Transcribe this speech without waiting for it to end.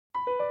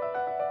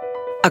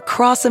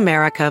Across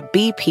America,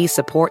 BP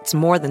supports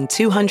more than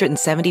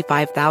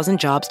 275,000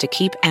 jobs to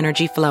keep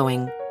energy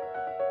flowing.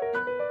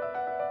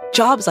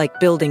 Jobs like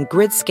building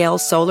grid-scale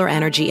solar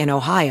energy in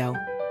Ohio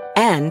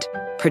and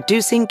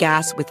producing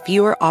gas with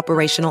fewer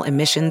operational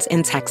emissions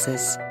in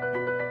Texas.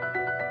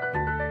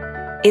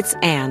 It's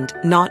and,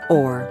 not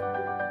or.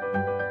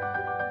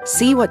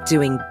 See what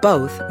doing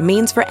both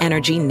means for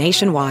energy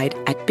nationwide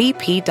at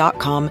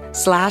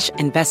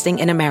bp.com/investing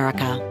in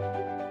America.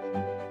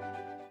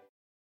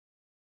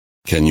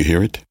 Can you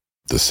hear it?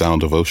 The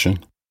sound of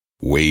ocean?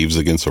 Waves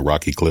against a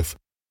rocky cliff?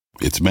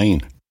 It's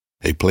Maine,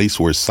 a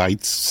place where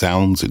sights,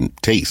 sounds, and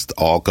taste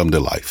all come to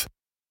life.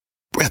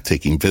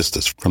 Breathtaking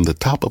vistas from the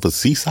top of a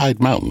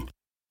seaside mountain.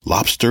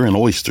 Lobster and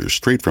oysters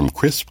straight from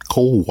crisp,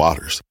 cold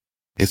waters.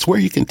 It's where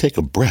you can take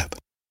a breath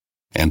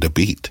and a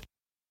beat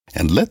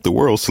and let the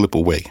world slip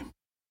away.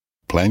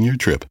 Plan your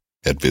trip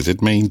at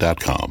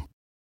visitmaine.com.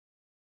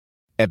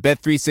 At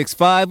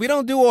Bet365, we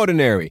don't do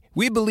ordinary.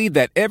 We believe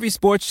that every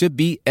sport should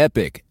be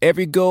epic.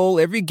 Every goal,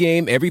 every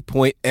game, every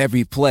point,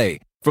 every play.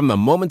 From the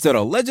moments that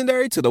are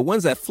legendary to the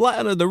ones that fly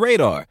under the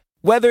radar.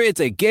 Whether it's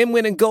a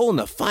game-winning goal in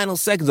the final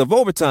seconds of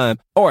overtime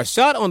or a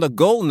shot on the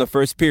goal in the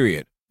first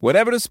period.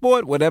 Whatever the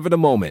sport, whatever the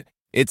moment.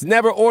 It's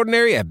never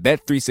ordinary at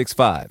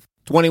Bet365.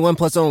 21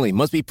 plus only.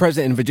 Must be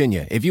present in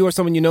Virginia. If you or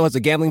someone you know has a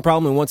gambling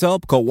problem and wants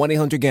help, call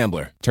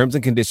 1-800-GAMBLER. Terms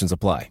and conditions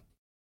apply.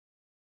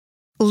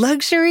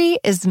 Luxury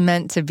is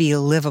meant to be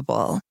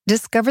livable.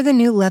 Discover the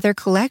new leather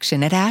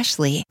collection at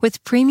Ashley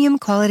with premium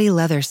quality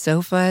leather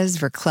sofas,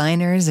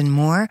 recliners, and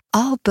more,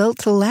 all built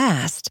to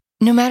last.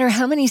 No matter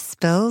how many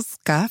spills,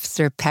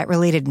 scuffs, or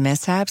pet-related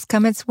mishaps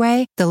come its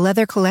way, the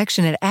leather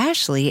collection at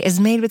Ashley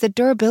is made with the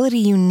durability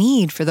you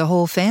need for the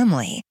whole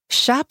family.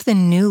 Shop the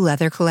new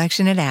leather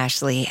collection at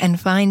Ashley and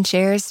find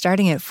chairs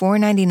starting at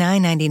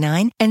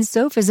 $499.99 and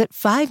sofas at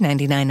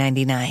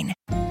 $599.99.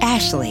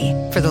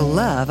 Ashley, for the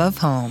love of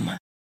home.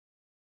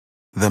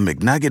 The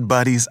McNugget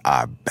Buddies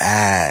are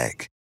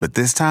back. But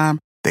this time,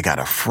 they got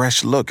a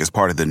fresh look as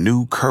part of the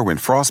new Kerwin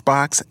Frost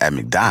box at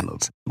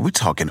McDonald's. We're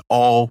talking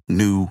all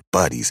new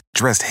buddies,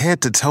 dressed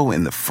head to toe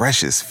in the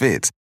freshest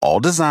fits, all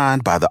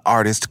designed by the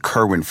artist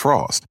Kerwin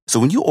Frost. So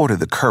when you order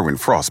the Kerwin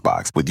Frost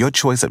box with your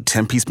choice of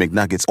 10-piece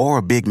McNuggets or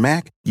a Big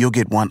Mac, you'll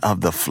get one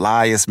of the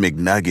flyest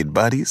McNugget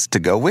Buddies to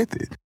go with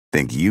it.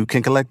 Think you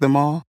can collect them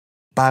all?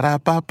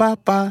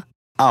 Ba-da-ba-ba-ba.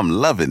 I'm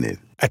loving it.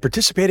 At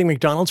participating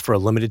McDonald's for a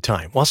limited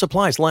time while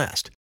supplies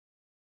last.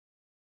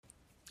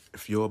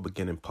 If you're a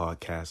beginning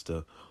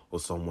podcaster or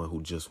someone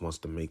who just wants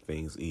to make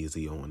things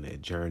easy on their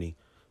journey,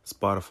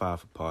 Spotify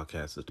for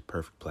Podcasts is the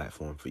perfect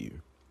platform for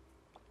you.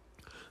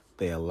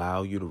 They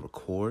allow you to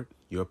record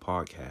your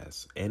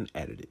podcast and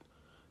edit it,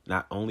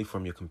 not only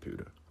from your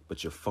computer,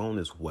 but your phone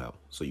as well,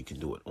 so you can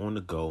do it on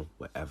the go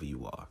wherever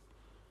you are.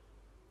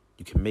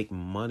 You can make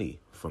money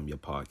from your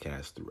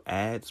podcast through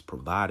ads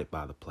provided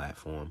by the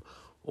platform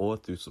or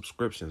through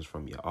subscriptions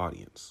from your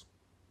audience,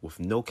 with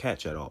no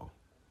catch at all.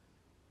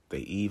 They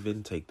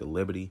even take the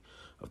liberty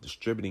of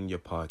distributing your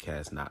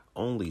podcast not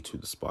only to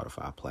the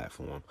Spotify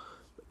platform,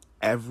 but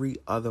every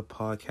other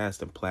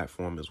podcasting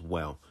platform as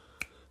well.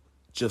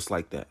 Just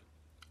like that.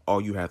 All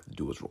you have to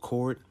do is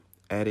record,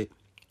 edit,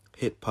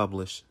 hit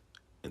publish,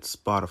 and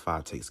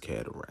Spotify takes care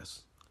of the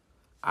rest.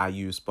 I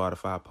use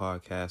Spotify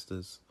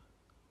Podcasters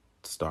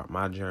to start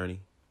my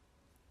journey.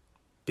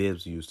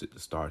 Bibbs used it to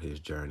start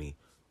his journey.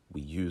 We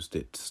used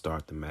it to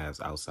start the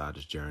Mavs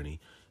Outsiders journey,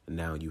 and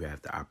now you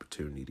have the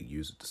opportunity to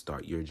use it to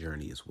start your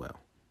journey as well.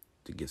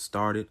 To get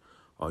started,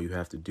 all you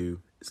have to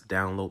do is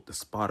download the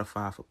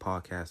Spotify for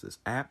Podcasters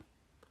app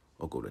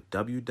or go to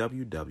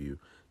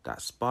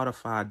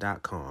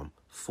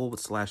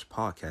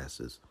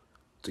www.spotify.com/podcasters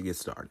to get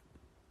started.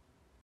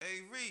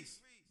 Hey, Reese,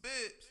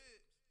 Bibbs,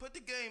 put the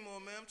game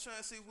on, man. I'm trying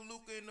to see what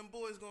Luka and them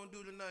boys gonna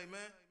do tonight,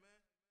 man.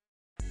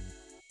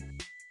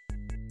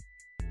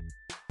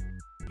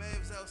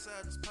 Mavs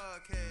Outsiders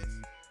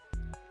Podcast.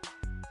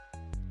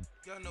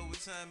 Y'all know what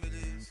time it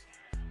is.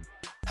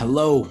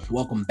 Hello,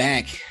 welcome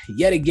back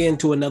yet again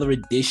to another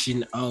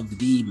edition of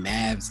the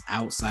Mavs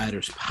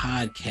Outsiders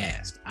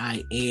Podcast.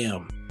 I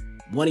am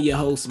one of your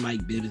hosts,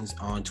 Mike Bibbins,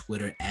 on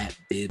Twitter at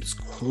Bibbs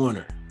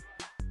Corner.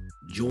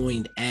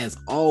 Joined as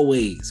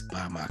always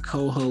by my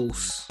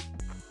co-host,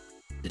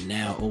 the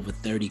now over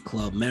 30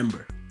 club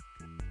member,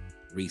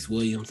 Reese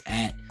Williams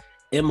at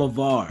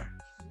Emavar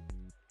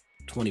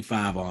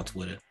 25 on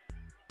Twitter.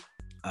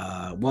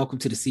 Welcome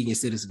to the Senior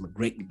Citizen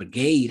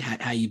Brigade.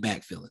 How you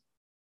back feeling?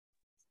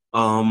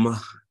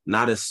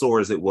 Not as sore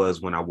as it was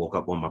when I woke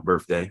up on my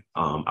birthday.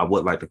 I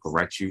would like to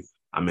correct you.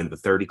 I'm in the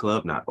 30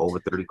 club, not over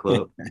 30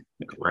 club.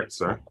 Correct,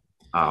 sir.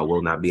 I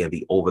will not be in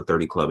the over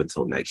 30 club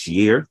until next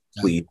year.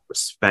 Please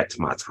respect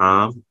my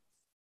time.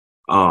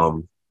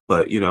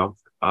 But you know,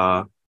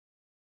 my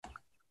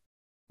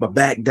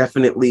back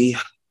definitely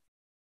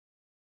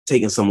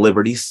taking some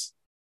liberties.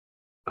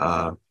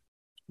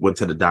 Went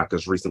to the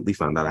doctors recently,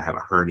 found out I have a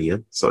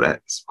hernia, so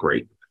that's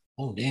great.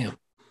 Oh damn.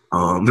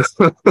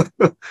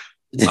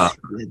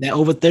 That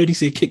over 30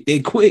 shit kicked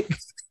in quick.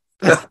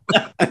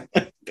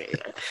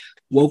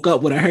 woke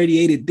up with a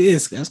herniated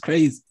disc. That's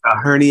crazy. A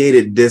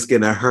herniated disc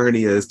and a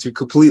hernia is two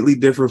completely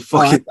different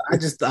fucking.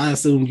 I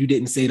assumed you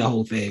didn't say the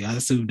whole thing. I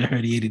assumed the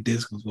herniated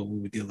disc was what we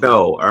were dealing with.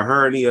 No, a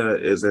hernia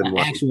is in An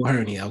actual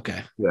hernia.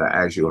 Okay. Yeah,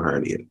 actual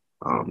hernia.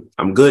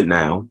 I'm good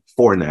now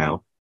for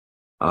now.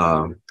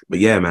 But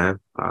yeah, man.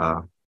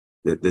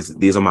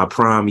 These are my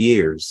prime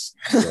years.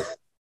 So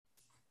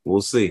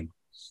we'll see.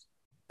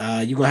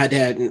 You're gonna have to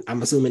have,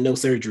 I'm assuming, no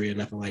surgery or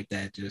nothing like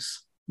that.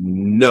 Just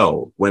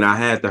no. When I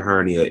had the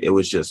hernia, it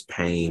was just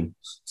pain,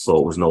 so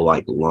it was no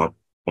like lump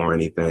or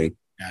anything.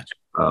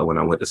 Gotcha. When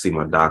I went to see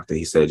my doctor,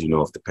 he said,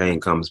 if the pain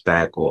comes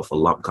back or if a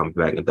lump comes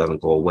back and it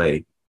doesn't go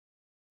away,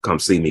 come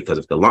see me. Because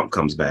if the lump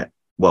comes back,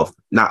 well,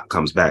 not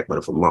comes back, but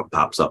if a lump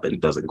pops up and it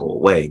doesn't go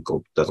away,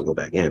 doesn't go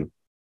back in,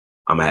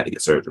 I'm gonna have to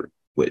get surgery.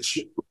 Which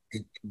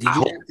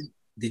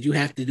did you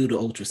have to do the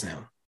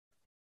ultrasound?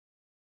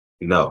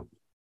 No.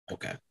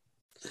 Okay.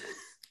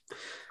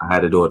 I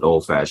had to do it the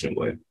old-fashioned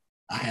way.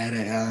 I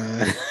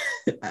had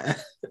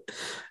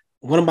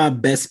one of my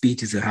best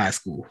speeches in high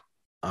school.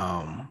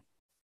 One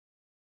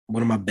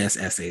of my best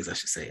essays, I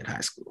should say, in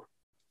high school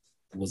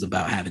was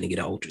about having to get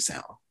an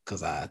ultrasound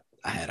because I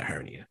had a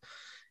hernia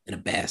in a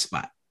bad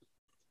spot.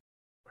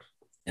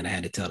 And I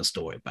had to tell the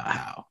story about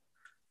how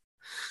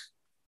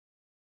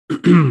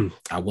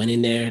I went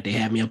in there. They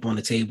had me up on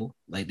the table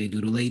like they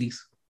do the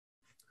ladies.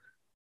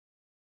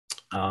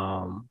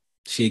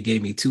 She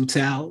gave me 2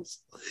 towels.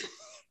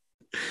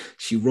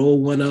 She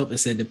rolled one up and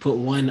said to put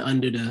one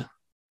under the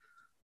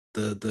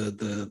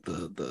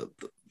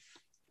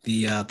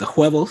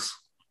huevos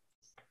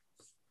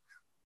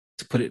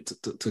to put it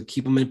to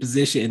keep them in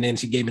position, and then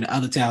she gave me the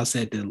other towel,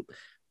 said to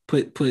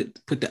put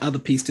the other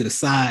piece to the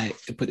side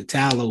and put the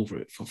towel over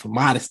it for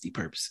modesty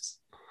purposes.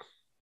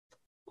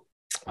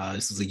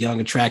 This was a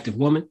young, attractive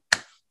woman.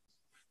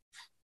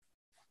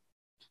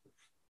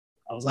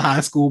 I was a high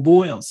school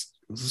boy. It was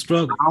a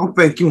struggle. I don't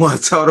think you want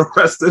to tell the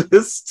rest of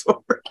this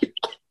story.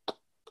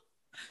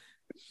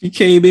 She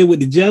came in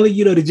with the jelly.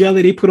 You know the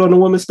jelly they put on the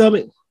woman's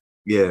stomach?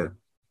 Yeah.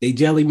 They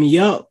jellied me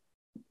up.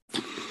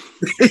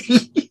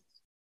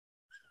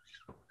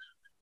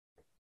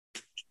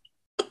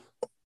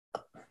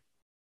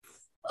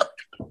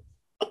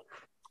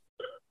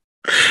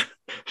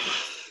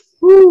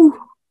 Woo.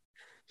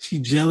 She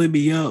jellied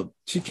me up.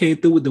 She came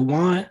through with the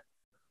wine,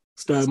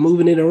 started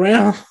moving it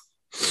around.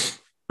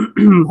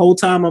 Whole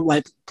time I'm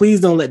like,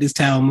 please don't let this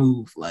towel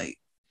move. Like,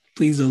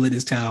 please don't let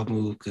this towel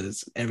move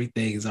because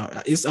everything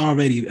it's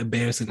already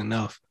embarrassing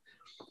enough.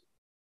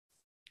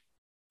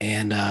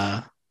 And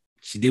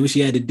she did what she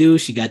had to do.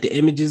 She got the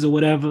images or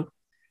whatever.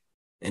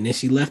 And then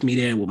she left me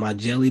there with my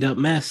jellied up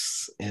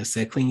mess and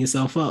said, clean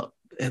yourself up,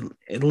 and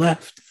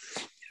left.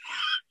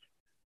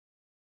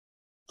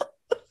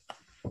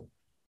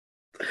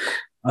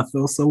 I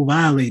felt so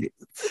violated.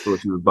 So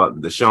you was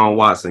about Deshaun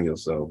Watson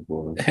yourself,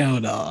 boy.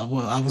 Hell no.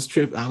 Well, I was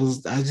tripped. I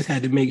just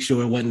had to make sure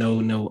there wasn't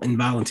no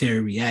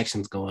involuntary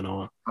reactions going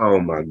on. Oh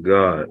my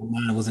God.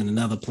 Mine was in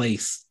another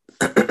place.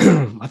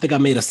 I think I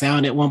made a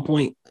sound at one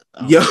point.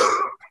 Yo.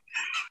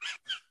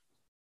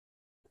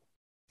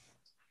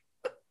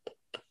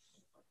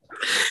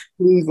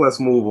 Please, let's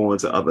move on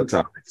to other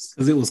topics.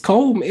 Because it was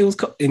cold. It was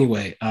cold.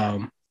 Anyway.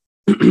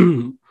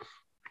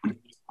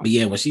 But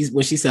yeah, when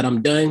she said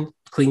I'm done,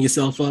 clean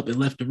yourself up, and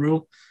left the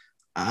room,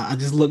 I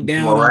just looked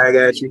down. A rag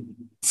at you?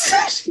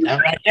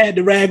 I had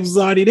the rag was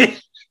already there.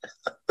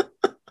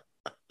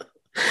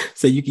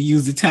 So you can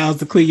use the towels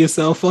to clean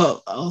yourself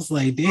up. I was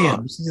like,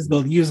 damn,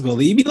 you're just gonna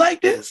leave me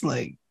like this?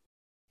 Like,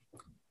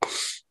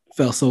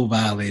 felt so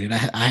violated. I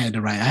had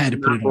to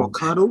put it on.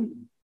 Cuddle?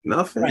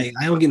 Nothing. Right.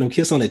 I don't get no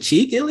kiss on the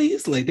cheek at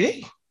least. Like,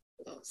 hey.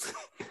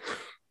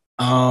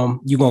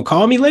 You gonna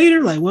call me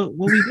later? Like, what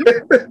we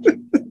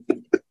doing?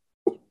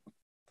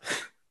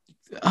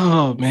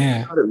 Oh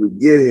man. How did we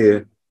get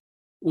here?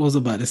 What was I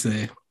about to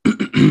say?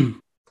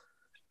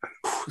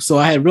 So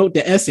I had wrote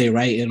the essay,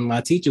 right? And my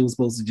teacher was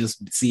supposed to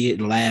just see it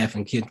and laugh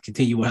and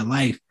continue with her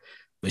life.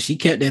 But she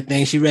kept that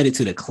thing. She read it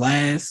to the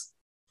class.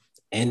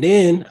 And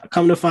then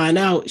come to find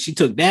out, she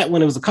took that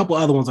one. There was a couple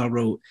other ones I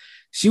wrote.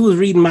 She was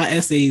reading my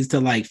essays to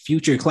like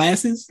future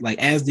classes, like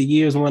as the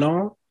years went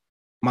on.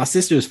 My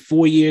sister was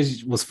 4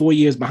 years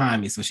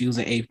behind me. So she was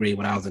in 8th grade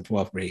when I was in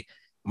 12th grade.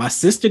 My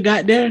sister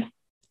got there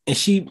and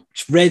she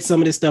read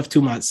some of this stuff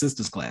to my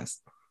sister's class.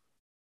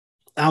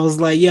 I was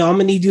like, yo, I'm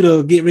gonna need you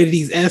to get rid of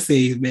these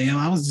essays, man.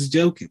 I was just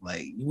joking.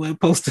 Like, you weren't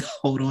supposed to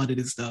hold on to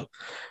this stuff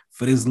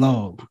for this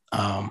long.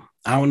 I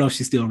don't know if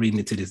she's still reading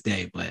it to this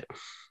day, but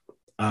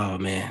oh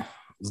man, it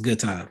was good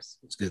times.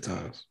 It was good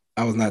times.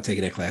 I was not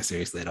taking that class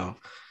seriously at all.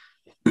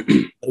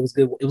 It was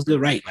good. It was good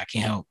writing. I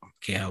can't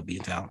help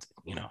being talented,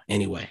 you know.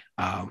 Anyway,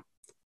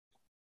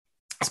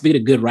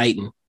 speaking of good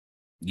writing,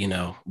 you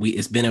know,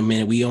 it's been a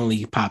minute. We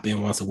only pop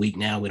in once a week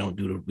now. We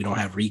don't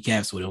have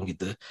recaps, so we don't get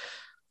to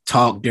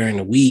talk during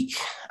the week.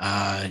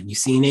 You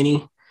seen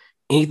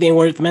anything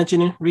worth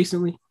mentioning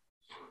recently?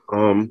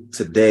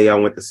 Today I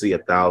went to see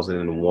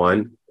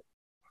 1001,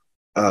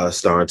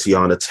 starring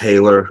Tiana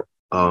Taylor.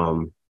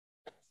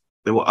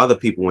 There were other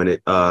people in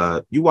it.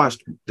 Did you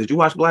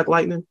watch Black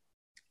Lightning?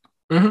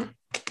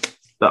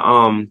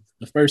 Mm-hmm.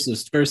 The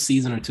first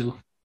season or two.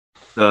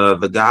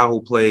 The guy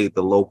who played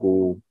the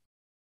local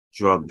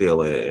drug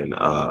dealer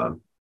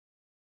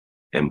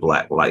in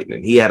Black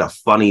Lightning. He had a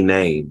funny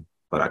name,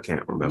 but I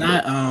can't remember.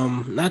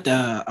 Not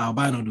the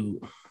albino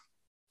dude.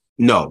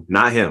 No,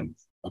 not him.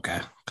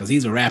 Okay, because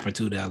he's a rapper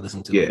too that I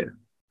listen to. Yeah,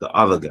 the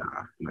other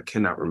guy. I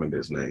cannot remember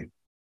his name.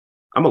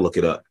 I'm gonna look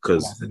it up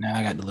because now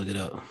I got to look it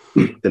up.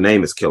 The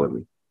name is killing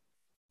me.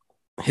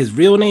 His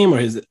real name or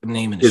his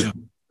name in the show?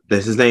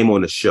 That's his name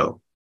on the show.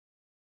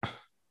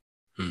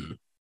 Hmm.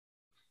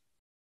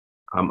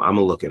 I'm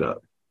gonna look it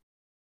up.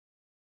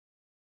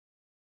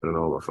 I don't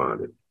know if I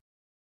find it.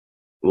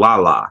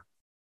 La.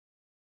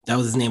 That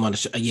was his name on the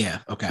show. Yeah.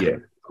 Okay. Yeah.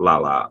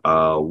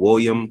 La.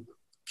 William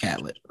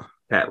Catlett.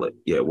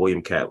 Yeah,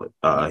 William Catlett.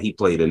 He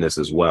played in this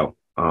as well.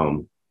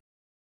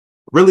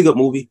 Really good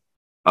movie.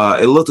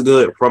 It looked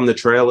good from the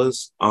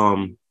trailers.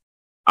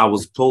 I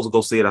was supposed to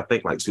go see it, I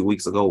think, like 2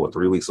 weeks ago or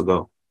 3 weeks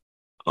ago.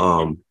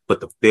 But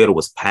the theater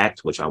was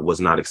packed, which I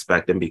was not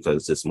expecting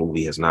because this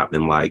movie has not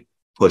been like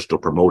pushed or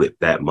promoted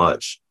that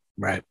much.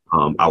 Right.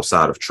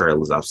 Outside of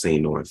trailers I've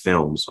seen or in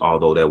films,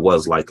 although there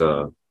was like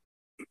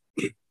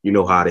you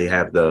know how they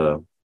have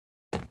the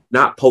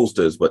not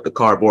posters, but the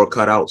cardboard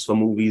cutouts for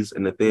movies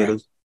in the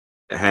theaters. Right.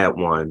 I had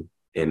one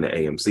in the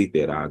AMC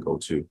theater I go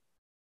to.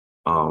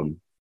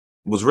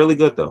 Was really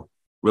good though.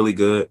 Really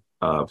good.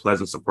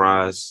 Pleasant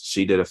surprise.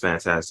 She did a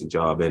fantastic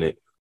job in it.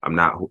 I'm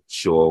not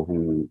sure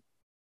who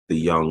the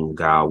young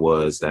guy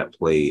was that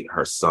played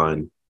her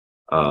son,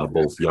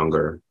 both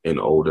younger and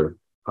older.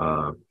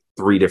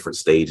 3 different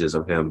stages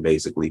of him,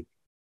 basically.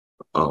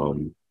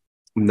 I'm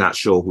not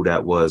sure who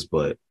that was,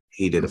 but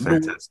he did a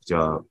fantastic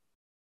job.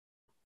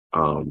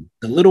 The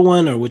little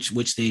one, or which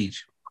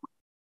stage?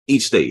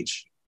 Each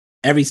stage.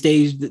 Every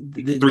stage?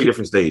 3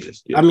 different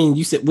stages. Yeah. I mean,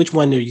 you said, which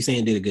one are you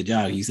saying did a good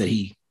job? You said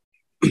he.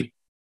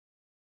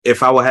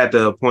 If I would have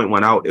to point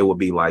one out, it would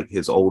be like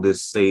his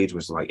oldest stage,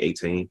 which is like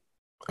 18.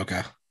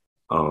 Okay.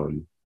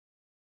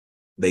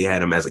 They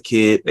had him as a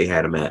kid. They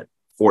had him at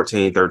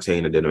 14,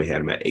 13, and then they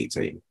had him at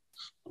 18.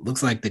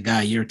 Looks like the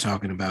guy you're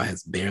talking about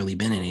has barely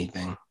been in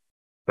anything.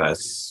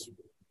 That's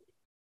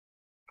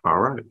all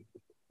right.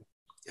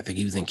 I think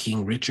he was in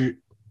King Richard.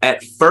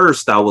 At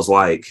first, I was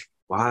like,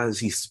 why is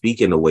he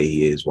speaking the way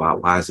he is?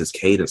 Why is his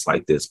cadence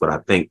like this? But I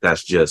think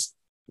that's just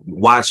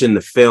watching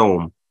the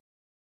film.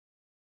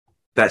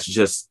 That's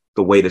just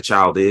the way the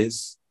child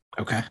is.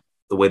 Okay.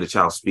 The way the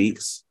child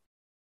speaks.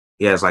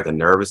 He has like a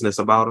nervousness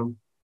about him.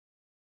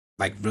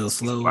 Like real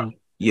slow?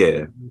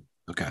 Yeah.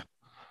 Okay.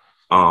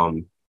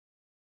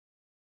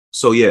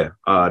 So yeah,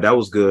 that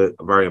was good.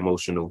 A very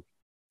emotional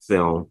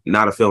film.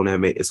 Not a film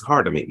that it's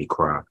hard to make me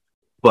cry.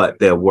 But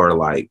there were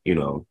like,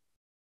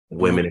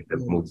 women in the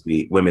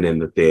movie, women in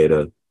the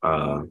theater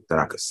that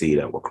I could see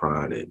that were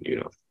crying,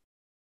 and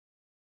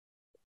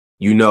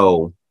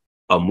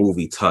a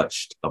movie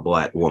touched a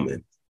Black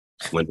woman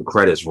when the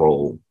credits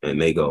roll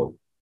and they go,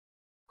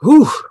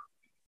 whew.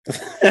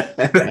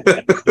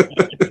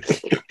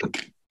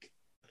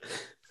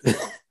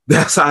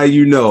 That's how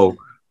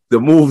the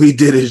movie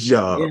did its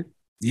job.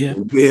 Yeah.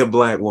 Be a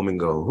Black woman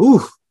go,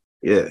 whew.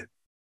 Yeah.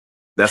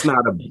 That's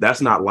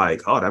not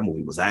like, oh, that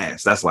movie was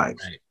ass. That's like,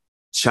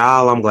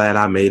 child, I'm glad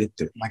I made it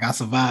through. Like I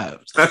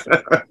survived.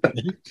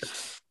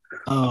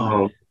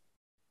 I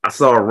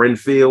saw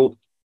Renfield.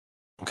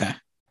 Okay.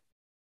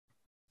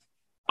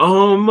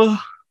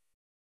 I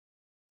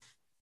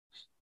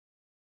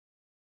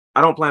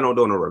don't plan on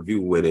doing a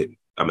review with it.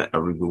 I mean, a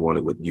review on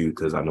it with you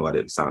because I know I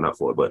didn't sign up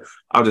for it. But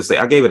I'll just say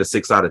I gave it a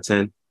 6 out of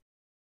 10.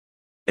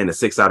 And a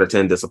 6 out of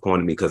 10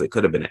 disappointed me because it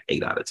could have been an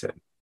 8 out of 10.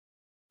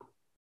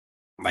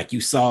 Like you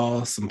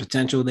saw some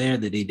potential there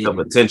that they didn't.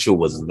 The potential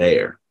was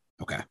there.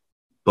 Okay.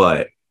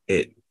 But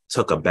it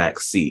took a back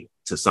seat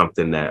to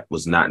something that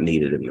was not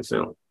needed in the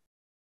film.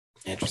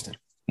 Interesting.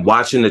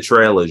 Watching the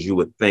trailers, you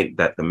would think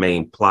that the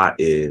main plot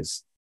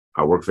is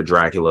I work for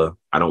Dracula.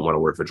 I don't want to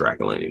work for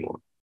Dracula anymore.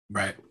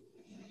 Right.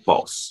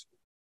 False.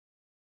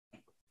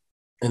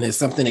 And it's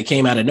something that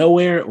came out of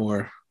nowhere,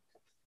 or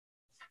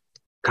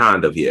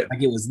kind of, yeah.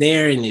 Like it was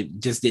there and it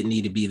just didn't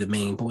need to be the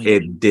main point.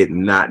 It did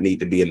not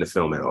need to be in the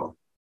film at all.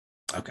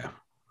 Okay.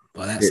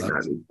 Well, that's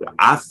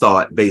I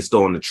thought based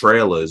on the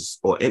trailers,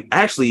 and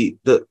actually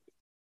the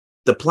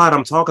plot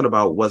I'm talking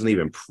about wasn't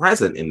even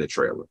present in the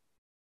trailer.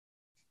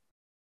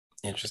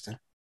 Interesting.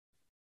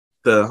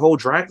 The whole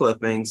Dracula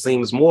thing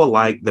seems more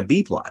like the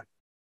B plot,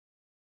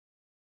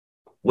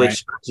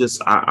 which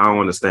I don't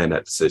understand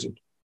that decision.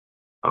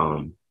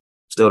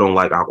 Still don't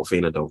like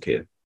Awkwafina, don't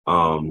care.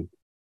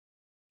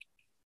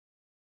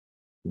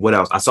 What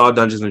else? I saw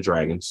Dungeons and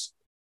Dragons.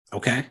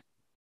 Okay.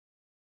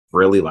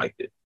 Really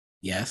liked it.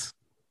 Yes.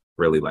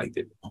 Really liked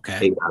it. Okay.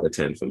 8 out of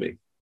 10 for me.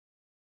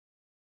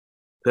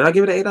 Did I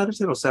give it an 8 out of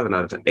 10 or 7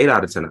 out of 10? 8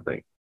 out of 10, I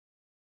think.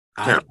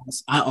 I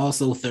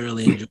also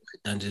thoroughly enjoyed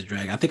Dungeons and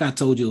Dragons. I think I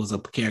told you it was a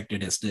character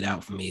that stood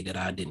out for me that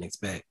I didn't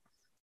expect.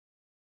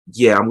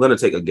 Yeah, I'm gonna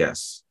take a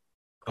guess.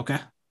 Okay.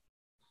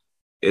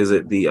 Is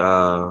it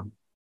the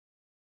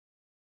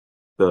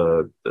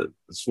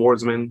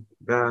swordsman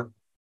guy?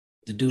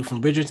 The dude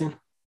from Bridgerton?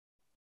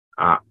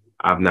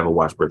 I've never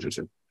watched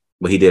Bridgerton,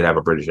 but he did have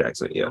a British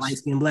accent. Yes, Light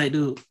skinned black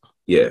dude.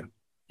 Yeah,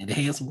 and the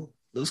handsome.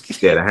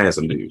 Yeah, the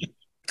handsome dude.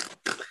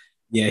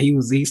 Yeah,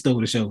 he stole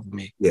the show for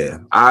me. Yeah,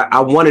 I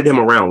wanted him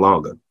around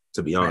longer,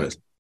 to be honest.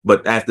 Right.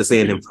 But after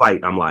seeing him fight,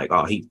 I'm like,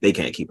 oh, they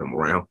can't keep him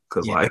around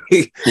because like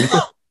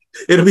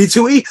it'll be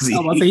too easy.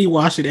 I say he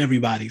watching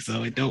everybody,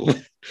 so it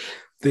don't.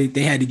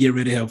 They had to get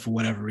rid of him for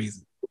whatever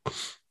reason.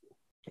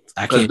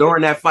 Because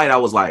during that fight, I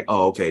was like,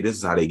 oh, okay, this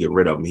is how they get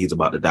rid of him. He's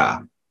about to die.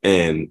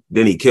 And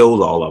then he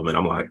kills all of them. And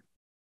I'm like,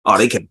 oh,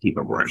 they can't keep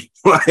him around.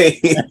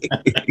 Like,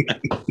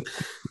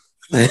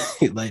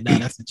 nah,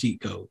 that's a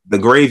cheat code. The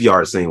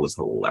graveyard scene was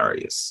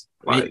hilarious.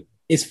 Like,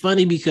 it's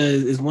funny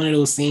because it's one of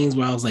those scenes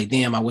where I was like,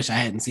 damn, I wish I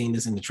hadn't seen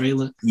this in the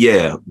trailer.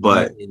 Yeah,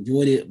 but I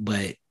enjoyed it,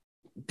 but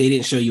they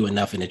didn't show you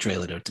enough in the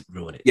trailer to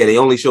ruin it. Yeah, they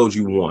only showed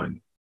you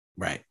one.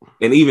 Right.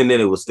 And even then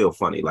it was still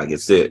funny. Like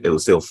it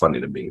was still funny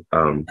to me.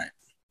 Right.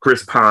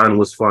 Chris Pine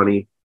was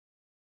funny.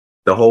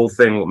 The whole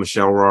thing with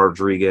Michelle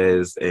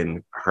Rodriguez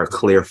and her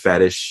clear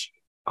fetish.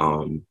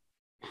 Was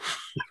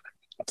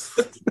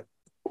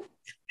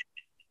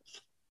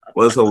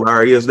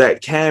hilarious.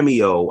 That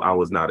cameo I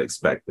was not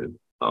expecting.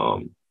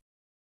 When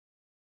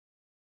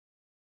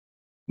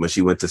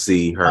she went to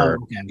see her.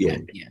 Oh,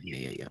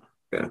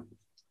 okay.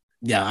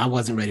 Yeah, I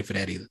wasn't ready for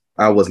that either.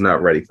 I was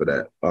not ready for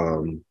that.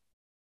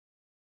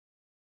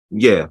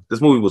 Yeah,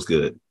 this movie was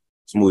good.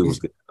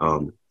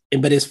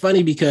 But it's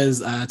funny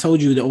because I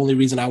told you the only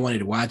reason I wanted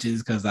to watch it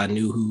is because I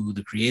knew who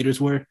the creators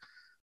were.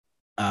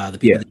 The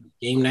people that did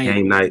Game Night.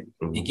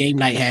 Mm-hmm. And Game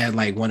Night had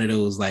like one of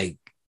those like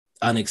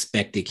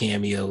unexpected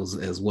cameos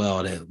as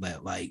well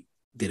that like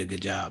did a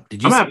good job.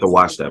 Did you? I'm gonna have to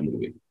watch that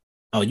movie.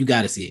 Oh, you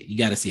got to see it.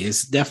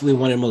 It's definitely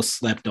one of the most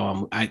slept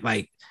on.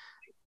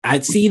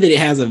 I'd see that it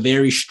has a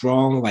very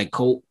strong like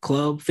cult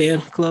club,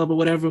 fan club or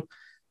whatever.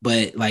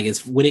 But like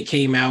when it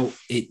came out,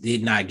 it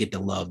did not get the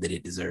love that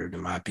it deserved,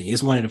 in my opinion.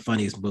 It's one of the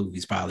funniest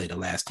movies probably the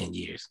last 10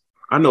 years.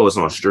 I know it's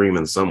on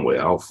streaming somewhere.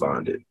 I'll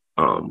find it.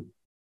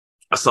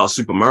 I saw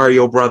Super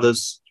Mario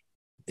Brothers.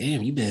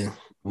 Damn, you've been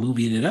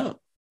moving it up.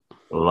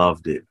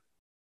 Loved it.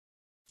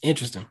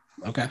 Interesting.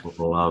 Okay.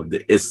 Loved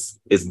it.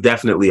 It's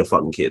definitely a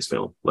fucking kids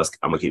film. I'm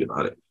gonna keep it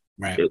on it.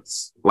 Right.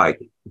 It's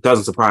like, it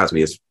doesn't surprise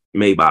me. It's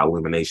made by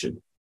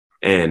Illumination.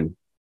 And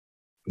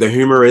the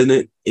humor in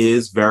it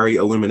is very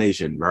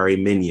Illumination, very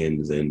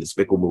Minions and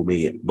Despicable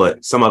Me,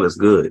 but some of it's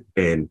good.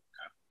 And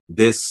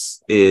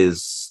this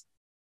is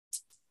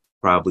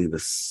probably the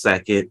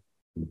second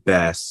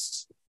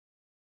best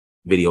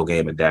video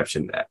game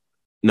adaptation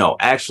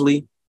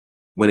actually,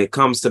 when it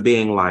comes to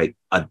being like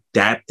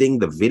adapting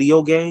the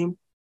video game,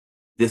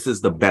 this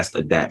is the best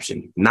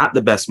adaptation, not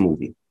the best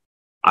movie.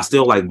 I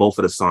still like both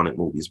of the Sonic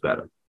movies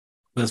better.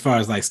 But as far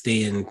as like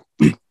staying,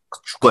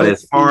 but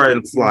as far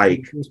as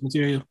like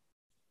material,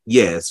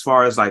 yeah, as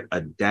far as like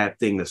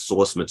adapting the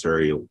source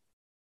material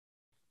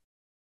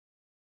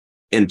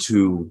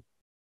into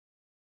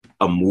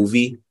a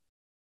movie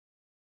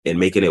and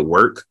making it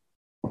work,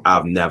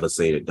 I've never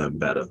seen it done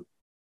better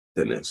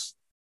than this.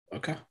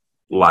 Okay.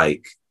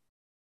 Like,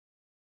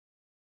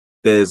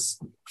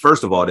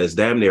 first of all, there's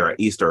damn near an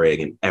Easter egg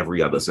in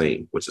every other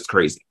scene, which is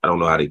crazy. I don't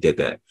know how they did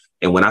that.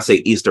 And when I say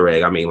Easter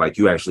egg, I mean like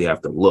you actually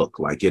have to look.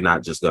 Like it's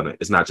not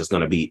just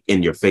gonna be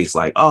in your face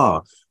like,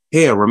 oh,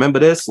 here, remember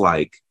this?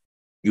 Like,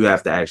 you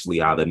have to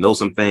actually either know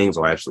some things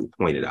or actually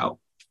point it out.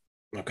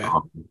 Okay.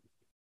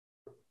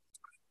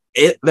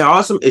 There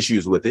are some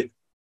issues with it.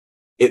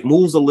 It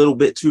moves a little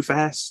bit too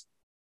fast.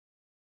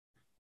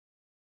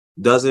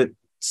 Doesn't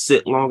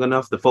sit long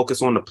enough to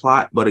focus on the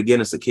plot. But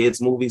again, it's a kid's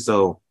movie,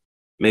 so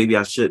maybe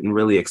I shouldn't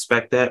really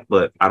expect that,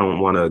 but I don't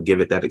want to give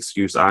it that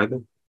excuse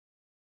either.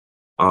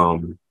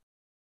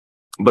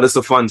 But it's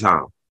a fun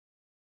time.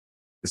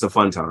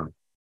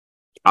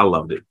 I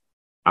loved it.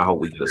 I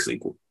hope we get a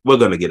sequel. We're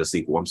gonna get a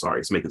sequel. I'm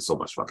sorry, it's making so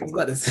much fucking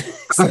money.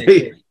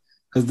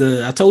 Because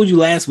I told you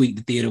last week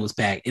the theater was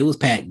packed. It was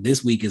packed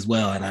this week as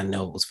well, and I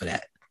know it was for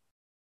that.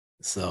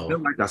 So I feel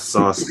like I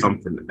saw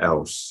something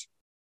else.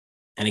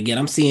 And again,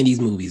 I'm seeing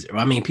these movies.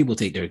 I mean, people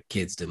take their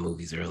kids to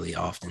movies early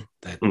often.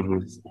 That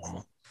is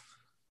normal.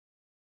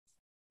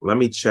 Let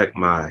me check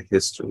my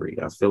history.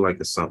 I feel like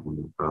it's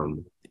something.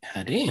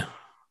 Damn.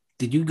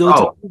 Did you go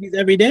to movies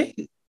every day?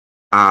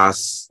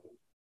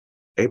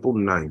 April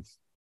 9th.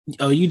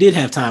 Oh, you did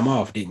have time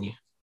off, didn't you?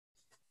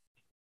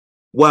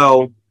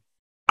 Well,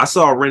 I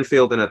saw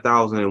Renfield in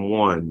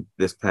 1001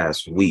 this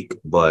past week,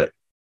 but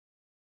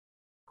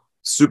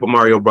Super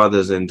Mario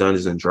Brothers and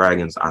Dungeons and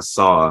Dragons I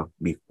saw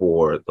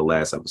before the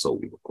last episode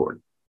we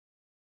recorded.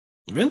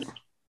 Really?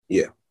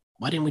 Yeah.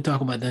 Why didn't we talk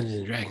about Dungeons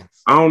and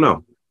Dragons? I don't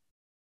know.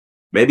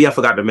 Maybe I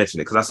forgot to mention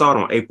it because I saw it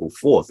on April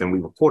 4th and we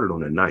recorded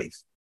on the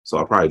 9th. So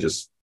I probably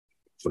just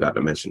forgot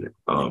to mention it.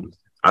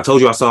 I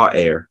told you I saw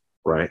Air,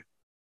 right?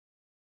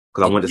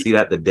 Because I wanted to see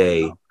that the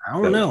day. I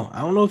don't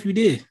know if you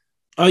did.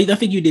 Oh, I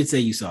think you did say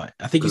you saw it.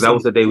 I think because that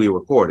was the day we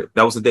recorded.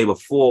 That was the day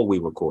before we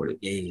recorded.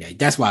 Yeah.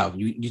 That's why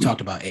you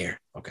talked about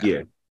Air. Okay.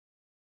 Yeah.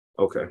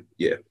 Okay.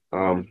 Yeah.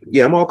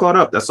 Yeah. I'm all caught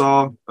up. That's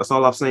all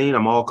I've seen.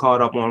 I'm all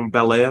caught up on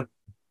Bel Air.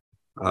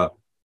 Uh,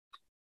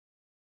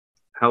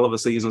 hell of a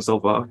season so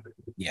far.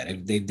 Yeah,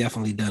 they've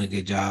definitely done a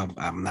good job.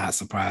 I'm not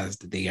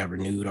surprised that they got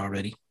renewed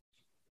already.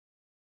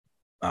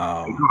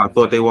 I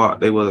thought they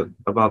were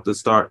about to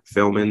start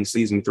filming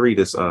season 3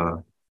 this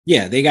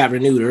Yeah, they got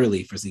renewed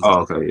early for season.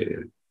 Oh, okay, yeah.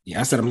 Yeah,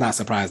 I said I'm not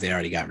surprised they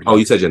already got renewed. Oh,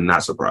 you said you're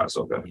not surprised.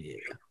 Okay.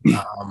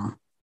 Yeah.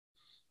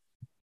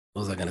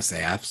 What was I gonna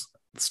say? I've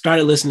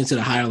started listening to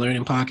the Higher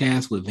Learning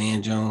podcast with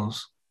Van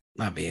Jones.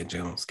 Not Van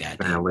Jones,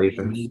 goddamn. Van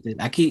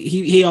Lathan.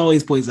 He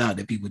always points out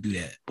that people do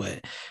that,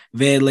 but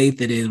Van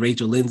Lathan and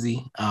Rachel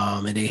Lindsay,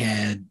 and they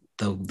had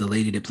the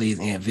lady that plays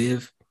Aunt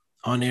Viv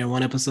on there in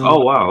one episode. Oh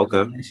wow,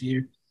 okay. Last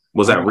year.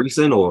 Was that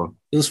recent or?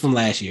 It was from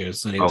last year,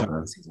 so they were talking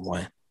about season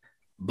 1.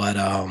 But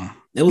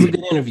it was a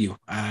good interview.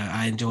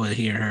 I enjoyed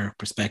hearing her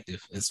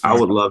perspective. I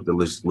would love to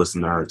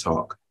listen to her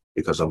talk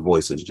because her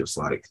voice is just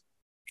like.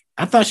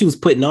 I thought she was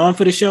putting on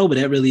for the show, but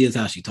that really is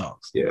how she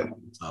talks. Yeah.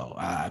 So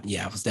I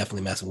was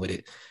definitely messing with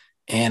it,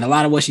 and a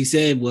lot of what she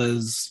said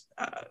was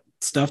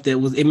stuff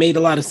that it made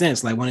a lot of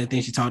sense. Like one of the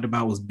things she talked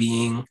about was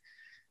being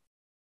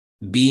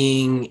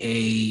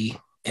a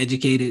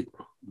educated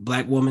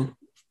Black woman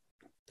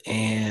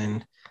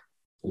and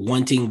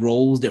wanting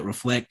roles that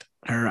reflect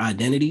her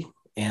identity,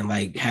 and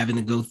like having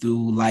to go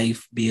through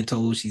life being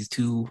told she's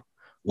too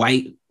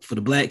white for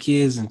the Black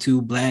kids and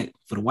too Black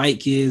for the white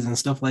kids and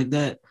stuff like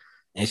that.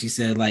 And she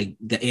said like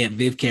the Aunt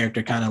Viv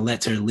character kind of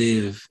lets her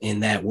live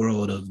in that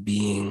world of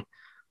being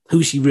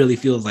who she really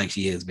feels like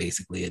she is,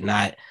 basically, and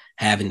not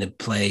having to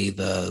play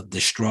the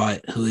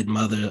distraught hood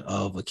mother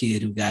of a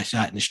kid who got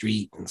shot in the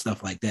street and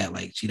stuff like that.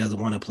 Like she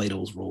doesn't want to play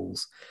those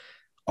roles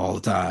all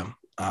the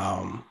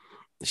time.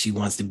 She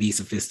wants to be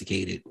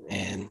sophisticated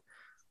and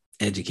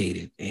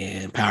educated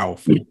and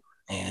powerful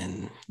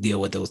and deal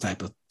with those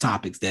type of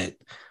topics that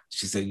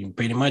she said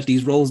pretty much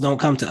these roles don't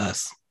come to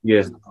us.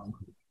 Yeah.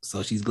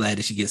 So she's glad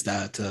that she gets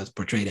to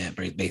portray that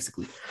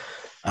basically.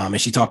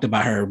 And she talked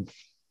about her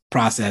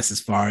process as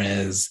far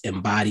as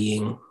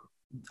embodying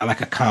like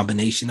a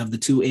combination of the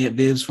two Aunt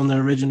Vivs from the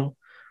original.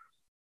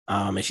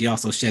 And she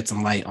also shed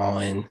some light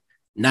on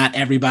not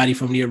everybody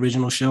from the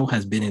original show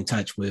has been in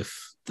touch with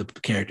the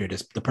character,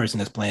 the person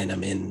that's playing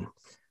them in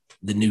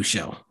the new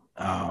show.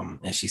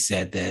 And she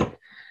said that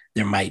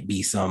there might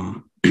be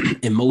some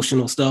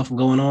emotional stuff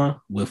going on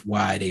with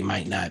why they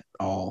might not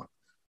all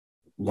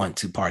want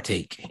to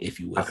partake, if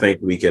you will. I think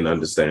we can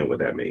understand what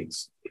that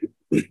means.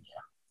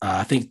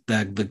 I think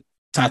the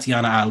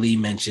Tatiana Ali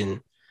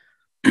mentioned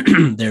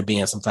there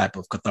being some type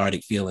of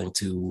cathartic feeling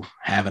to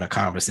having a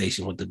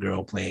conversation with the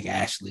girl playing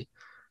Ashley,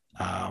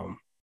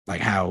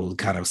 like how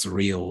kind of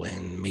surreal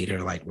and made her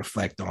like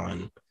reflect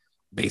on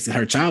basically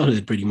her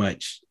childhood pretty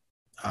much.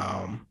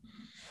 Can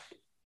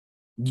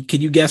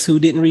you guess who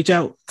didn't reach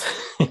out?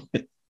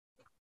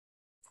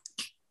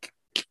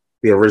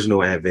 The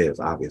original Aunt Viv,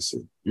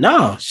 obviously.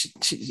 No,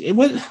 it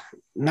was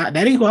not.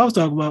 That ain't who I was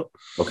talking about.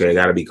 Okay, it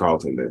got to be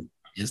Carlton then.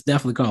 It's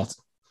definitely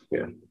Carlton.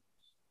 Yeah.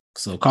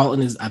 So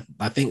Carlton is,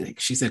 I think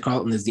she said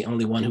Carlton is the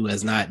only one who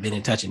has not been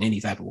in touch in any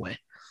type of way.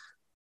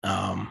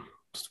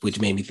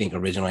 Which made me think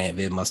original Aunt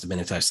Viv must have been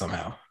in touch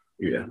somehow.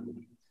 Yeah.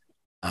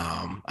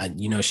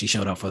 She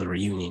showed up for the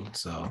reunion,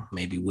 so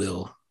maybe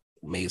Will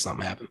made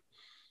something happen.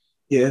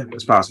 Yeah,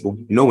 it's possible.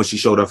 When she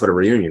showed up for the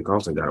reunion,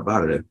 Carlton got up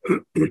out of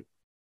there.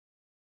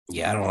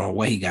 Yeah, I don't know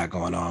what he got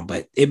going on,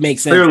 but it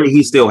makes sense. Clearly,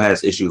 he still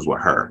has issues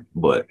with her,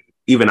 but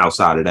even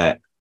outside of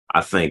that, I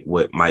think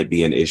what might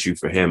be an issue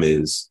for him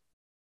is,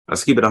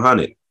 let's keep it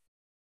 100.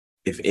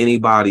 If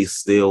anybody's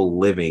still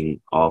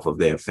living off of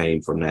their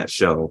fame from that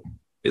show,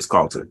 it's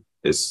Carlton.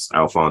 It's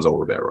Alfonso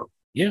Ribeiro.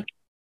 Yeah.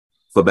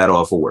 For better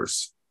or for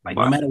worse. Like,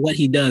 no matter what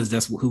he does,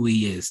 that's who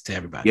he is to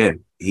everybody. Yeah,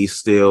 he's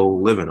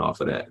still living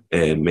off of that.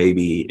 And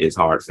maybe it's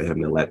hard for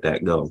him to let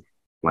that go.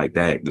 Like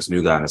that, this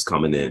new guy is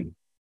coming in.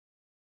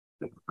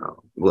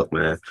 Look,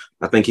 man,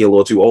 I think he's a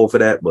little too old for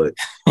that, but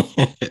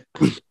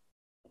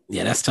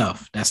yeah, that's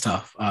tough. But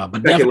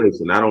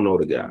speculation. I don't know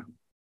the guy.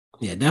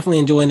 Yeah, definitely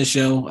enjoying the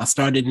show. I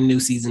started a new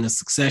season of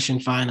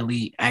Succession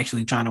finally,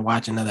 actually trying to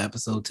watch another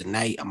episode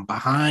tonight. I'm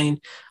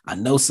behind. I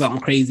know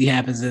something crazy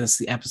happens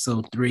in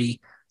episode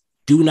 3.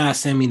 Do not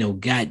send me no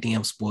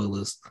goddamn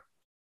spoilers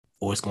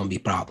or it's going to be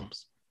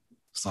problems.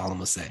 That's all I'm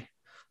going to say.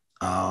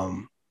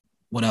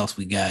 What else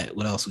we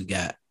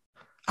got?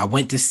 I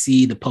went to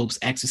see The Pope's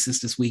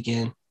Exorcist this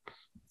weekend.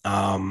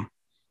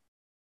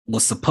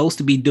 Was supposed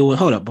to be doing,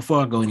 hold up,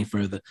 before I go any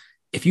further,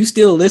 if you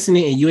still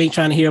listening and you ain't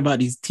trying to hear about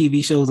these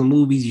TV shows and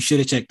movies, you should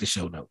have checked the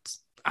show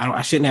notes.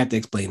 I shouldn't have to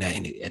explain that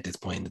at this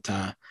point in the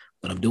time,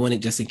 but I'm doing it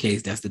just in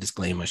case. That's the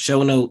disclaimer.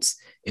 Show notes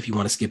if you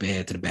want to skip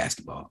ahead to the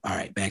basketball. All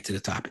right, back to the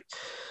topic.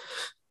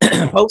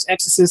 Post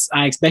Exorcist,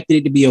 I expected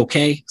it to be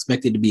okay.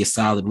 Expected it to be a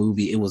solid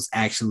movie. It was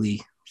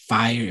actually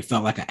fire. It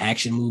felt like an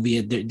action movie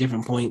at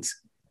different points.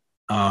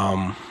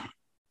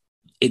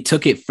 It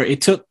took,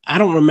 I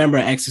don't remember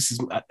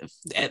Exorcism.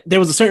 There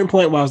was a certain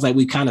point where I was like,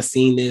 we kind of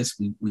seen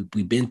this.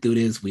 We've been through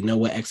this. We know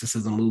what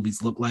exorcism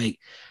movies look like.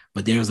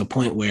 But there was a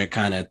point where it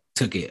kind of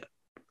took it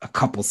a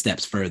couple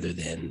steps further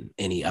than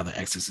any other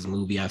exorcism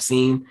movie I've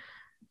seen.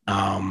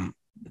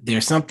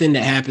 There's something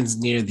that happens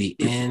near the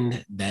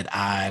end that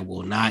I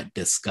will not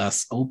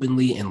discuss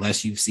openly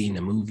unless you've seen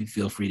the movie.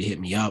 Feel free to hit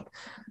me up.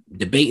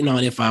 Debating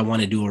on if I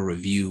want to do a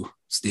review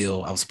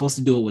still. I was supposed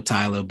to do it with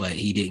Tyler, but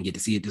he didn't get to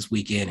see it this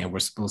weekend, and we're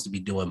supposed to be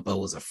doing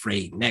Beau is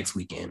Afraid next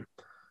weekend.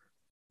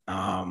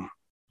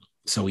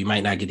 So we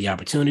might not get the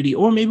opportunity,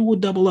 or maybe we'll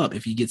double up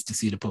if he gets to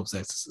see the Pope's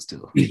Exorcist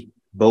too.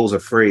 Beau's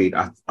Afraid.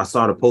 I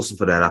saw the poster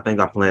for that. I think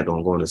I planned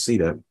on going to see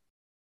that.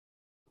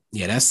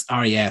 Yeah, that's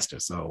Ari Aster.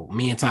 So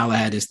me and Tyler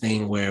had this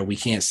thing where we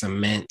can't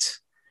cement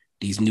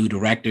these new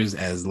directors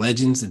as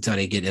legends until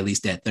they get at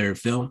least that third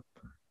film.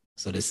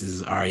 So this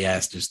is Ari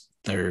Aster's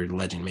third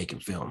legend-making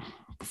film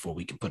before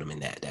we can put him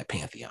in that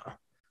pantheon.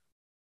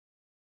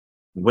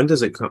 When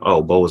does it come?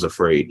 Oh, Beau is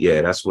Afraid.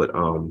 Yeah, that's what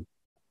I'm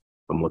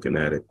looking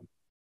at it.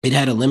 It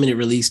had a limited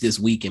release this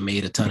week and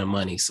made a ton of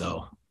money.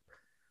 So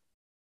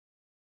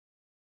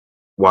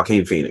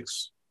Joaquin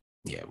Phoenix.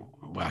 Yeah,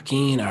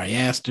 Joaquin, Ari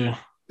Aster.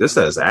 This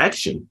says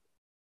action.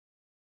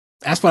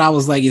 That's what I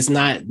was like. It's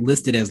not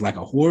listed as like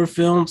a horror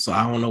film, so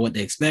I don't know what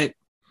to expect,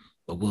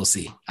 but we'll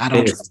see. I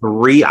don't. It's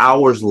 3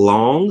 hours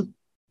long.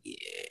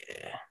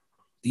 Yeah,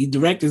 these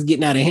directors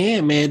getting out of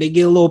hand, man. They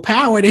get a little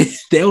power. They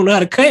don't know how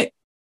to cut.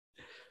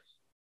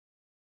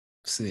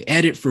 So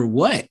edit for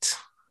what?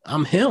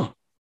 I'm him.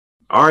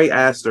 Ari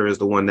Aster is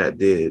the one that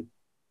did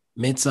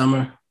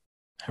Midsummer,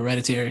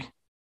 Hereditary.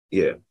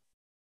 Yeah.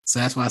 So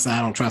that's why I say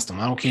I don't trust them.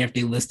 I don't care if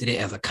they listed it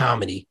as a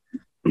comedy.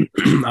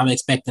 I'm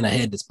expecting a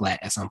head to splat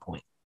at some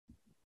point.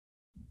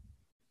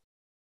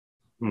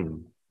 I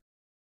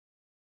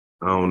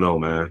don't know,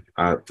 man.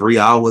 3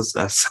 hours.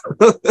 That's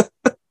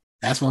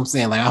That's what I'm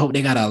saying. Like, I hope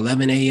they got an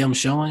 11 a.m.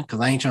 showing because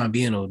I ain't trying to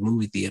be in a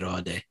movie theater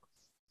all day.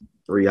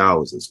 3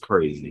 hours is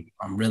crazy.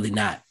 I'm really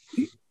not.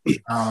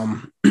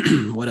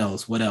 What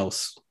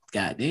else?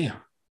 God damn.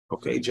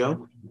 Okay,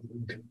 Joe.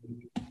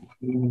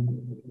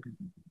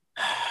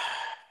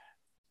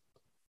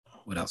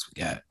 What else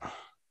we got?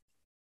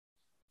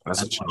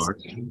 That's a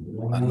charge.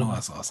 I know I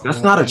saw something.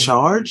 That's not a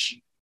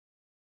charge?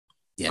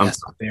 Yeah,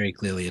 that's very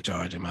clearly a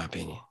charge, in my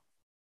opinion.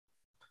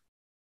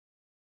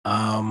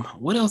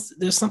 What else?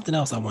 There's something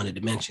else I wanted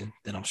to mention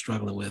that I'm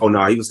struggling with. Oh,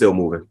 no, he was still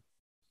moving.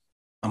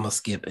 I'm going to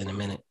skip in a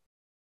minute.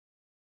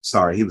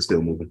 Sorry, he was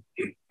still moving.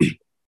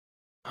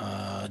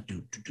 Yeah,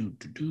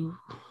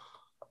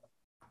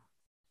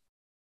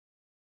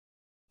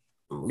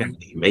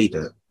 he made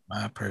that.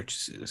 My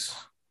purchases.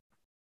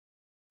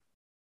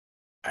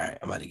 All right,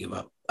 I'm about to give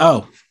up.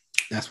 Oh,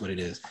 that's what it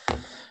is.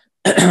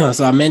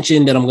 So I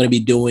mentioned that I'm going to be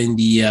doing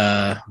the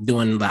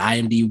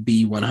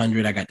IMDb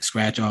 100. I got the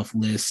scratch off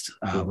list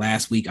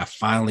last week. I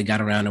finally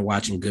got around to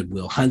watching Good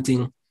Will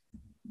Hunting.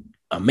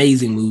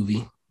 Amazing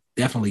movie.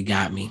 Definitely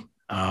got me.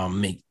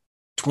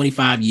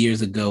 25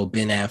 years ago,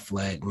 Ben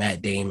Affleck,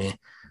 Matt Damon,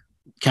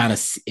 kind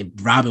of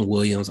Robin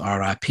Williams,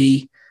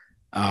 R.I.P.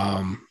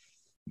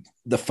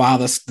 The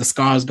father, the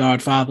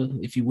Skarsgård father,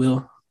 if you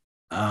will.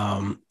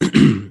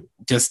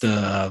 Just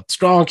a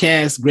strong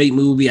cast, great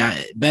movie.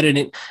 I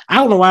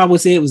don't know why I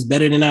would say it was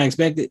better than I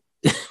expected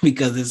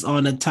because it's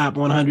on the top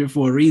 100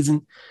 for a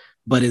reason.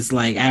 But it's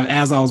like,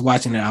 as I was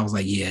watching it, I was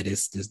like, yeah,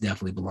 this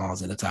definitely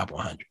belongs in the top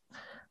 100.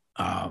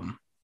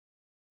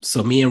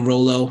 So me and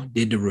Rolo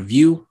did the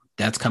review.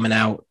 That's coming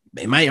out.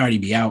 It might already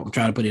be out. I'm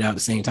trying to put it out at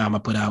the same time I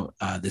put out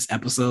this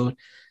episode.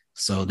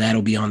 So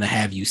that'll be on the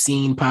Have You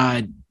Seen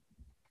pod.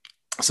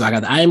 So I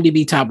got the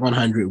IMDb top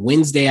 100.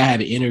 Wednesday, I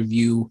have an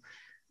interview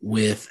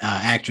with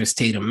actress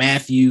Tatum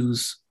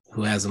Matthews,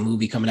 who has a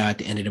movie coming out at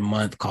the end of the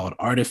month called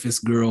Artifice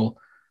Girl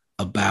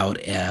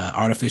about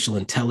artificial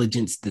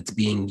intelligence that's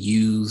being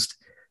used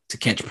to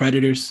catch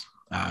predators.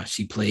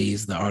 She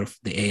plays the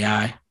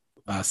AI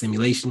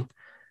simulation.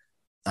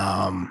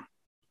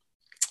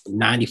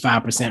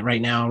 95%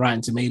 right now on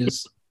Rotten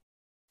Tomatoes.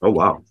 Oh,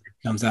 wow.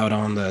 Comes out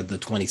on the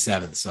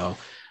 27th. So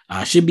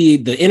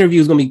the interview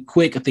is going to be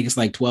quick. I think it's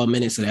like 12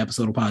 minutes. So the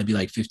episode will probably be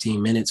like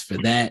 15 minutes for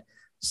that.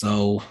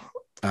 So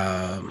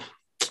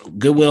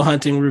Good Will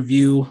Hunting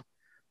review,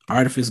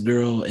 Artifice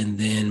Girl, and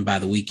then by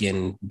the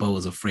weekend, Beau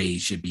is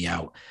Afraid should be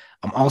out.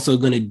 I'm also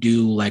going to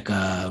do like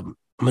a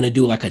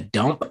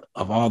dump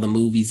of all the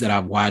movies that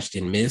I've watched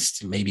and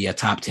missed, maybe a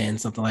top 10,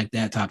 something like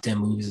that. Top 10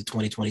 movies of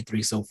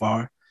 2023 so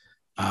far.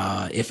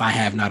 If I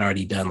have not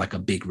already done like a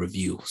big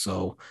review.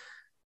 So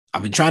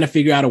I've been trying to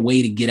figure out a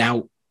way to get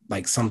out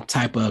like some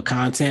type of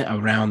content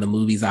around the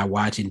movies I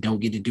watch and don't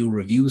get to do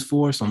reviews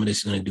for. So I'm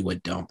just going to do a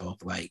dump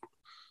of like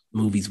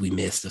movies we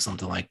missed or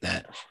something like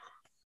that.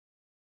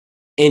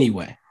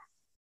 Anyway,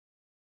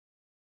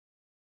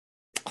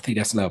 I think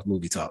that's enough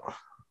movie talk.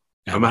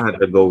 I'm gonna have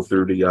to go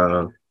through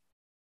the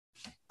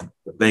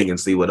thing and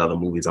see what other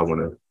movies I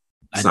want to.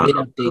 I did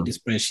update the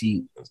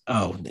spreadsheet.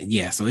 Oh,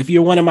 yeah. So if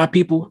you're one of my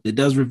people that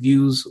does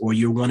reviews, or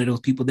you're one of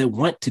those people that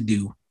want to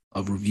do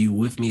a review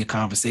with me, a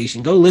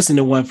conversation, go listen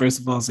to one first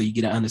of all, so you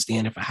get an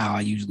understanding for how I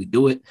usually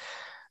do it.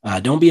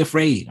 Don't be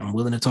afraid. I'm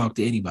willing to talk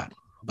to anybody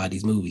about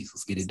these movies.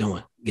 Let's get it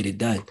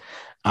done.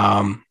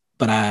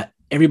 But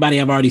everybody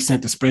I've already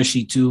sent the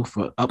spreadsheet to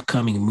for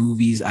upcoming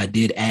movies. I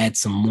did add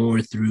some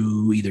more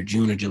through either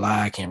June or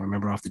July. I can't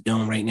remember off the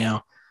dome right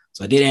now.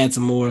 So I did add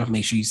some more.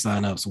 Make sure you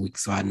sign up so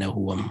I know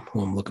who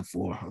I'm looking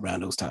for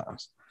around those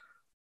times.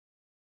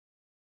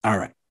 All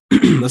right,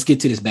 let's get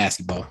to this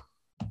basketball.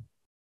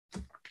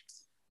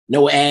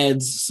 No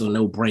ads, so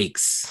no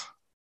breaks.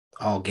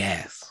 All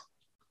gas.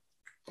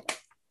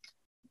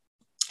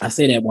 I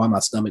say that while my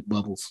stomach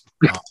bubbles.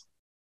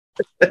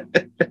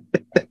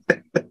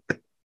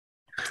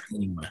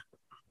 Anyway,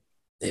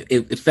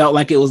 it felt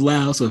like it was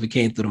loud, so if it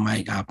came through the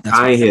mic,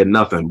 I ain't hear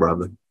nothing,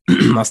 brother.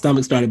 My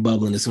stomach started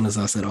bubbling as soon as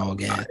I said all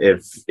gas.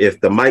 If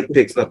the mic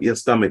picks up your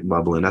stomach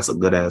bubbling, that's a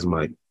good ass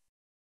mic.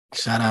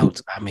 Shout out.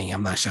 I mean,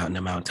 I'm not shouting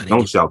them out until they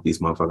don't shout these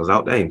motherfuckers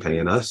out. They ain't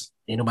paying us.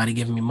 Ain't nobody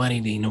giving me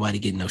money. Ain't nobody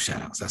getting no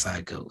shout outs. That's how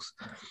it goes.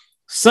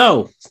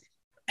 So,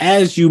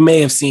 as you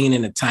may have seen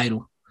in the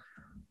title,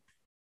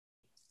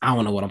 I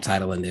don't know what I'm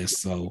titling this.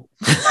 So,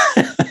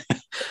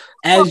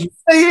 as you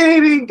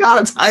ain't even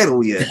got a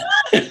title yet.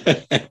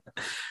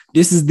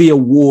 This is the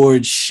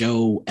award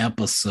show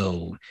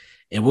episode,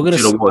 and we're gonna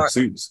should have wore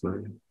suits,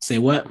 man. Say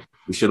what?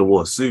 We should have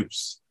wore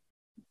suits.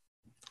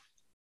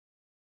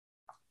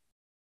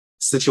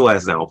 Sit your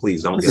ass down,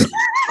 please. Don't get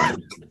up.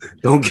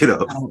 Don't get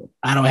up.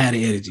 I don't have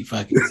the energy.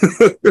 Fuck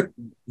it.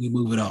 We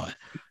move it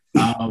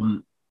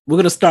on. We're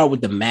gonna start with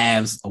the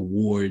Mavs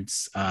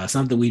awards.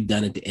 Something we've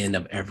done at the end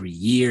of every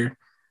year.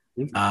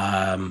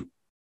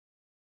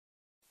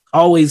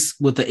 Always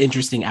with an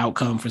interesting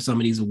outcome for some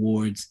of these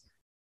awards.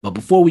 But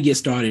before we get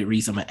started,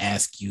 Reese, I'm gonna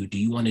ask you: do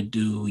you want to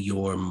do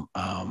your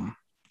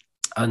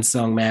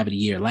unsung Mav of the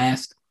year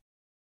last?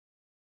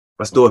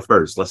 Let's do it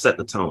first. Let's set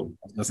the tone.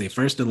 I'll say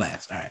first or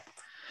last. All right.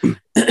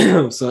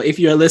 So if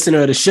you're a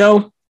listener of the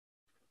show,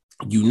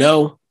 you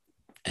know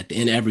at the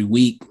end of every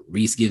week,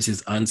 Reese gives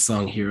his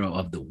unsung hero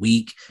of the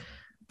week,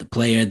 the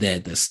player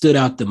that stood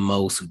out the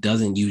most, who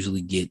doesn't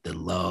usually get the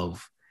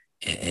love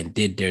and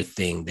did their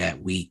thing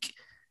that week.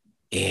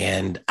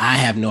 And I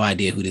have no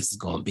idea who this is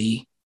going to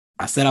be.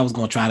 I said I was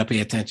going to try to pay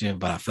attention,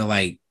 but I feel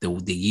like the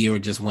year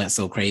just went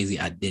so crazy.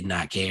 I did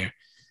not care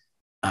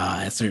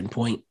at a certain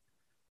point.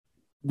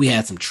 We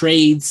had some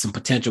trades, some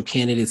potential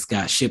candidates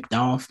got shipped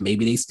off.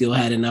 Maybe they still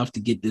had enough to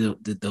get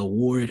the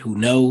award. Who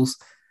knows?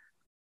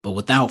 But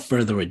without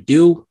further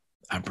ado,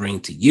 I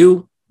bring to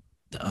you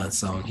the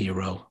unsung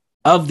hero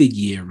of the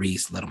year,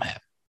 Reese. Let him have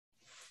it.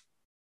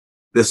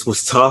 This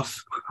was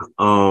tough.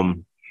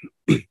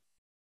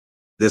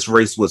 This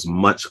race was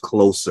much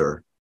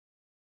closer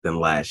than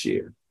last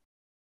year.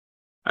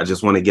 I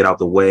just want to get out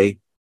the way.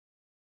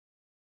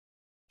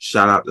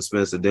 Shout out to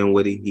Spencer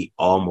Dinwiddie. He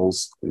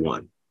almost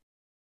won.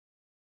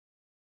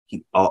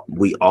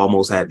 We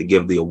almost had to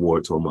give the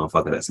award to a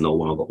motherfucker that's no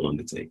longer on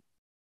the team.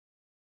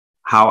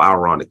 How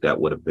ironic that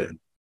would have been,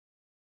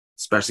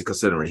 especially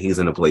considering he's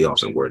in the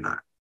playoffs and we're not.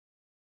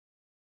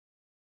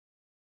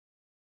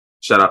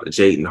 Shout out to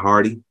Jaden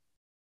Hardy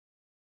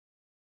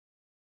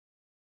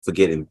for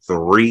getting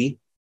 3,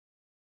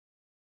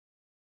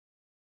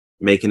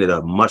 making it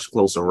a much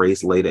closer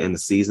race later in the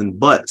season,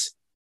 but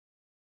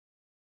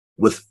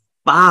with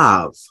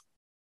 5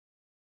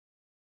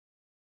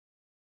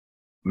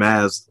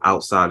 Mavs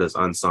Outsiders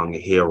Unsung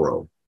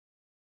Hero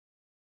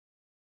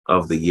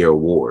of the Year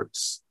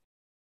awards.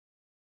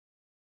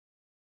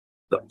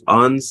 The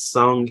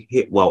Unsung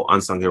Hero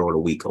of the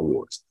Week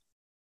awards.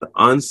 The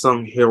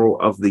Unsung Hero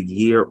of the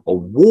Year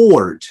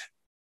award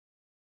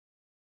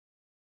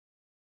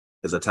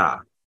is a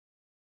tie.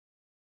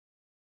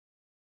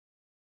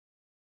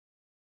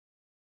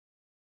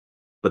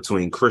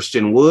 Between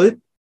Christian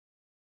Wood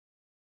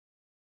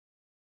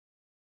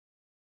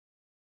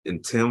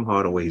and Tim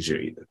Hardaway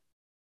Jr.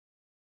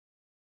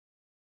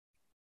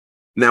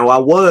 Now, I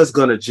was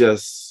going to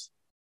just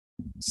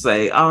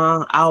say,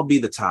 I'll be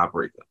the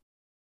tiebreaker.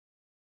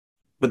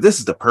 But this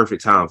is the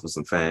perfect time for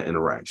some fan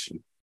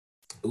interaction.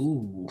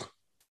 Ooh.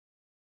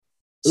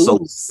 So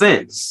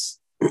since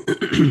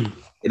it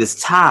is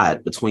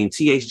tied between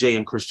THJ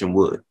and Christian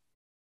Wood,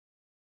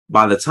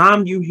 by the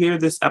time you hear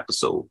this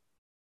episode,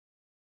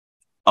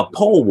 a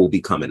poll will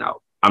be coming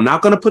out. I'm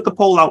not going to put the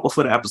poll out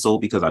before the episode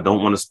because I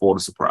don't want to spoil the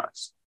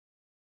surprise.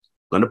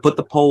 I'm going to put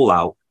the poll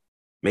out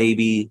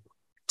maybe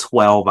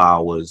 12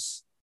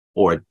 hours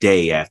or a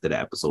day after the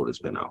episode has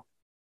been out.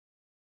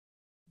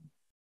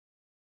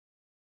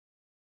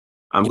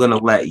 I'm going to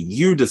let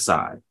you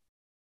decide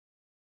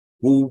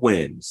who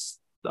wins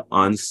the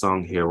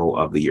Unsung Hero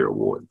of the Year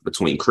award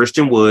between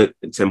Christian Wood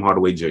and Tim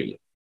Hardaway Jr.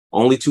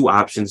 Only 2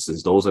 options,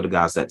 since those are the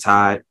guys that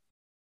tied.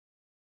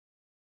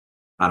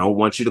 I don't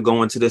want you to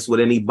go into this with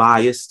any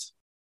bias.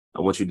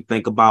 I want you to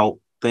think about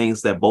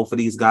things that both of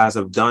these guys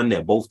have done.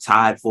 They're both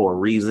tied for a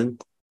reason.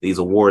 These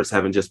awards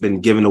haven't just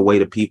been given away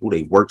to people.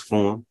 They worked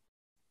for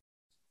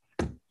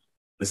them.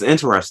 It's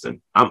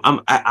interesting. I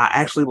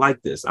actually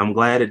like this. I'm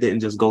glad it didn't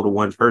just go to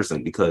one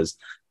person, because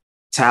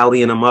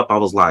tallying them up, I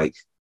was like,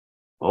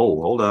 oh,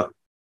 hold up.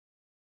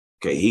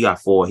 Okay, he got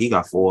 4. He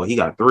got 4. He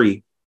got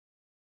 3.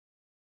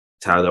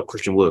 Tallied up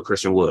Christian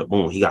Wood.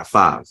 Boom, he got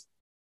 5.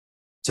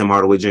 Tim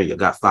Hardaway Jr.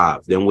 got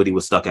 5. Then Woody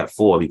was stuck at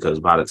 4 because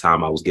by the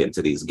time I was getting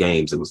to these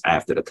games, it was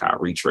after the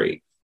Kyrie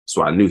trade.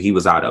 So I knew he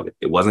was out of it.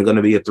 It wasn't going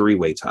to be a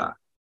 3-way tie.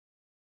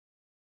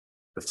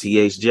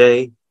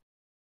 THJ,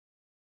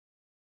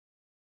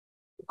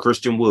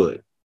 Christian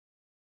Wood,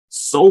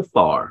 so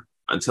far,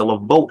 until a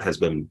vote has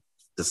been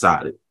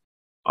decided,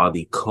 are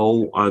the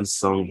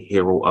co-unsung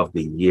hero of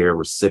the year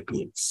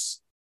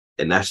recipients.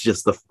 And that's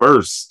just the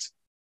first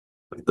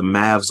of the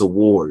Mavs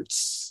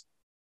awards.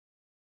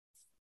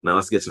 Now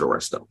let's get to the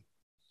rest of them.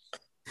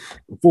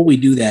 Before we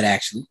do that,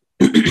 actually,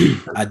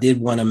 I did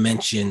want to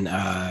mention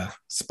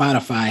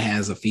Spotify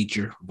has a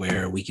feature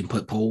where we can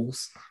put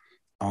polls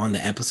on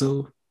the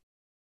episode,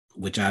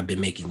 which I've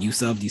been making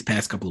use of these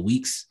past couple of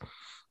weeks.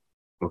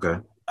 Okay.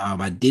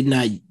 I did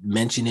not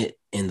mention it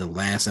in the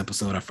last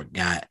episode. I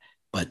forgot.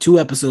 But 2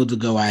 episodes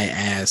ago, I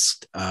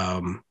asked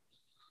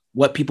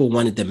what people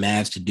wanted the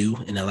Mavs to do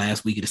in the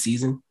last week of the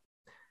season.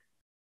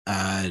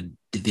 Did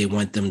they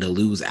want them to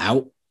lose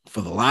out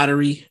for the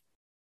lottery,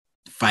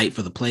 fight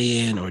for the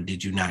play-in, or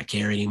did you not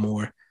care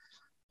anymore?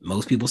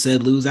 Most people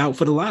said lose out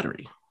for the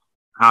lottery.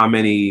 How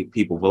many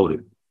people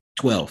voted?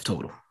 12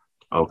 total.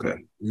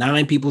 Okay.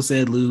 9 people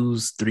said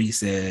lose. 3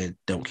 said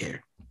don't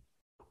care.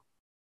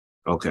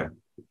 Okay.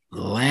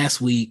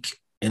 Last week,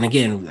 and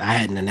again, I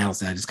hadn't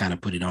announced it. I just kind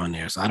of put it on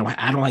there. So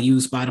I don't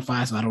use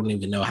Spotify, so I don't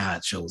even know how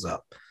it shows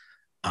up.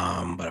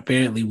 But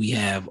apparently we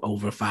have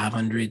over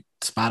 500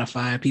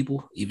 Spotify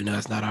people, even though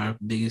it's not our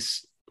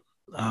biggest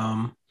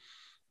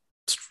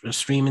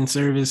streaming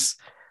service.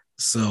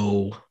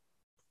 So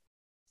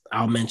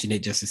I'll mention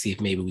it just to see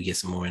if maybe we get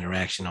some more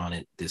interaction on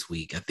it this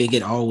week. I think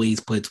it always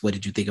puts what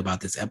did you think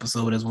about this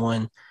episode as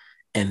one,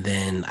 and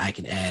then I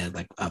can add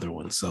like other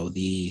ones. So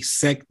the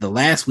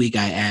last week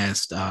I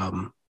asked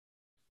on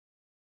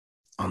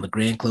the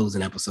grand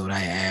closing episode,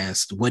 I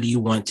asked, what do you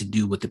want to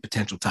do with the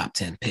potential top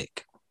 10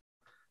 pick?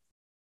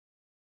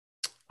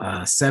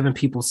 7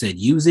 people said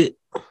use it.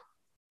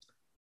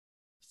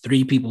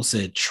 3 people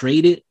said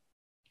trade it.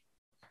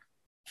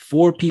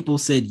 4 people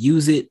said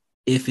use it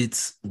if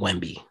it's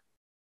Wemby.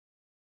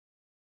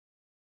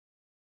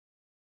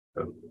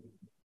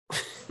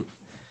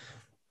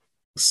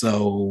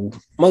 So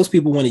most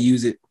people want to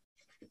use it,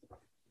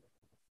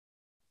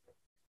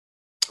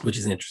 which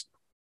is interesting.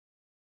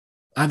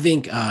 I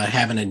think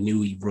having a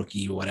new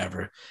rookie or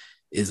whatever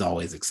is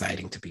always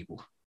exciting to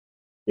people.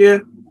 Yeah.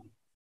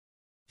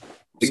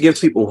 It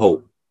gives people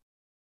hope.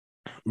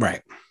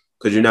 Right.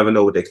 Because you never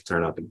know what they could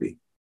turn out to be.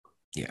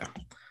 Yeah.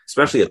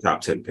 Especially a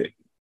top 10 pick.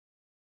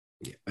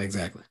 Yeah,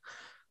 exactly.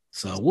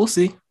 So we'll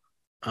see.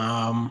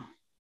 All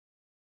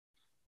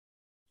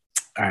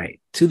right.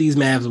 To these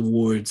Mavs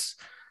awards,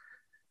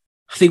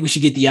 I think we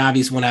should get the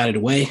obvious one out of the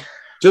way.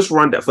 Just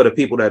run that for the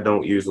people that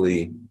don't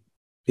usually,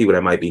 people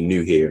that might be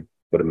new here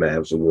for the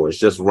Mavs awards.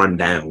 Just run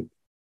down.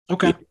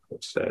 Okay.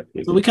 So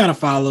we kind of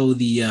follow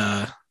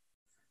the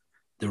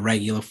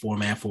regular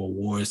format for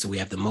awards. So we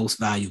have the most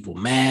valuable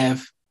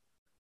Mav,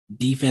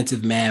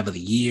 defensive Mav of the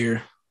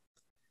year,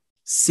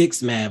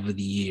 6th Mav of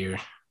the year,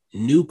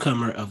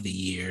 newcomer of the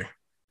year,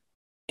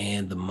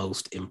 and the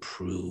most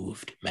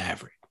improved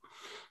Maverick.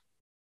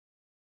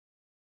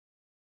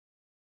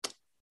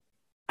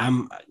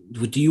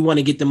 Do you want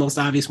to get the most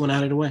obvious one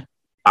out of the way?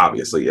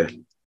 Obviously, yeah.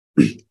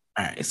 All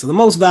right. So the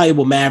most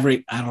valuable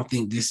Maverick, I don't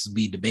think this will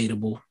be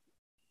debatable.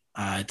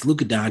 It's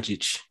Luka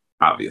Doncic.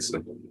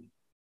 Obviously.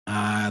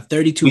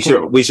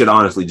 32. We should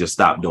honestly just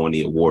stop doing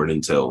the award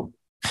until.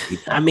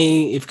 I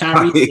mean, if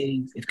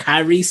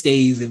Kyrie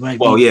stays, it might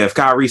be. Well, yeah, if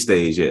Kyrie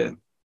stays, yeah.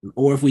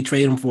 Or if we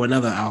trade him for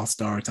another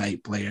all-star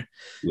type player.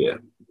 Yeah.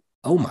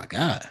 Oh my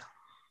God.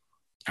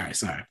 All right,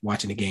 sorry.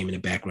 Watching the game in the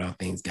background,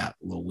 things got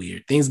a little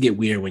weird. Things get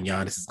weird when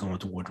Giannis is going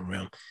toward the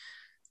rim.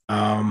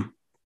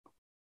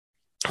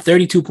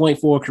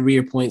 32.4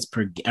 career points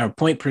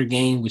point per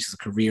game, which is a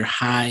career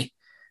high.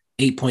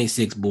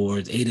 8.6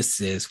 boards, 8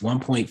 assists,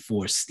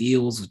 1.4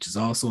 steals, which is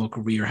also a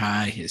career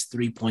high. His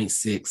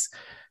 3.6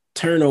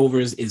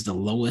 turnovers is the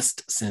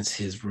lowest since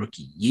his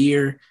rookie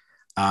year,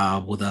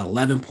 with an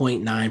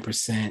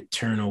 11.9%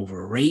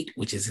 turnover rate,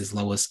 which is his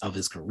lowest of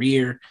his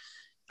career.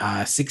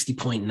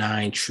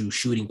 60.9 true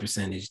shooting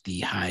percentage,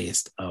 the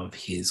highest of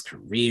his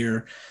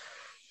career.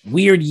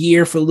 Weird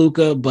year for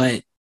Luka,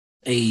 but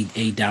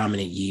a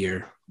dominant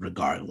year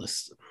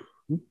regardless.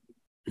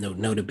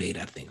 No debate,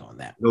 I think, on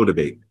that. No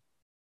debate.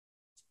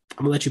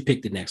 I'm gonna let you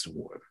pick the next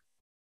award.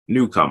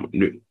 Newcomer,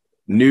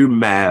 new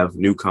Mav,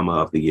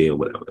 newcomer of the year,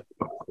 whatever.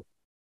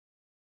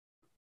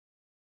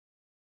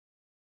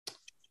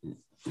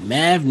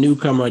 Mav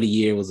newcomer of the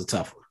year was a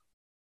tough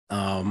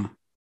one.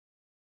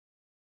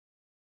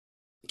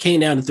 Came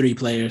down to 3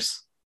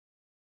 players.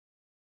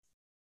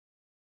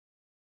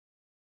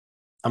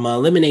 I'm gonna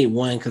eliminate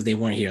one because they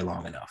weren't here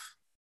long enough.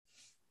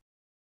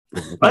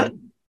 What?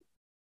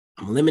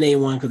 I'm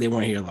eliminating one because they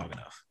weren't here long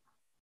enough.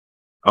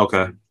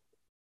 Okay.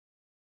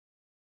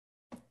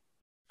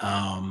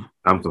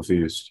 I'm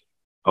confused.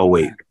 Oh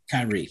wait,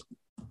 Kyrie.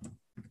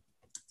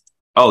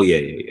 Oh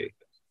yeah.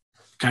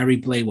 Kyrie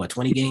played what,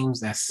 20 games?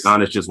 That's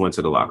Giannis just went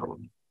to the locker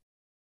room.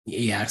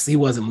 Yeah, he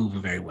wasn't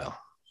moving very well.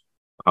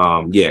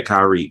 Yeah,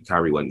 Kyrie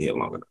wasn't here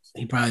long enough.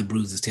 He probably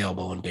bruised his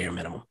tailbone bare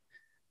minimum.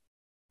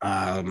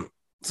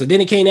 So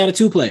then it came down to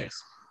 2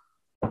 players.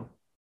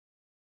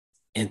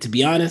 And to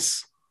be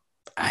honest,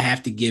 I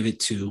have to give it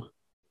to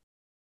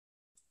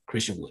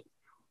Christian Wood.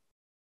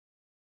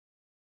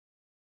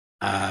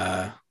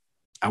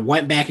 I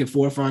went back and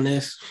forth on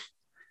this,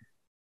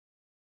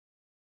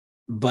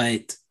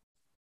 but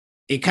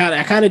I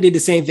kind of did the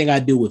same thing I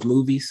do with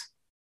movies,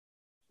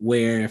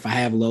 where if I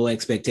have low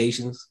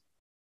expectations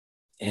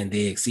and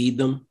they exceed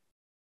them,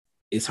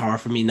 it's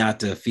hard for me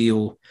not to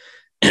feel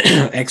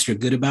extra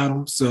good about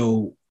them.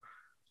 So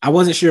I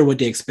wasn't sure what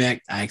to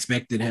expect. I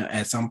expected him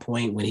at some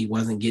point when he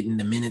wasn't getting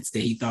the minutes that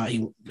he thought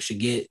he should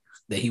get,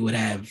 that he would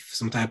have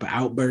some type of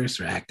outburst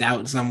or act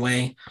out in some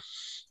way.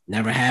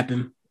 Never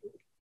happened.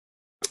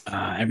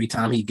 Every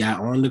time he got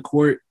on the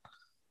court,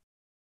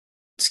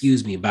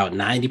 about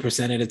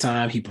 90% of the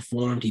time he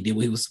performed. He did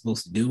what he was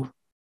supposed to do.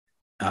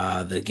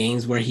 The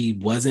games where he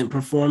wasn't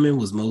performing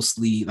was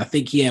mostly, I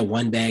think he had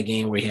one bad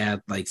game where he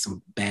had like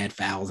some bad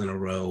fouls in a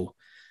row.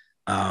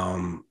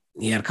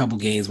 He had a couple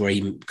games where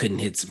he couldn't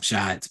hit some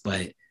shots,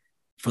 but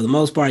for the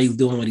most part, he was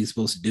doing what he's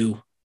supposed to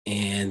do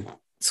and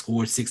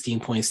scored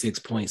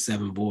 16.6 points,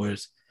 7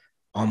 boards,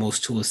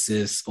 almost 2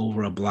 assists,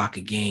 over a block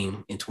a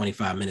game in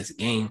 25 minutes a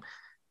game.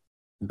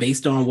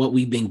 Based on what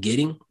we've been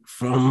getting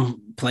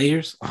from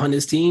players on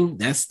this team,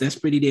 that's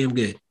pretty damn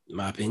good, in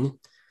my opinion.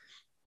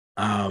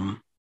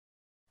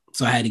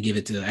 So I had to give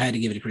it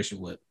to Christian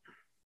Wood.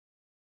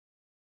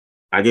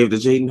 I gave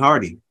it to Jaden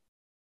Hardy.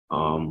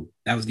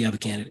 That was the other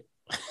candidate.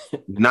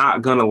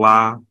 Not gonna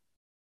lie,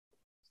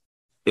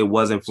 it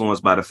was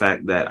influenced by the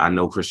fact that I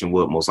know Christian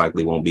Wood most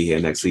likely won't be here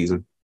next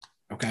season.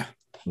 Okay.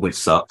 Which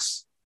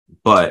sucks.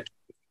 But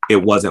it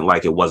wasn't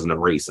like it wasn't a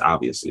race,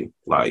 obviously.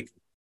 Like,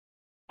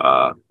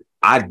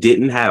 I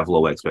didn't have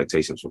low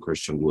expectations for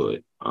Christian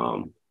Wood.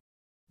 I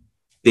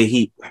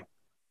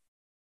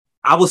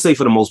would say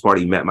for the most part,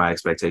 he met my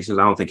expectations.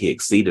 I don't think he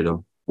exceeded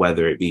them,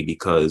 whether it be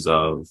because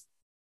of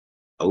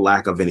a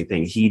lack of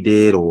anything he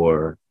did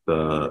or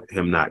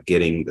him not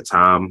getting the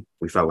time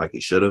we felt like he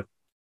should have.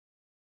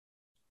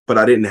 But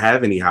I didn't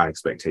have any high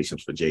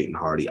expectations for Jaden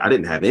Hardy. I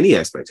didn't have any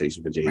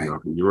expectations for Jaden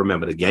Hardy. You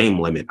remember the game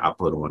limit I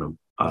put on him.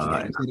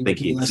 And I think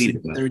he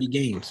exceeded that. 30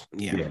 games.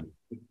 Yeah.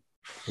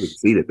 He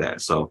exceeded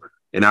that. So,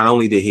 and not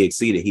only did he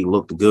exceed it, he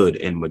looked good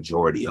in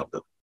majority of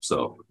them.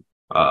 So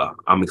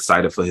I'm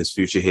excited for his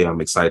future here.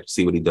 I'm excited to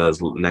see what he does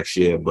next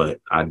year.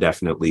 But I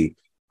definitely,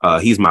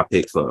 he's my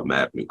pick for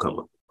Mav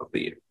Newcomer of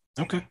the year.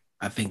 Okay.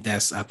 I think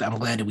I'm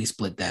glad that we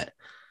split that.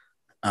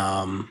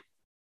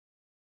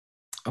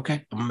 Okay.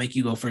 I'm going to make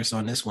you go first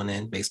on this one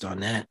then, based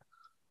on that.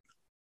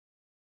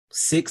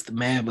 6th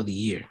Mav of the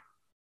year.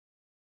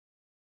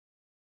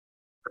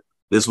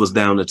 This was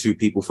down to 2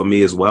 people for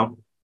me as well.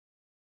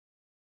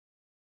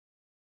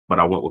 But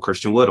I went with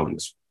Christian Wood on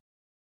this.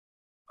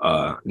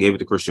 Gave it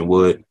to Christian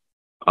Wood.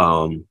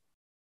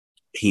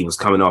 He was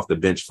coming off the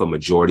bench for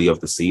majority of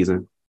the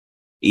season.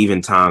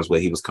 Even times where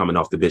he was coming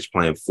off the bench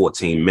playing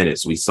 14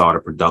 minutes, we saw the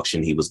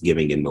production he was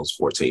giving in those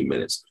 14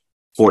 minutes.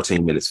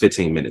 14 minutes,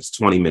 15 minutes,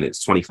 20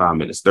 minutes, 25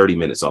 minutes, 30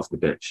 minutes off the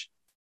bench.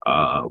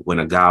 When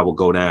a guy would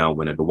go down,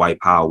 when a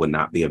Dwight Powell would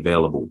not be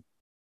available,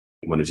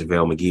 when a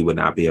JaVale McGee would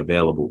not be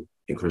available,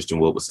 and Christian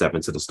Wood would step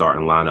into the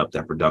starting lineup,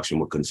 that production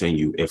would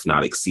continue, if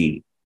not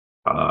exceed.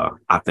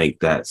 I think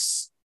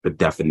that's the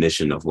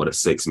definition of what a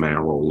 6-man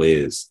role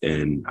is.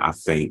 And I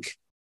think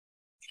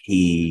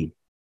he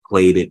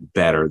played it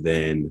better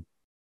than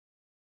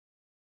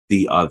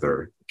the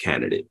other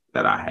candidate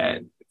that I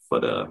had for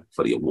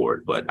the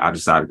award. But I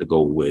decided to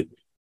go with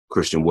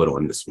Christian Wood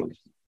on this one.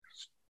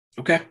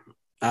 Okay.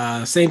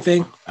 Same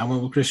thing. I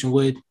went with Christian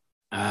Wood.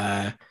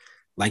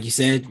 Like you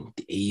said,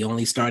 he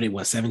only started,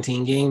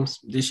 17 games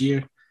this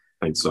year?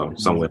 I think so.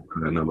 Somewhere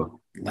in that number.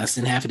 Less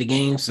than half of the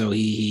game. So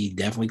he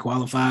definitely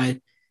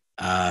qualified.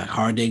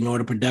 Hard to ignore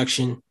the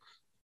production.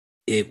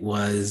 It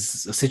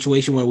was a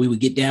situation where we would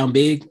get down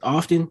big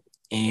often,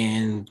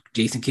 and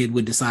Jason Kidd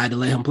would decide to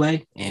let him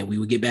play, and we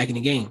would get back in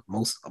the game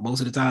most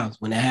of the times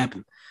when that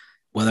happened.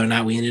 Whether or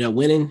not we ended up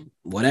winning,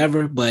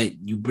 whatever, but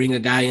you bring a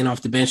guy in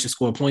off the bench to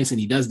score points, and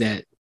he does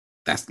that.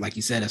 That's, like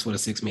you said, that's what a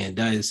 6-man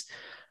does.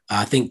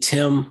 I think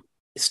Tim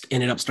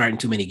ended up starting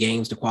too many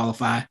games to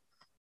qualify,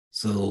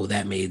 so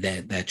that made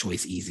that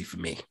choice easy for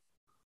me.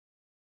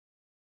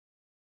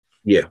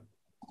 Yeah.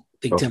 I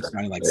think Tim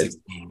started like 6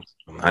 games.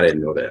 I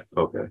didn't know that.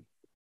 Okay.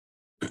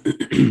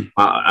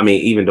 I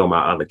mean, even though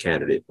my other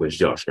candidate was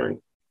Josh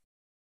Green.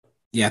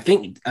 Yeah,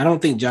 I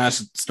don't think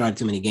Josh started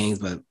too many games,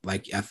 but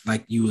like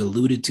you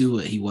alluded to,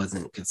 he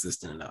wasn't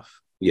consistent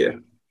enough. Yeah.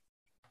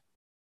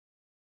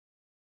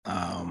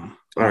 All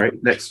right,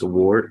 next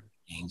award.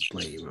 Games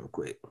played real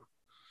quick.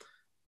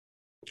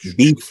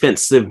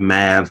 Defensive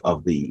Mav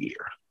of the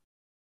year.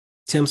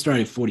 Tim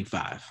started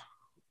 45.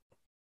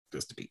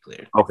 Just to be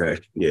clear. Okay.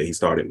 Yeah, he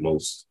started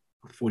most.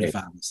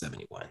 45 and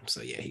 71.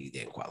 So yeah, he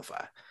didn't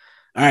qualify.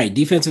 All right,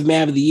 defensive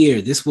Mav of the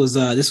year. This was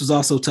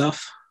also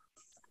tough.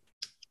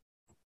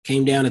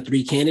 Came down to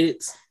 3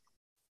 candidates.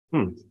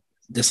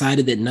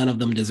 Decided that none of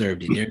them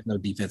deserved it. There's no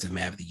defensive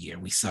Mav of the year.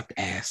 We sucked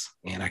ass,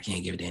 and I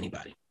can't give it to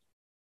anybody.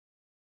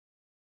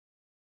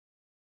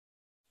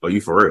 Are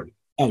you for real?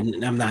 Oh,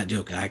 I'm not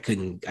joking. I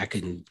couldn't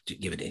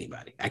give it to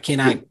anybody. I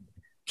cannot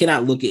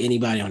look at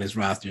anybody on this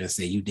roster and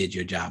say you did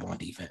your job on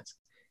defense.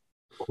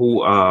 Who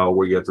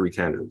were your three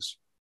candidates?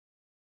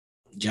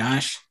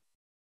 Josh,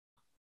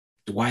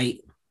 Dwight,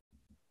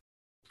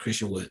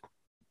 Christian Wood.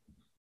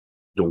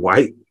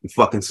 Dwight? You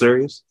fucking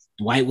serious?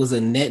 Dwight was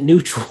a net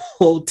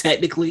neutral,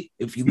 technically,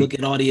 if you look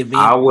at all the events.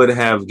 I would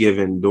have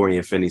given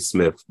Dorian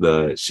Finney-Smith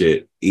the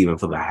shit even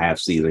for the half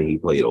season he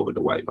played over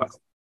Dwight.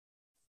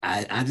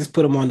 I just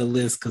put him on the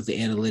list because the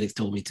analytics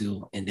told me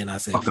to, and then I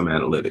said, "Fuck them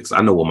analytics."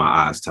 I know what my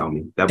eyes tell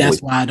me.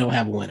 That's why I don't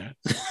have a winner.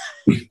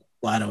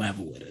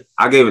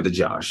 I gave it to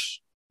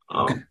Josh.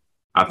 Okay.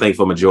 I think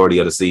for majority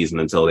of the season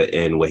until the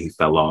end where he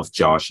fell off,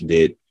 Josh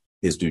did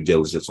his due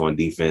diligence on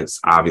defense.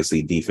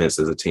 Obviously, defense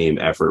is a team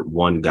effort.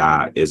 One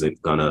guy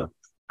isn't gonna,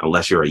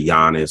 unless you're a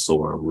Giannis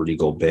or a Rudy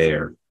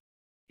Gobert,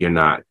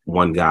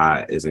 one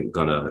guy isn't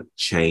gonna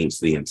change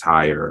the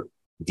entire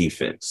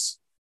defense.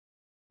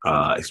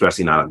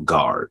 Especially not a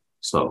guard.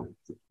 So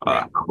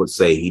I would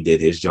say he did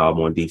his job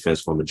on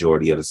defense for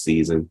majority of the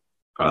season.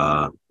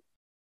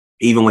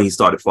 Even when he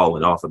started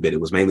falling off a bit,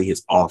 it was mainly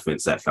his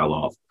offense that fell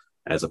off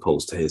as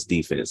opposed to his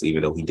defense,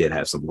 even though he did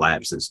have some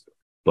lapses.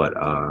 But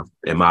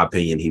in my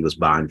opinion, he was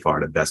by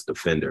far the best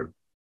defender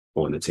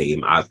on the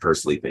team. I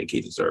personally think he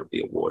deserved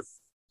the award.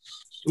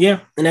 Yeah,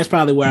 and that's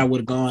probably where I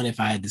would have gone if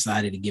I had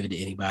decided to give it to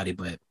anybody,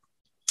 but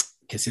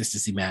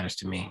consistency matters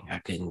to me. I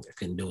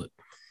couldn't do it.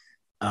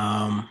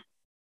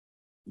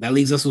 That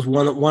leaves us with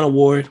one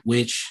award,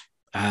 which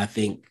I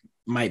think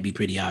might be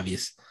pretty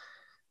obvious.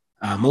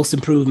 Most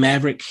improved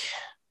Maverick,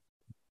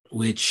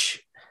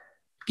 which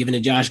given to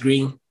Josh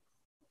Green.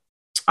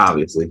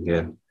 Obviously,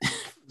 yeah.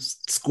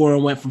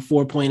 Scoring went from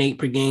 4.8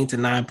 per game to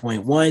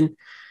 9.1,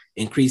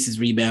 increases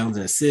rebounds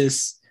and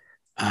assists.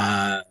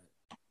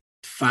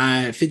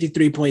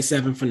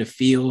 53.7 from the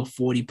field,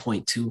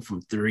 40.2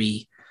 from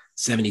three,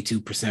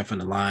 72% from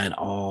the line,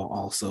 all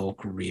also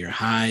career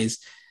highs.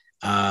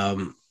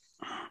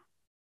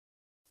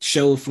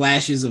 Showed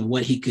flashes of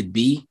what he could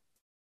be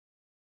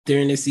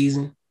during this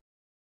season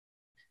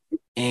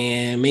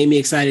and made me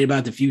excited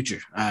about the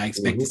future. I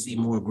expect to see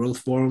more growth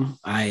for him.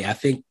 I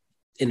think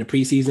in the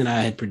preseason,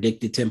 I had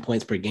predicted 10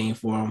 points per game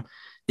for him.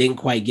 Didn't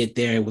quite get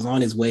there. It was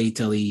on his way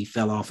till he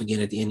fell off again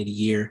at the end of the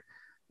year.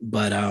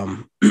 But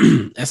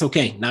that's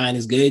okay. 9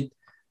 is good. I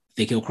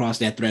think he'll cross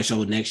that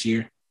threshold next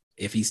year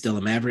if he's still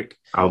a Maverick.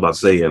 I was about to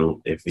say,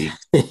 if he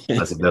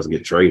unless he doesn't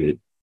get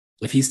traded.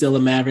 If he's still a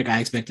Maverick, I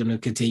expect him to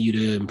continue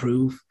to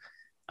improve.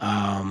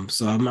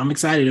 So I'm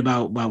excited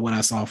about what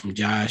I saw from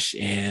Josh.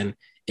 And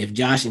if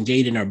Josh and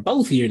Jaden are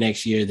both here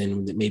next year,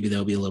 then maybe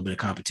there'll be a little bit of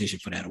competition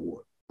for that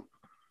award.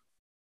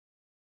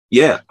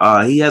 Yeah,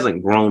 he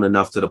hasn't grown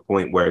enough to the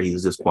point where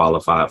he's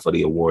disqualified for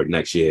the award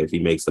next year. If he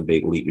makes the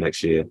big leap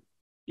next year,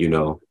 he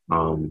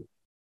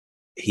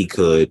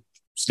could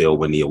still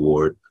win the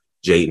award.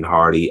 Jaden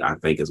Hardy, I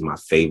think, is my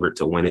favorite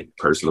to win it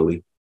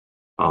personally.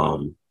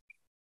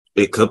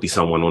 It could be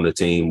someone on the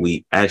team.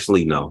 We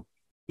actually know,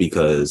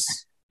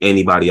 because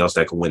anybody else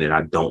that can win it,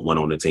 I don't want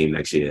on the team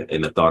next year.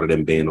 And the thought of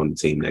them being on the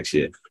team next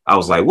year, I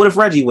was like, what if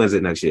Reggie wins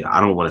it next year? I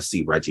don't want to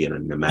see Reggie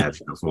in the Mavs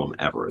uniform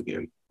ever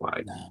again.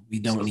 No, we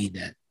don't need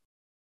that.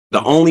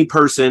 The only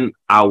person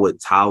I would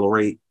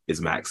tolerate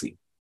is Maxey.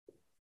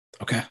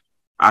 Okay.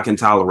 I can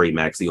tolerate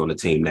Maxey on the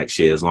team next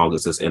year as long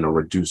as it's in a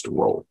reduced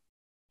role.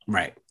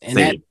 Right.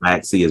 And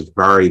Maxey is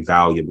very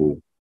valuable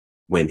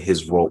when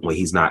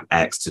he's not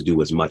asked to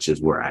do as much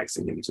as we're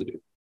asking him to do.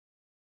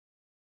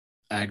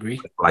 I agree.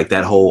 Like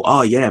that whole,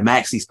 oh yeah,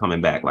 Maxey's coming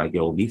back. Like,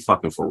 yo, be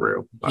fucking for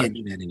real. Can't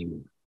do that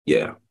anymore.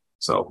 Yeah.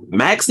 So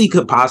Maxey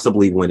could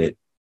possibly win it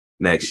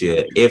next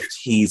year if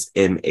he's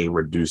in a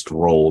reduced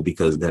role,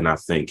 because then I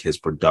think his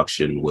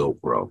production will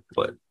grow.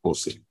 But we'll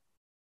see.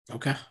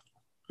 Okay.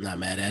 Not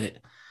mad at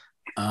it.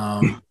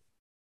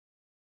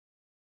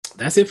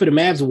 That's it for the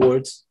Mavs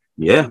awards.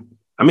 Yeah.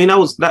 I mean,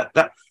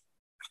 that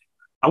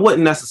I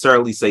wouldn't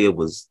necessarily say it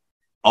was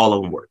all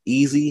of them were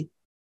easy,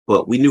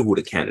 but we knew who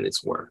the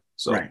candidates were.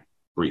 So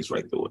breeze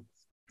right through it.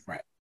 Right.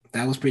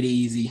 That was pretty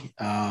easy.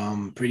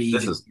 Pretty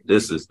easy.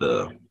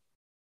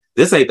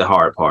 This ain't the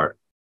hard part.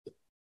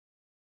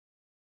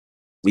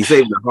 We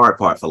saved the hard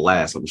part for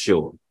last, I'm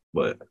sure.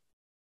 But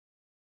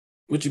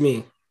what you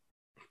mean?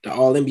 The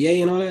All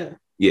NBA and all that?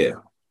 Yeah.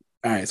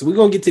 All right. So we're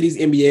gonna get to these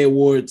NBA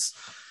awards.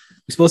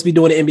 We're supposed to be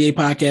doing an NBA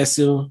podcast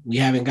soon. We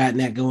haven't gotten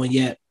that going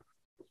yet,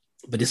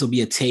 but this will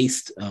be a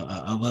taste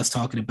of us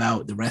talking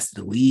about the rest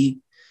of the league.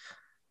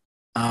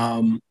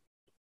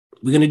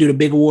 We're gonna do the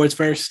big awards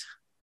first.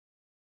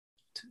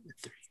 2,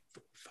 3,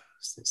 4, 5,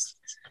 6.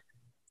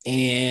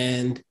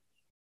 And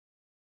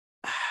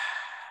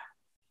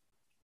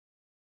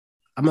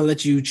I'm gonna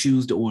let you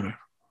choose the order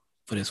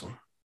for this one.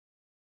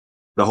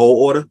 The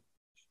whole order?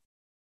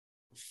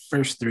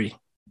 First 3.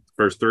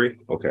 First 3?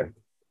 Okay.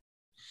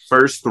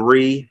 First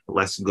 3,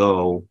 let's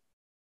go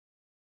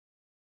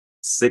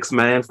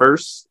 6-man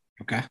first.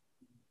 Okay.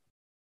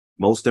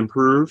 Most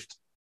improved.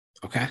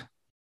 Okay.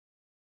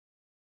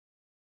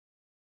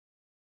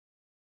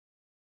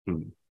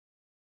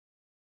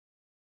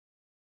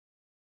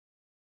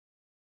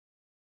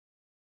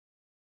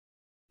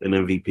 An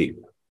MVP.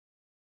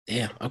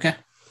 Damn. Okay.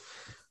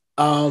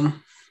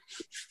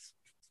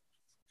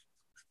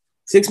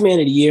 Six man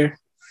of the year.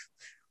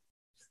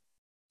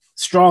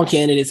 Strong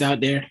candidates out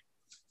there.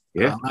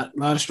 Yeah. A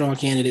lot of strong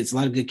candidates, a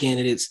lot of good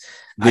candidates.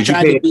 Did you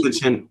pay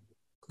attention?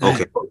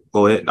 Okay,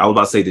 go ahead. I was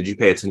about to say, did you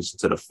pay attention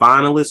to the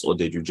finalists or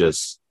did you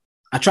just?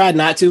 I tried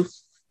not to.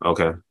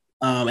 Okay.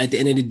 At the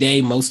end of the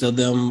day, most of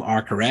them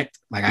are correct.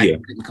 Like I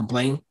couldn't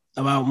complain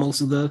about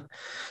most of the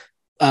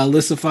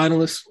list of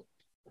finalists.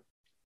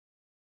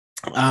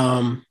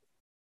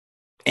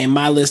 And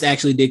my list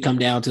actually did come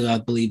down to, I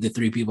believe, the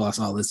three people I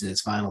saw listed as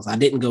finals. I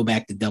didn't go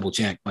back to double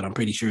check, but I'm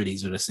pretty sure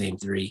these are the same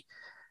three.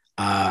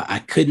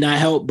 I could not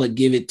help but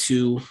give it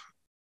to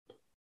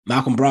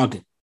Malcolm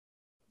Brogdon.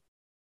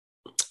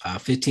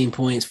 15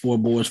 points, 4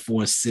 boards,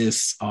 4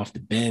 assists off the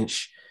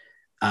bench.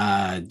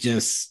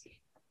 Just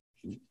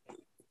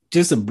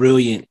a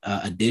brilliant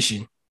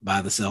addition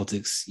by the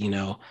Celtics. You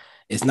know,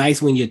 it's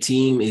nice when your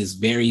team is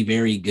very,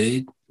 very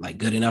good, like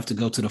good enough to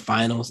go to the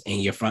finals,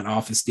 and your front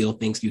office still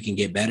thinks you can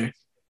get better.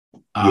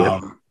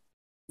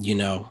 You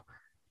know,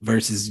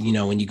 versus, you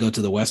know, when you go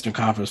to the Western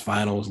Conference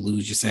Finals,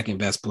 lose your second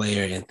best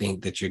player and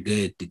think that you're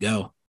good to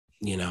go.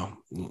 You know,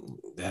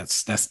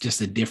 that's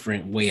just a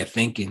different way of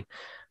thinking.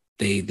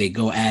 They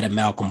go at a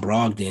Malcolm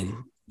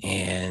Brogdon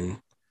and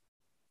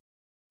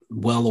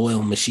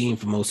well-oiled machine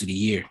for most of the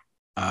year.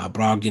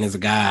 Brogdon is a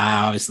guy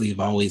I obviously have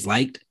always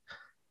liked,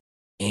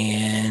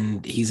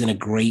 and he's in a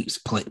great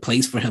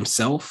place for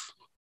himself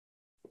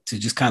to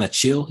just kind of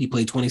chill. He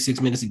played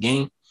 26 minutes a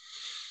game.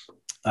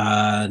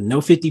 No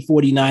 50,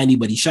 40, 90,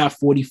 but he shot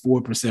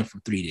 44%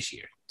 from three this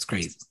year. It's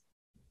crazy.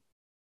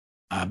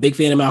 Big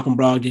fan of Malcolm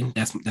Brogdon.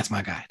 That's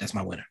my guy. That's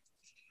my winner.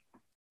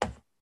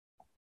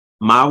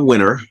 My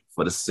winner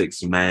for the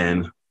Sixth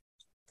Man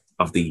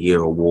of the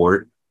Year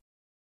award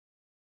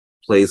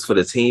plays for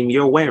the team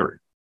you're wearing.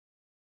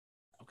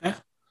 Okay.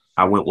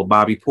 I went with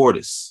Bobby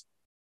Portis.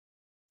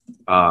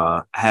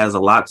 Has a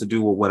lot to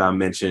do with what I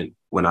mentioned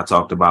when I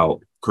talked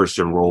about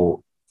Christian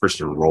Wood's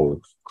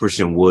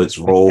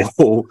role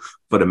for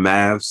the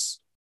Mavs,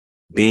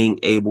 being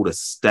able to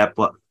step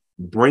up,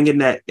 bringing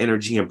that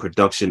energy and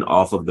production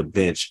off of the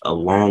bench,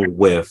 along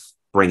with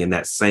bringing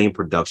that same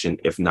production,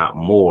 if not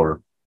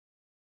more,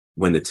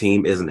 when the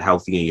team isn't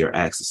healthy and you're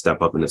asked to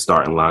step up in the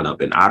starting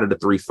lineup. And out of the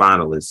three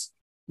finalists,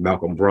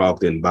 Malcolm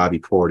Brogdon, Bobby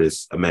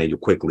Portis, Emmanuel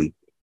Quickley,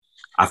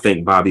 I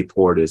think Bobby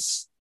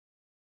Portis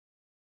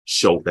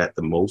showed that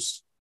the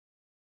most.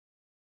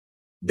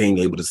 Being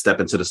able to step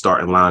into the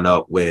starting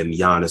lineup when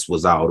Giannis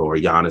was out or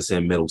Giannis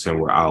and Middleton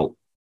were out,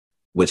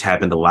 which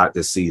happened a lot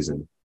this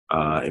season,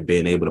 and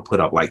being able to put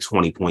up like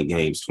 20-point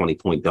games,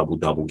 20-point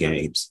double-double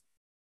games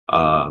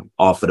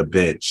off of the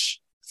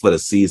bench for the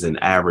season,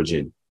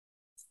 averaging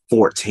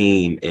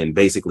 14 and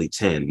basically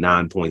 10,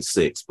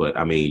 9.6. But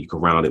I mean, you can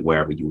round it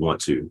wherever you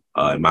want to.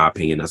 In my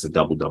opinion, that's a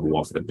double-double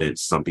off of the bench.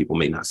 Some people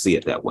may not see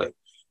it that way.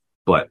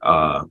 But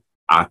I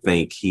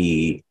think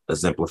he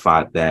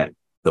exemplified that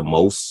the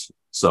most.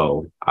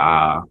 So,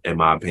 in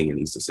my opinion,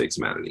 he's the Sixth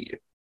Man of the Year.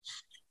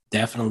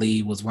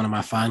 Definitely was one of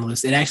my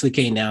finalists. It actually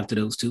came down to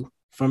those two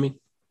for me.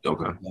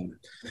 Okay.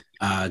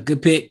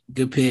 Good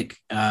pick.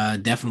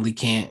 Definitely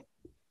can't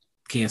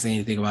say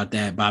anything about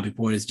that. Bobby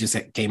Portis just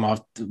came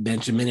off the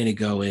bench a minute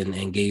ago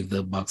and gave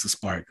the Bucks a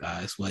spark.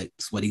 It's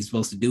what he's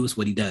supposed to do. It's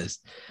what he does.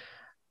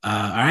 All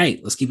right,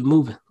 let's keep it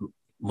moving.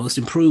 Most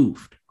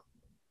improved.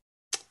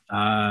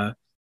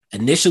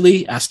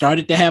 Initially, I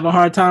started to have a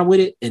hard time with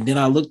it, and then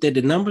I looked at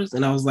the numbers,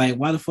 and I was like,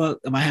 "Why the fuck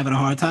am I having a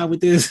hard time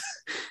with this?"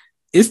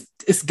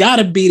 It's got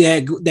to be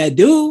that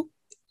dude,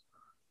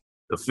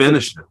 the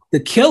finisher,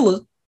 the killer,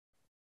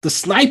 the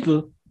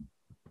sniper,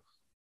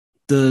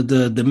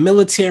 the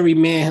military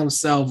man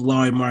himself,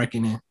 Lauri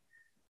Markkanen,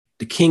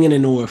 the king of the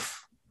North,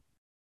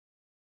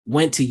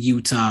 went to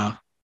Utah,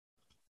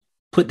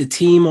 put the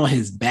team on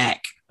his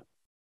back,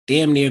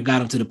 damn near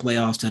got him to the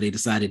playoffs till they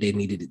decided they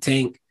needed to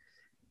tank.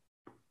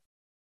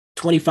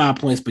 25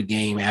 points per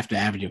game after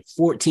averaging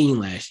 14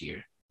 last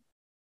year.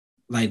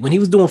 Like when he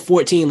was doing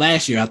 14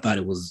 last year, I thought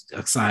it was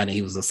a sign that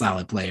he was a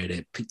solid player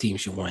that team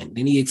should win.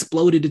 Then he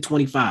exploded to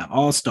 25,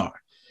 all-star.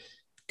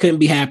 Couldn't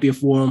be happier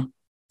for him.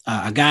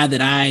 A guy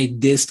that I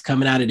dissed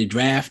coming out of the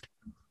draft.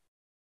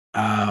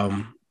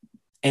 And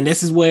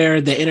this is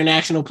where the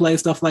international play,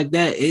 stuff like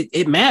that,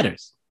 it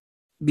matters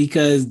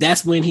because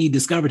that's when he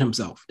discovered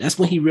himself. That's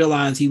when he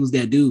realized he was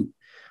that dude.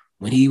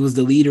 When he was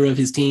the leader of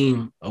his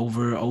team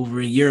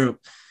over in Europe.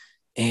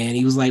 And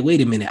he was like, wait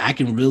a minute, I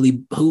can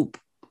really hoop.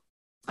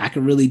 I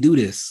can really do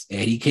this.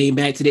 And he came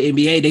back to the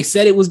NBA. They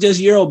said it was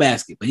just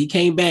Eurobasket, but he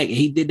came back and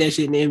he did that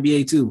shit in the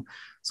NBA too.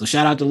 So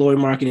shout out to Lauri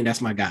Markkanen. That's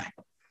my guy.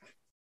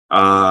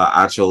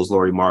 I chose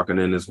Lauri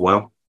Markkanen as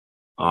well.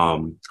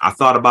 I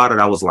thought about it.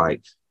 I was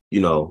like,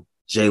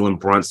 Jalen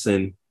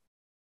Brunson.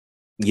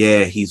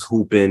 Yeah, he's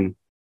hooping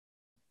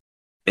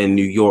in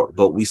New York,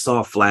 but we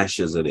saw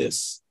flashes of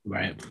this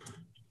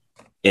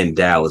in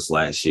Dallas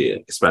last year,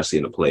 especially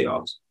in the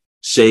playoffs.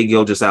 Shai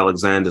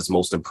Gilgeous-Alexander's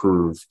most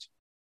improved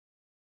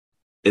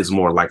is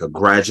more like a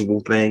gradual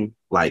thing.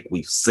 Like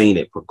we've seen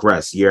it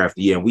progress year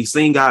after year. And we've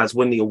seen guys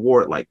win the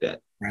award like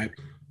that. Right.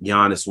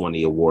 Giannis won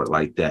the award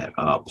like that.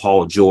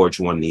 Paul George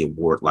won the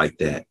award like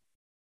that.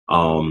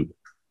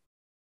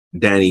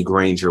 Danny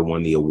Granger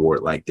won the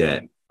award like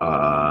that.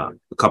 A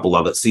couple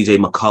other, CJ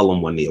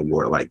McCollum won the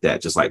award like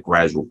that, just like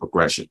gradual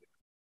progression.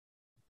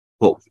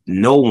 But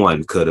no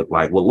one could have,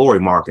 like what Lauri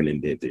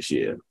Markkanen did this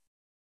year.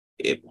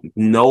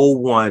 No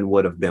one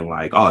would have been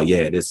like, oh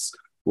yeah, this,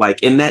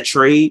 like in that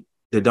trade,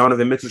 the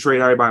Donovan Mitchell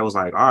trade, everybody was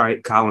like, all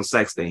right, Colin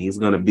Sexton, he's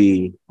going to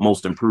be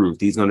most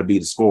improved. He's going to be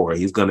the scorer.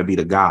 He's going to be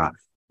the guy.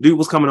 Dude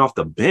was coming off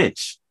the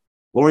bench.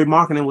 Lauri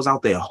Markkanen was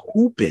out there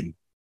hooping.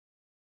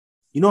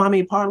 You know how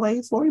many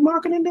parlays Lauri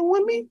Markkanen didn't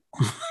win me?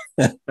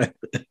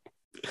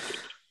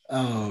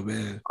 Oh,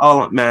 man.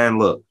 Oh, man,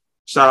 look.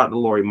 Shout out to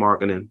Lauri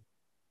Markkanen.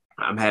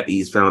 I'm happy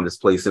he's found his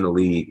place in the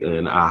league,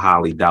 and I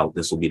highly doubt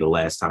this will be the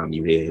last time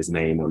you hear his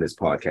name on this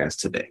podcast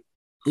today.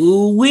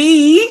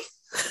 Ooh-wee.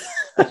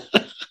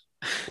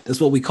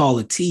 That's what we call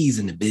a tease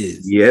in the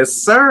biz. Yes,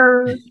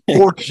 sir.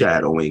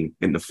 Foreshadowing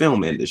in the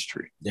film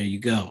industry. There you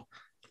go.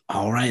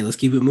 All right, let's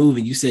keep it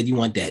moving. You said you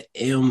want that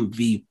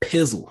MV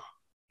Pizzle.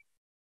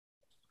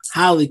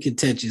 Highly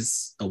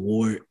contentious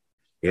award.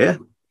 Yeah.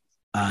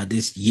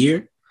 This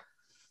year.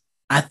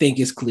 I think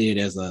it's clear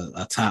there's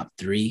a top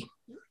three.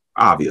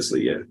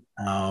 Obviously, yeah.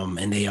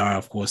 And they are,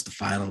 of course, the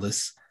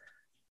finalists.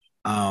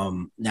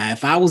 Now,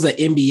 if I was an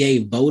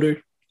NBA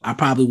voter, I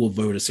probably would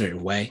vote a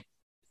certain way,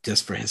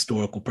 just for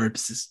historical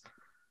purposes.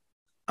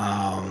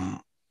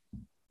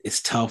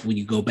 It's tough when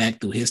you go back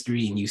through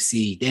history and you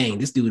see, dang,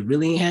 this dude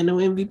really ain't had no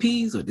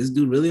MVPs, or this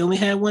dude really only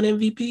had one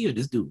MVP, or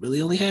this dude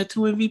really only had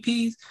two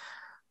MVPs.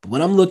 But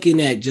when I'm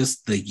looking at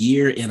just the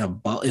year in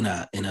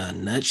a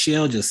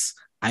nutshell, just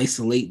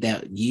isolate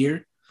that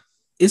year,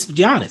 it's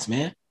Giannis,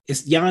 man.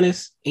 It's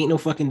Giannis. Ain't no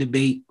fucking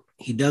debate.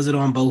 He does it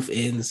on both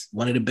ends.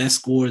 One of the best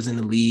scorers in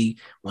the league,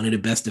 one of the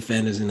best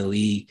defenders in the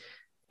league.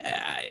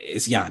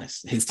 It's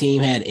Giannis. His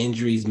team had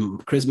injuries.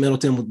 Chris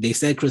Middleton, they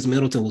said Chris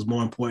Middleton was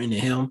more important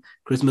than him.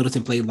 Chris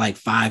Middleton played like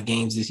 5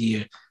 games this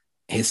year.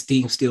 His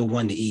team still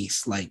won the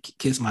East. Like,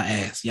 kiss my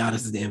ass. Giannis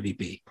is the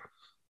MVP.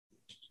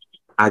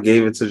 I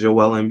gave it to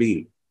Joel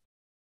Embiid.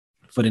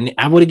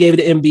 I would have gave it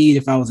to Embiid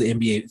if I was an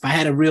NBA. If I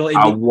had a real NBA.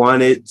 I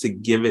wanted to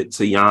give it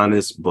to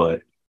Giannis,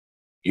 but,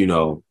 you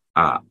know,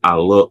 I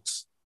looked.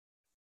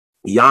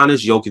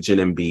 Giannis, Jokic,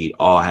 and Embiid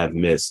all have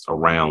missed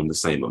around the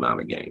same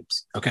amount of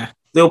games. Okay.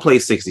 They'll play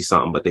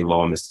 60-something, but they've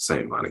all missed the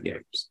same amount of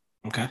games.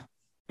 Okay.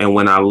 And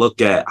when I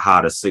look at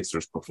how the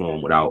Sixers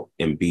perform without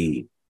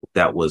Embiid,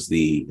 that was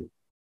the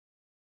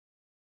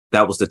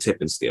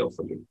tipping scale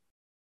for me.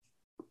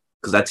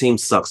 Because that team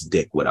sucks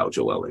dick without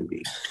Joel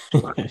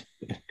Embiid.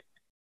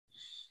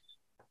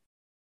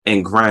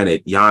 And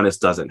granted, Giannis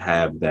doesn't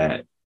have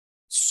that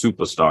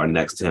superstar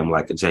next to him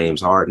like a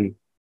James Harden.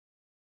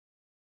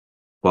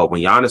 But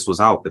when Giannis was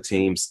out, the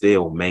team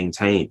still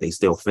maintained. They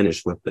still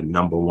finished with the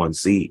number 1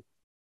 seed.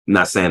 I'm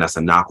not saying that's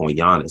a knock on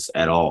Giannis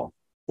at all.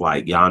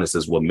 Like, Giannis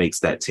is what makes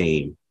that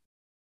team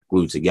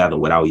glued together.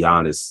 Without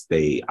Giannis,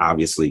 they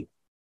obviously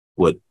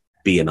would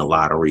be in the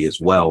lottery as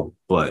well.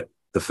 But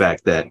the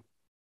fact that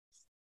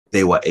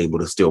they were able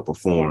to still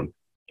perform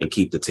and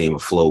keep the team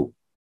afloat,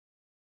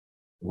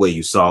 where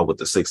you saw what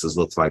the Sixers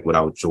looked like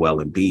without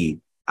Joel Embiid,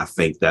 I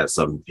think that's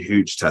a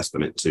huge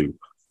testament to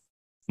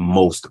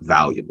most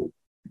valuable.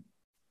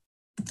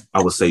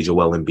 I would say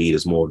Joel Embiid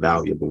is more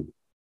valuable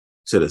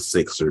to the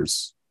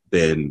Sixers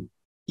than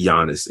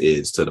Giannis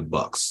is to the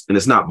Bucks. And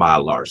it's not by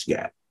a large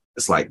gap.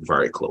 It's like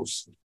very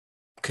close.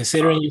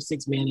 Considering your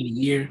 6th man of the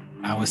year,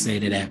 I would say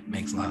that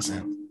makes a lot of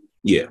sense.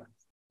 Yeah.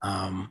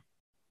 And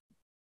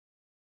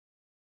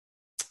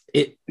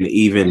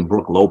even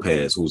Brook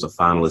Lopez, who's a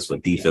finalist for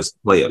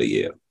Defensive Player of the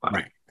Year.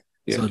 Right.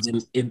 Yeah. So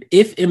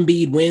if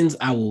Embiid wins,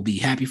 I will be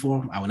happy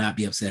for him. I will not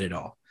be upset at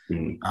all.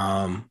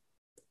 Mm-hmm.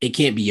 It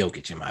can't be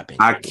Jokic, in my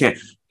opinion. I can't.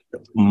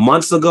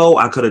 Months ago,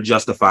 I could have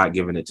justified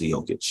giving it to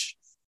Jokic.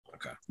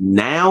 Okay.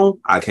 Now,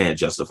 I can't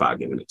justify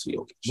giving it to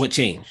Jokic. What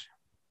changed?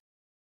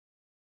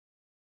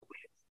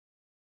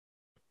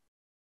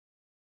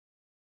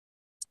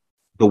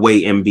 The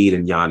way Embiid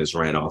and Giannis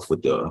ran off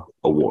with the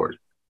award.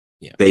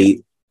 Yeah.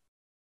 They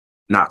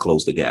not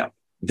closed the gap.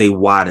 They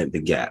widened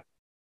the gap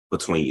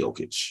between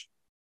Jokic.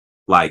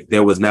 Like,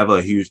 there was never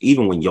a huge,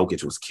 even when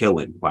Jokic was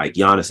killing, like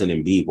Giannis and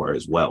Embiid were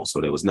as well. So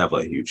there was never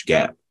a huge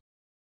gap.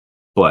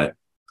 But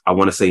I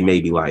want to say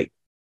maybe like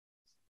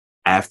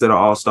after the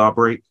All-Star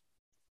break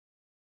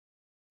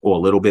or a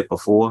little bit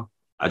before,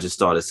 I just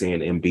started seeing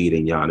Embiid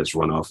and Giannis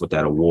run off with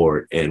that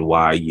award. And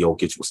while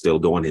Jokic was still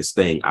doing his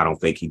thing, I don't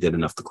think he did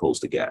enough to close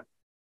the gap.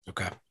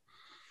 Okay.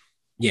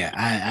 Yeah,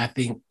 I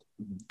think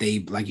they,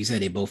 like you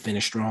said, they both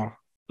finished strong.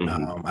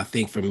 Mm-hmm. I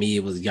think for me,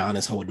 it was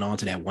Giannis holding on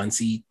to that 1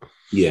 seed.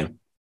 Yeah.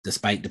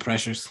 Despite the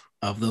pressures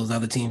of those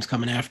other teams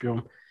coming after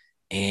him.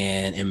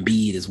 And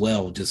Embiid as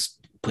well, just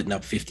putting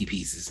up 50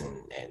 pieces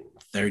and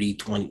 30,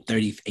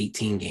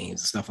 18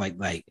 games and stuff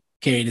like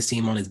carrying his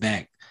team on his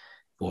back,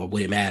 or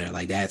would it matter?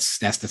 Like that's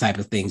the type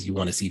of things you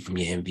want to see from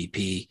your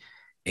MVP.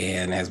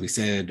 And as we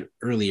said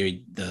earlier,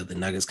 the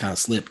Nuggets kind of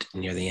slipped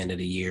near the end of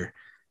the year.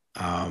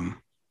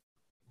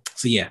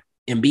 So yeah,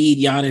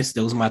 Embiid, Giannis,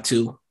 those are my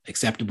two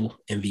acceptable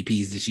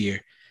MVPs this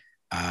year.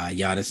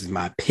 Giannis is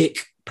my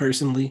pick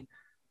personally.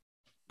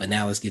 But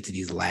now let's get to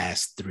these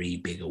last three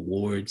big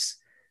awards.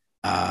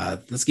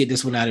 Let's get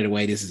this one out of the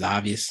way. This is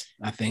obvious,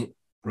 I think.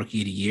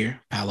 Rookie of the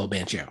Year, Paolo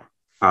Banchero.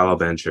 Paolo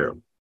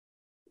Banchero.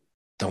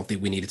 Don't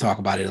think we need to talk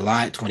about it a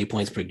lot. 20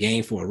 points per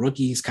game for a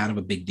rookie is kind of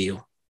a big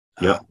deal.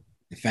 Yep.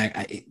 In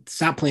fact,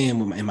 stop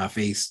playing in my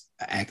face,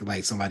 acting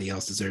like somebody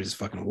else deserves this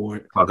fucking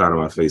award. Fuck out of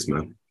my face,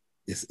 man.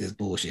 It's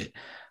bullshit.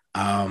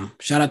 Shout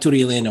out to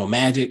the Orlando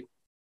Magic.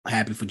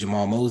 Happy for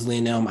Jamal Mosley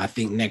and them. I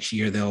think next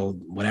year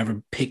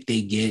whatever pick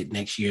they get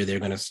next year, they're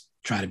gonna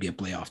try to be a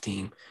playoff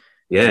team.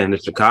 Yeah, and the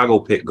Chicago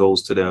pick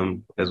goes to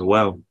them as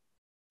well.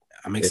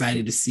 I'm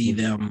excited to see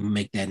them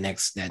make that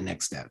next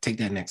step. Take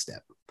that next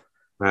step.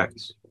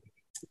 Facts.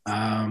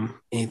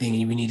 Anything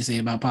you need to say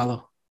about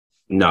Paulo?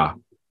 Nah.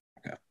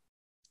 Okay.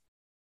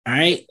 All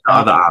right.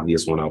 The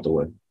obvious one out the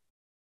way.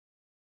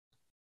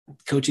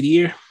 Coach of the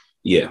Year?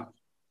 Yeah.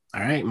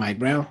 All right, Mike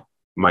Brown.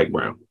 Mike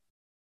Brown.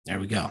 There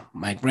we go.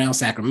 Mike Brown,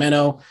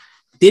 Sacramento.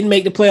 Didn't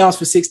make the playoffs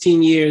for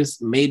 16 years.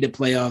 Made the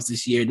playoffs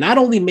this year. Not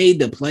only made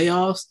the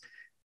playoffs,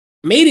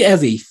 made it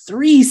as a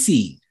 3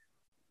 seed.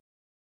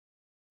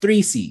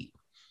 3 seed.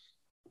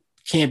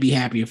 Can't be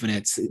happier for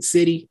that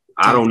city.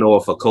 I don't know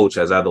if a coach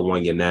has ever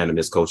won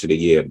unanimous Coach of the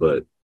Year,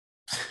 but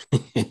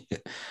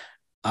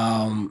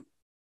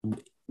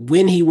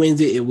when he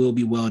wins it, it will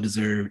be well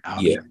deserved.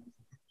 Yeah.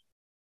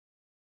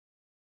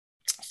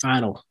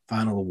 Final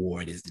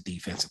award is the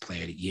Defensive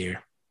Player of the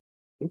Year.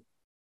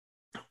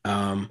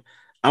 I'm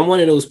one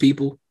of those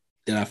people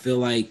that I feel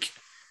like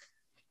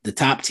the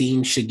top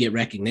team should get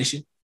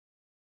recognition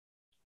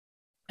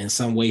in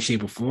some way,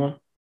 shape, or form.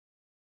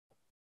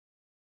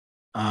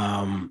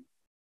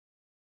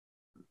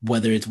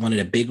 Whether it's one of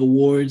the big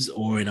awards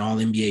or an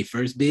All-NBA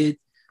first bid.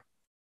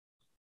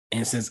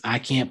 And since I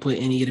can't put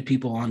any of the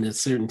people on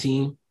this certain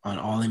team on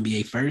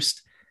All-NBA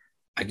first,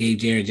 I gave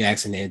Jaren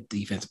Jackson the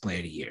Defensive Player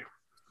of the Year.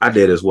 I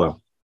did as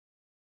well.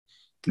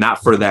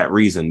 Not for that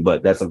reason,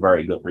 but that's a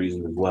very good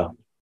reason as well.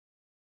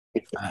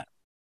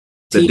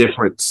 The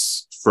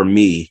difference for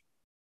me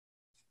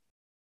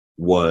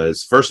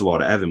was, first of all,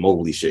 the Evan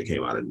Mobley shit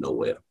came out of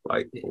nowhere,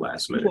 like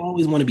last minute. People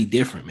always want to be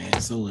different, man.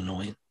 It's so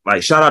annoying.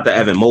 Like, shout out to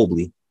Evan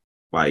Mobley.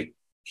 Like,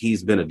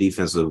 he's been a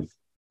defensive,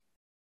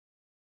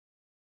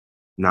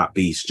 not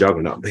beast,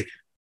 juggernaut.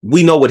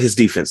 We know what his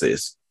defense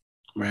is.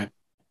 Right.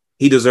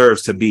 He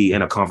deserves to be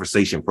in a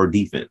conversation for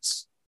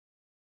defense.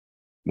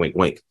 Wink,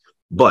 wink.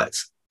 But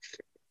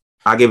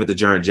I give it to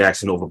Jaren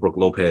Jackson over Brook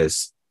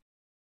Lopez.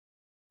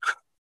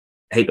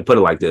 I hate to put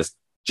it like this.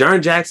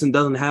 Jaren Jackson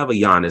doesn't have a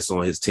Giannis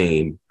on his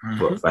team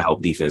for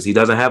help defense. He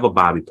doesn't have a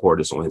Bobby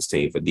Portis on his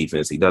team for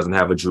defense. He doesn't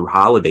have a Drew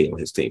Holiday on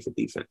his team for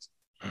defense.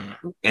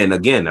 And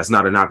again, that's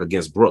not a knock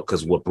against Brook,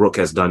 because what Brook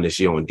has done this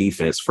year on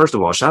defense, first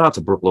of all, shout out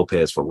to Brook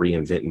Lopez for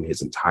reinventing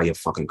his entire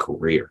fucking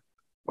career.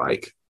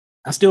 Like,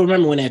 I still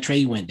remember when that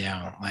trade went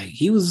down. Like,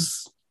 he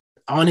was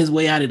on his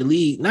way out of the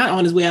league. Not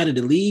on his way out of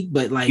the league,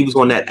 but like, he was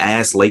on that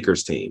ass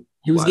Lakers team.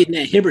 He was getting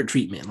that Hibbert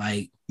treatment.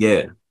 Like,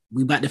 yeah,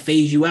 we about to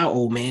phase you out,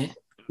 old man.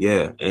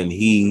 Yeah, and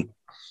he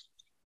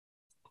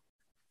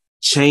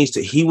changed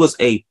it. He was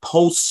a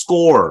post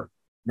scorer.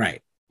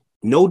 Right.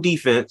 No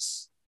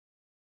defense,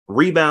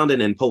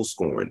 rebounding and post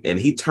scoring. And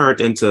he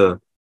turned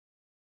into,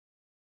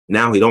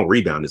 now he don't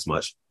rebound as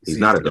much. He's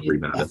not a good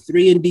rebounder.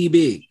 3-and-D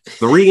big.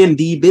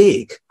 3-and-D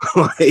big.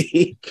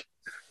 Like,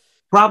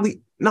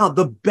 probably, no,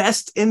 the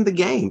best in the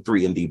game,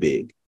 3-and-D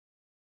big.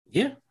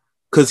 Yeah.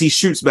 Because he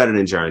shoots better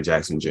than Jaren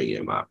Jackson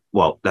Jr.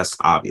 Well, that's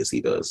obvious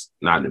he does.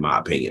 Not in my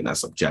opinion.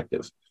 That's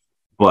subjective.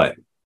 But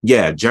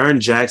yeah, Jaren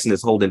Jackson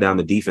is holding down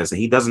the defense, and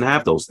he doesn't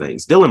have those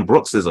things. Dylan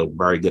Brooks is a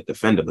very good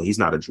defender, but he's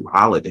not a Drew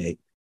Holiday.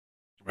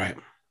 Right.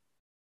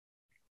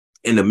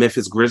 And the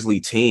Memphis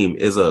Grizzlies team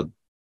is a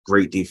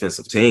great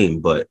defensive team,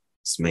 but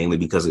it's mainly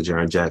because of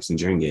Jaren Jackson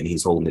Jr., and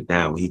he's holding it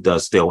down. He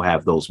does still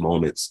have those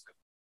moments,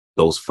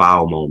 those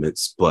foul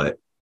moments, but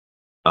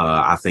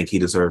I think he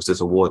deserves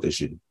this award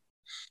this year.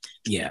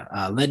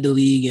 Yeah, led the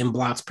league in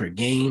blocks per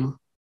game.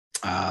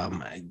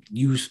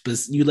 You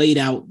laid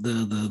out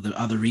the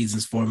other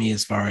reasons for me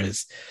as far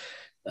as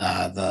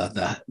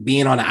the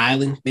being on the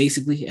island,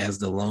 basically, as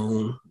the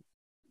lone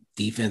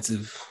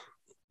defensive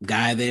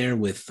guy there,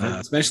 with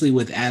especially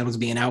with Adams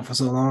being out for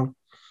so long.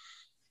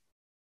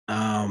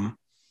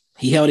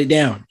 He held it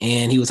down,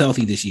 and he was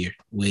healthy this year,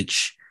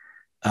 which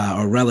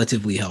or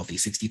relatively healthy,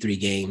 63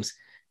 games,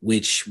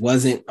 which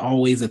wasn't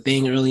always a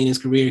thing early in his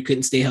career.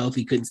 Couldn't stay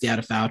healthy, couldn't stay out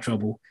of foul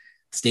trouble,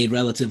 stayed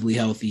relatively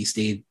healthy,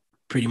 stayed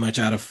pretty much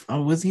out of,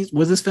 was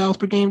his fouls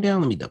per game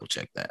down? Let me double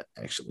check that,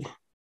 actually.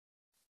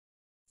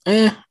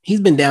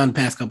 He's been down the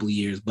past couple of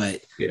years,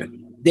 but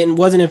then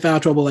wasn't in foul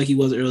trouble like he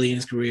was early in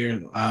his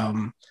career.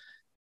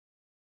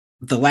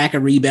 The lack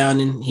of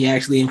rebounding, he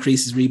actually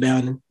increased his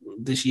rebounding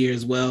this year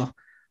as well.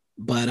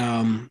 But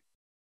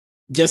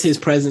just his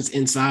presence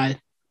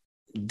inside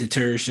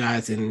deters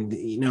shots, and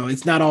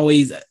it's not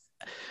always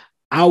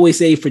I always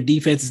say for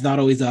defense, it's not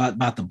always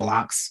about the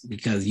blocks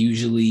because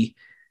usually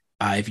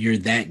if you're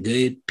that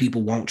good,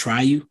 people won't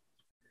try you.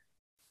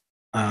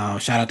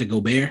 Shout out to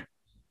Gobert.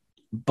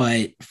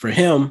 But for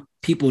him,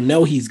 people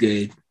know he's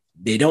good.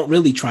 They don't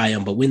really try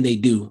him, but when they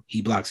do,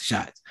 he blocks the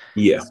shots.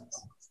 Yeah.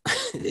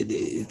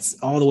 It's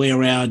all the way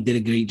around. Did a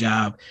great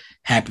job.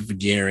 Happy for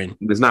Jaren.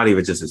 It's not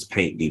even just his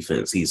paint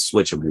defense. He's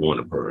switchable on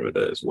the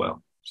perimeter as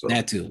well. So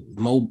that too.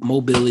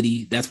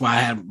 Mobility. That's why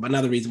I had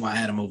another reason why I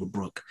had him over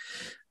Brook.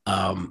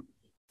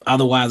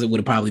 Otherwise, it would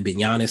have probably been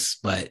Giannis,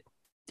 but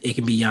it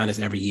can be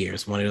Giannis every year.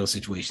 It's one of those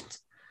situations.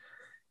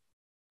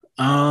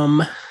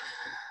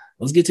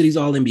 Let's get to these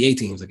all NBA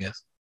teams, I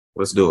guess.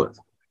 Let's do it.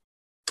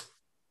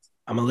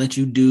 I'm gonna let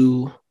you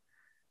do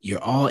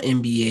your all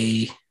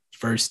NBA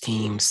first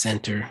team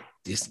center.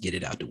 Just to get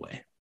it out the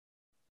way.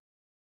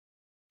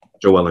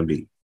 Joel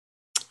Embiid.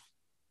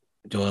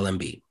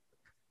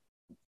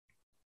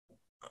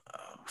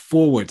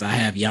 Forwards, I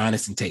have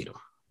Giannis and Tatum.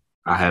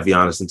 I have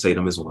Giannis and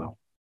Tatum as well.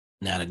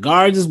 Now the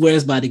guards is where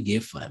it's about to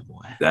get fun,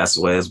 boy. That's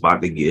where it's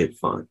about to get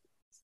fun.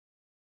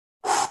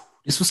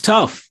 This was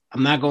tough.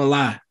 I'm not gonna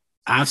lie.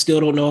 I still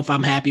don't know if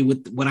I'm happy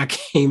with what I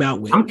came out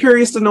with. I'm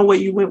curious to know where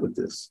you went with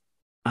this.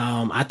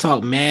 I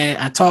talked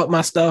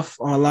my stuff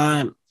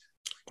online.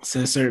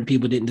 Said certain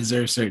people didn't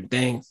deserve certain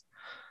things.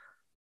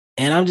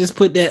 And I'm just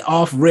put that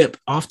off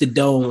the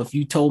dome. If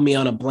you told me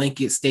on a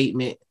blanket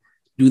statement,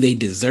 do they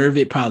deserve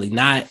it? Probably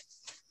not.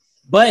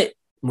 But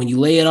when you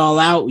lay it all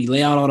out, we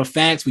lay out all the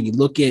facts, when you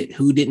look at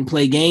who didn't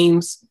play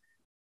games,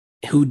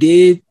 who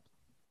did,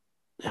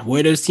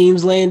 where those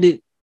teams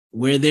landed,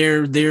 where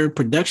their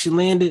production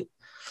landed,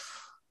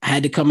 I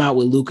had to come out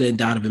with Luka and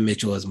Donovan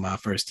Mitchell as my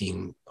first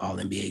team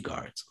All-NBA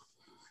guards.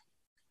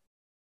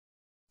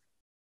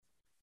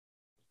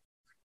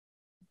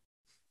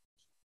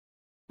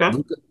 Yeah.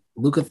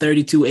 Luka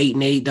 32, 8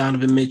 and 8,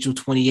 Donovan Mitchell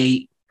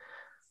 28.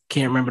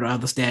 Can't remember the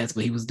other stats,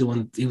 but he was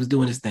doing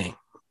his thing,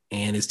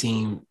 and his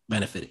team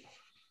benefited.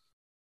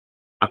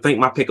 I think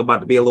my pick about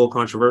to be a little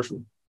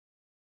controversial.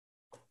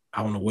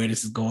 I don't know where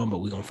this is going, but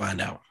we're gonna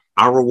find out.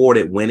 I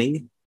rewarded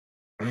winning.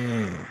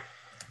 Go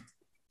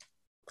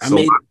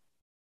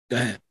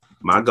ahead.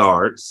 My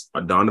guards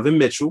are Donovan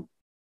Mitchell.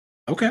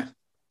 Okay.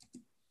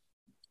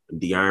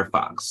 De'Aaron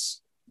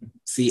Fox.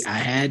 See, I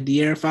had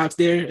De'Aaron Fox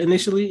there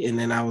initially, and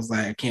then I was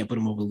like, I can't put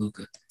him over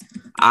Luka.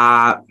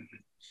 I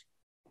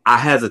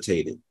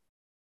hesitated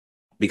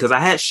because I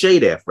had Shea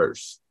there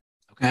first.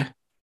 Okay.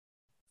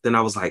 Then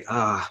I was like,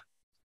 I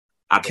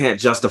can't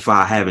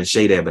justify having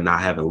Shea there but not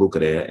having Luka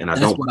there, and I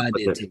don't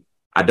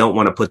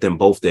want to put them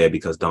both there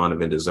because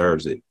Donovan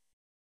deserves it.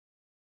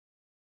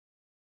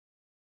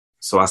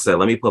 So I said,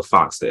 let me put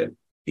Fox there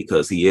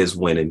because he is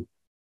winning.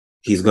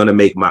 He's going to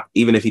make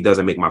even if he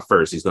doesn't make my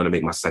first, he's going to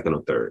make my second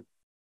or third.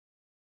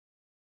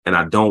 And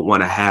I don't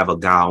want to have a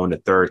guy on the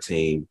third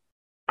team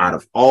out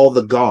of all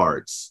the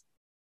guards.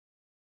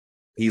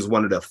 He's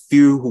one of the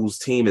few whose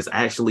team is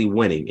actually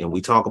winning. And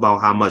we talk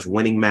about how much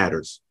winning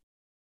matters.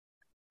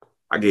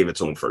 I gave it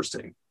to him first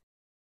team.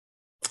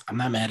 I'm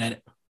not mad at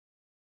it.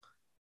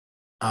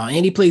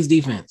 And he plays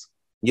defense.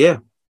 Yeah.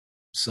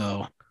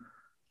 So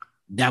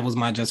that was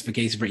my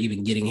justification for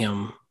even getting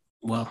him.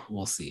 Well,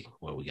 we'll see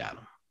where we got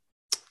him.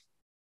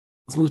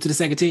 Let's move to the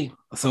second team.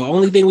 So the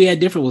only thing we had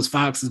different was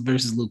Fox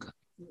versus Luka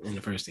in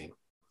the first team.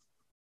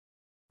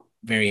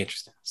 Very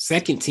interesting.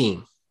 Second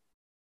team.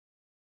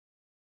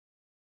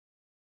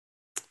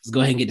 Let's go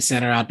ahead and get the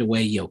center out the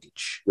way.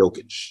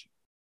 Jokic.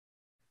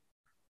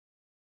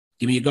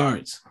 Give me your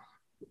guards.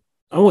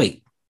 Oh,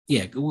 wait.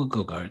 Yeah, we'll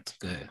go guards.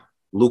 Go ahead.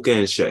 Luka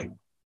and Shea.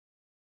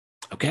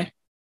 Okay.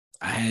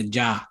 I had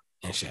Ja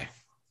and Shea.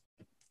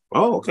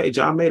 Oh, okay.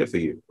 Ja made it for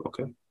you.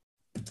 Okay.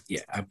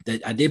 Yeah,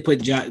 I did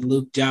put Ja.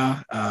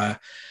 I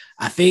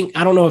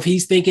don't know if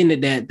he's thinking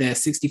that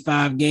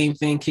 65 game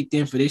thing kicked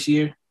in for this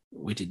year,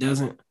 which it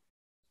doesn't.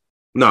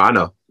 No, I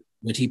know.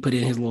 Which he put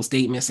in his little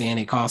statement saying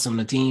it cost him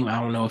the team. I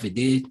don't know if it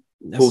did.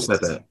 Who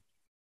said that?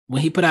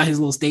 When he put out his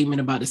little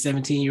statement about the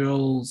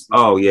 17-year-olds.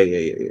 Oh, yeah.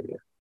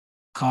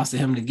 Costed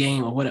him the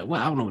game or what?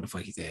 Well, I don't know what the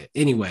fuck he said.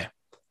 Anyway,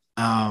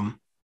 so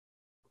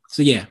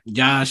yeah,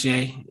 Ja,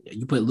 Shea,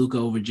 you put Luka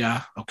over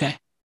Ja. Okay.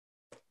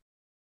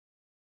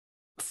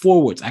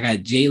 Forwards, I got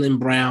Jaylen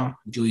Brown,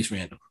 Julius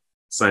Randle.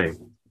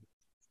 Same.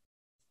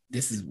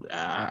 This is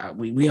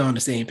we on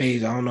the same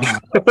page. I don't know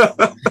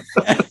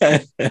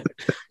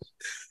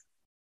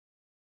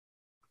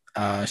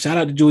how. Shout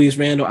out to Julius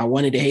Randle. I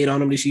wanted to hate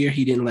on him this year.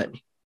 He didn't let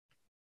me.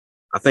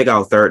 I think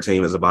our third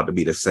team is about to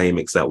be the same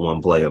except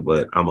one player,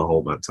 but I'm gonna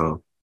hold my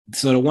tongue.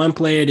 So the one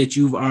player that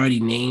you've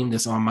already named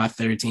that's on my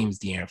third team is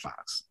De'Aaron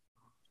Fox.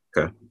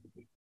 Okay.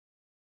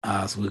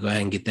 So we'll go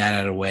ahead and get that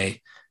out of the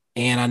way.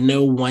 And I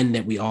know one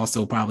that we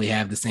also probably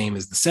have the same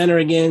as the center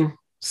again,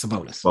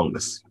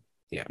 Sabonis.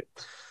 Yeah.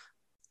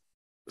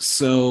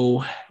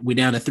 So we're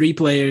down to 3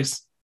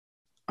 players.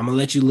 I'm gonna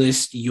let you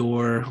list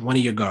one of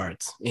your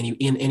guards.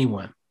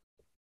 Anyone.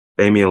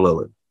 Damian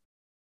Lillard.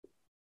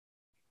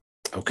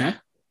 Okay.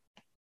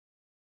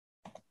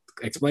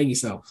 Explain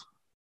yourself.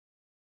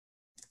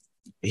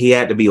 He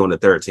had to be on the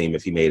third team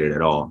if he made it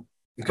at all.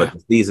 Okay. But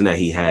the season that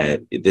he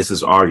had, this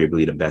is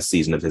arguably the best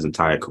season of his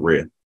entire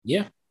career.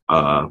 Yeah.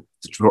 The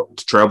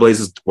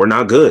Trailblazers were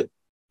not good.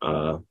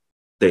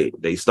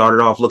 They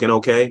started off looking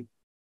okay,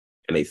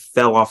 and they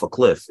fell off a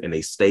cliff, and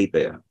they stayed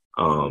there.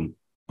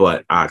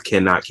 But I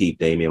cannot keep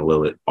Damian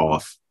Lillard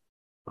off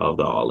of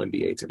the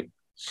All-NBA team.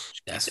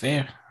 That's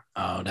fair.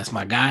 That's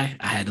my guy.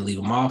 I had to leave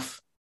him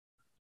off.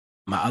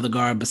 My other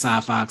guard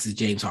beside Fox is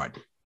James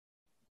Harden.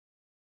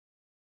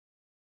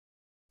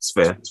 It's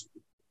fair.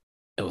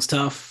 It was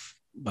tough,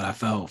 but I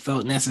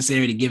felt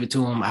necessary to give it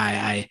to him.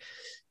 I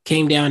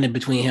came down in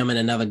between him and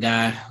another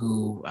guy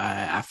who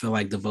I feel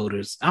like the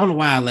voters, I don't know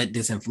why I let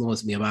this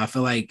influence me, but I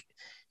feel like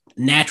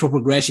natural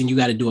progression, you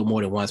got to do it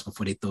more than once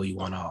before they throw you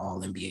on an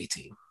All-NBA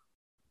team,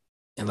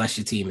 unless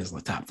your team is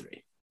the top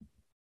 3.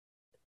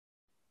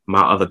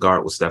 My other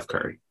guard was Steph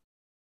Curry.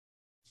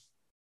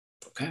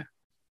 Okay.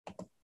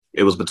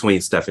 It was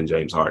between Steph and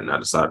James Harden. I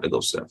decided to go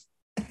Steph.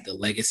 The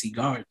legacy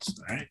guards.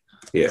 All right.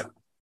 Yeah.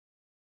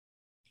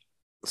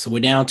 So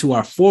we're down to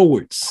our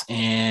forwards,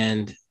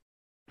 and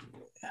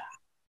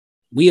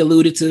you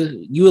alluded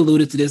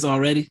to this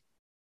already.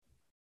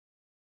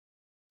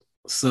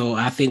 So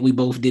I think we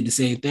both did the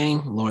same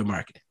thing. Lauri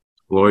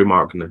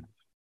Markkanen.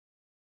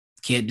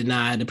 Can't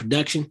deny the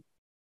production.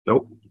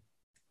 Nope.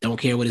 Don't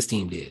care what his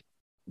team did.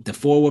 The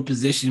forward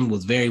position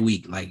was very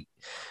weak. Like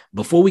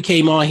before we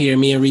came on here,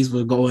 me and Reese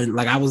were going,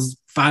 like I was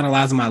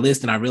finalizing my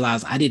list and I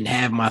realized I didn't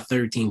have my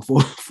third team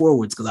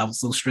forwards because I was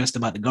so stressed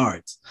about the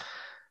guards.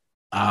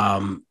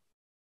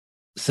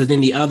 So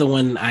then the other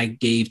one I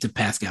gave to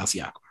Pascal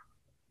Siakam.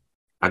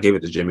 I gave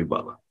it to Jimmy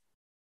Butler.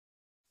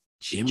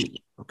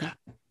 Jimmy. Okay.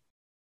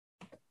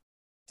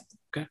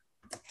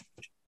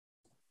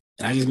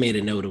 And I just made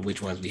a note of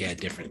which ones we had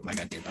different,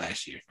 like I did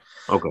last year.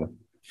 Okay.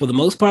 For the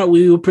most part,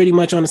 we were pretty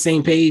much on the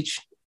same page.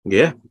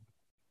 Yeah.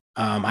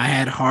 I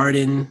had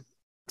Harden,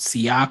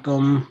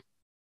 Siakam,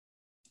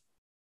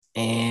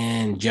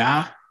 and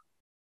Ja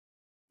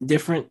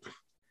different.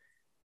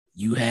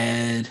 You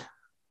had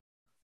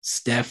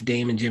Steph,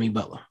 Dame, and Jimmy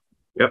Butler.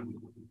 Yep.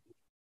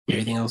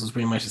 Everything else was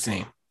pretty much the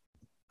same.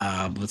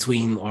 I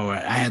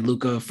had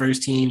Luka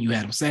first team, you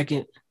had him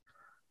second.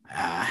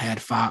 I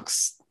had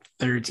Fox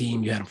third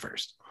team, you had him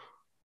first.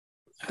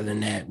 Other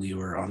than that, we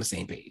were on the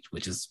same page,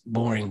 which is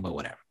boring, but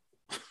whatever.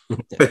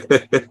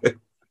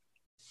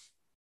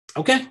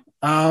 Okay.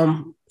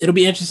 It'll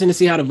be interesting to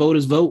see how the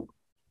voters vote.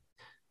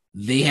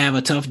 They have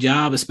a tough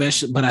job,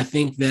 especially, but I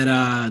think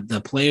that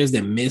the players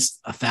that missed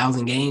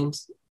 1,000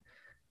 games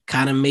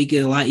kind of make it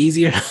a lot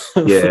easier.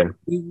 Yeah.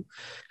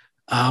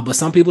 But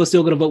some people are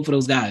still going to vote for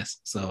those guys.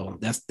 So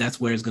that's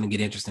where it's going to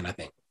get interesting, I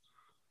think.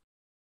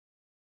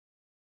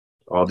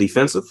 All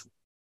defensive?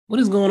 What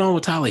is going on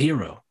with Tyler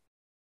Hero?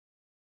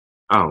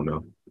 I don't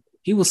know.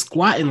 He was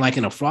squatting like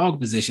in a frog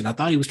position. I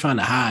thought he was trying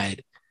to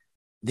hide.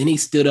 Then he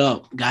stood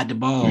up, got the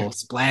ball,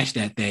 splashed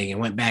that thing, and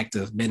went back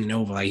to bending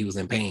over like he was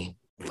in pain.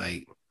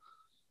 Like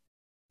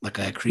a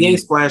creative. He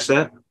ain't splashed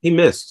that. He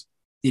missed.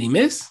 Did he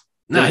miss?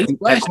 No, he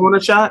splashed. That corner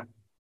shot?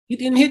 He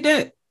didn't hit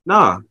that.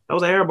 Nah, that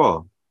was an air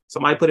ball.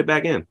 Somebody put it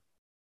back in.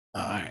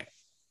 All right.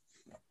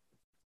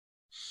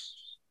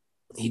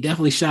 He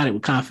definitely shot it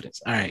with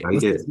confidence. All right.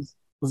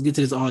 Let's get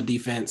to this all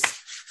defense.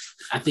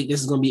 I think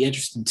this is going to be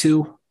interesting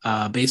too.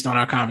 Based on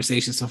our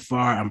conversation so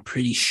far, I'm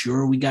pretty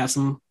sure we got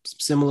some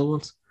similar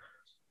ones.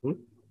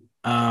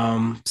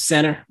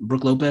 Center,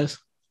 Brook Lopez.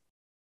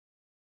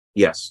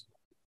 Yes.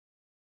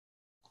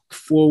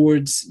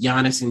 Forwards,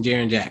 Giannis and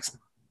Jaren Jackson.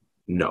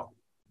 No.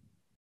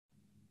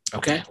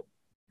 Okay.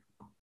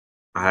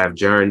 I have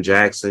Jaren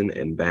Jackson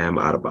and Bam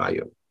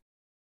Adebayo.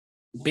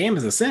 Bam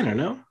is a center,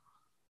 no?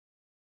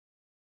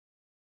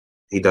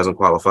 He doesn't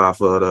qualify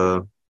for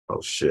the...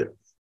 Oh, shit.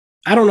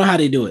 I don't know how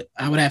they do it.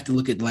 I would have to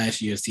look at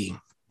last year's team.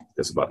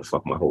 It's about to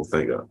fuck my whole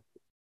thing up.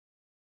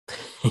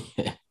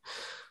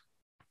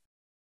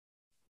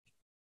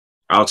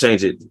 I'll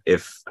change it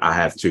if I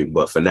have to,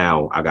 but for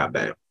now, I got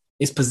Bam.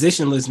 It's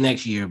positionless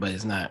next year, but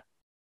it's not.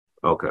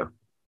 Okay.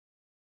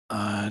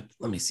 Let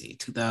me see.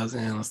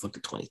 2000, let's look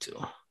at 22.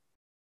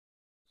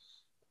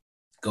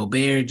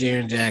 Gobert,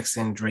 Jaren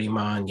Jackson,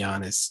 Draymond,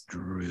 Giannis,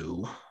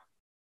 Drew,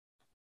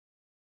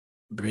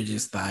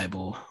 Bridges,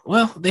 Thibault.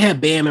 Well, they have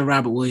Bam and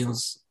Robert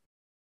Williams.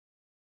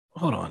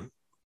 Hold on.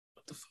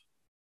 What the fuck?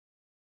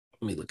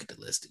 Let me look at the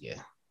list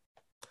again.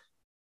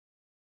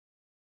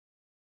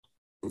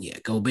 Yeah,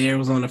 Gobert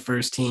was on the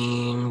first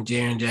team.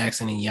 Jaren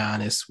Jackson and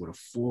Giannis were the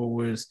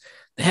forwards.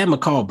 They had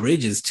McCall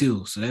Bridges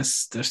too, so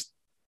that's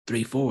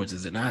 3 forwards,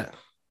 is it not?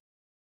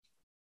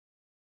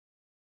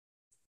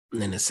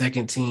 And then the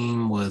second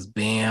team was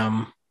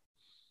Bam.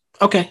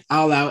 Okay,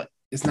 I'll allow it.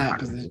 It's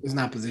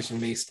not position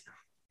based.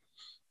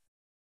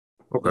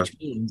 Okay. Which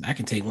means I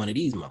can take one of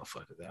these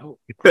motherfuckers out.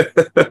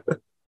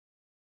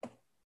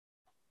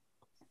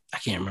 I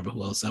can't remember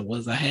who else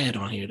I had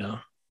on here though.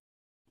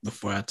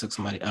 Before I took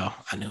somebody. Oh,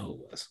 I know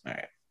who it was. All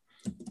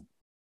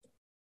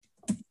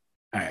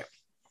right.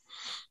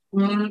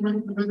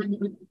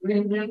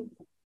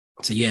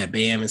 So yeah,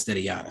 Bam instead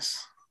of Giannis.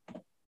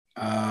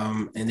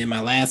 And then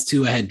my last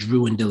two, I had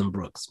Drew and Dylan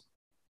Brooks.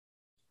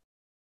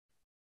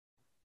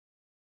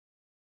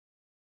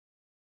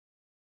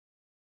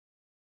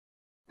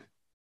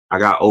 I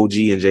got OG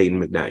and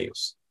Jaden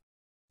McDaniels.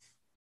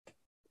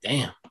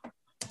 Damn.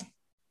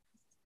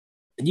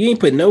 You ain't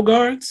put no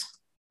guards?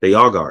 They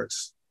are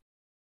guards.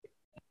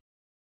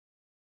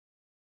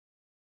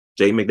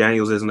 Jaden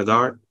McDaniels isn't a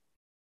guard.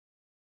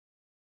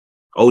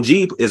 OG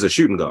is a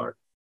shooting guard.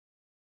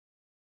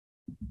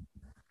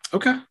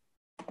 Okay.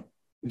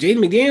 Jaden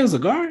McDaniels a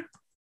guard?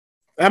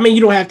 I mean,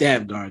 you don't have to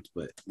have guards,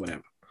 but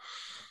whatever.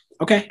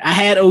 Okay. I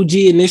had OG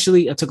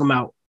initially. I took him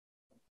out.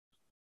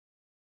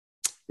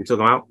 You took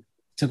him out?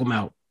 Took him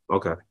out.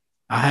 Okay.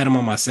 I had him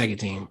on my second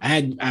team.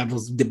 I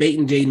was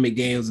debating Jaden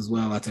McDaniels as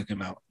well. I took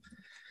him out.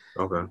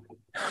 Okay.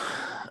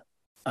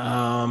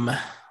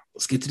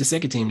 Let's get to the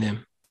second team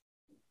then.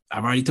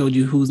 I've already told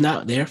you who's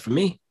not there for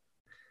me.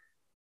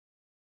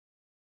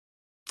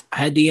 I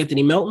had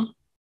D'Anthony Melton.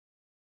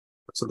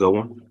 That's a good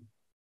one.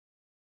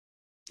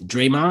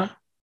 Draymond.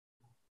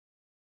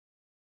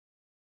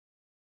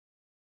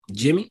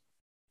 Jimmy.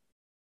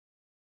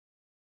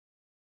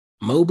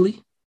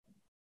 Mobley.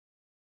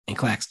 And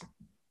Claxton.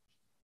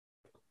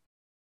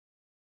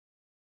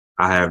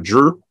 I have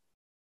Drew,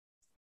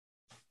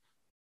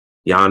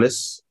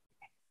 Giannis,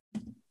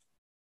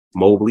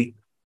 Mobley,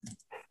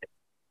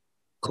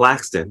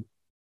 Claxton,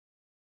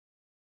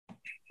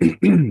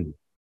 and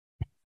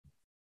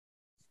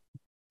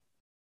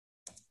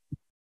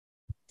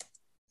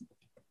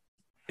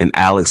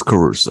Alex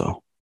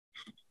Caruso.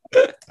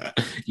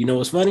 You know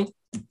what's funny?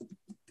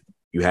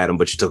 You had him,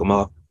 but you took him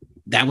off.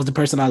 That was the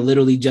person I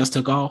literally just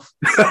took off.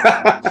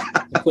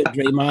 I put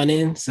Draymond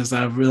in since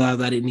I realized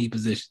I didn't need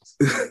positions.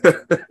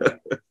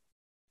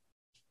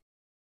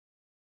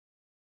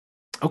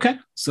 Okay,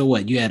 so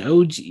what? You had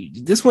OG.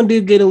 This one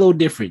did get a little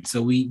different.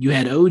 So you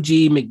had OG,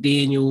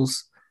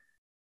 McDaniels,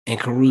 and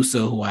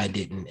Caruso, who I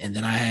didn't. And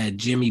then I had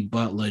Jimmy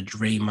Butler,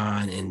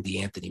 Draymond, and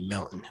D'Anthony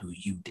Melton, who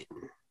you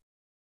didn't.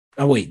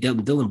 Oh, wait,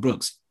 Dylan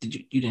Brooks.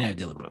 You didn't have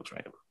Dylan Brooks,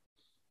 right?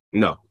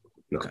 No.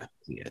 Okay.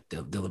 Yeah,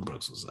 Dylan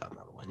Brooks was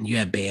another one. You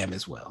had Bam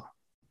as well.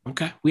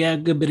 Okay. We had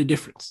a good bit of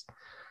difference.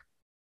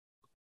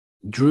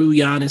 Drew,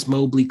 Giannis,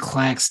 Mobley,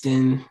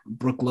 Claxton,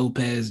 Brook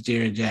Lopez,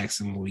 Jared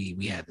Jackson. We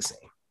had the same.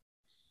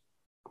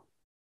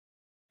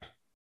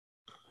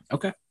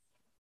 Okay.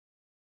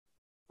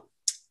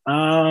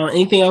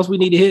 Anything else we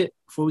need to hit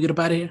before we get up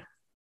out of here?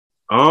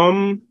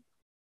 I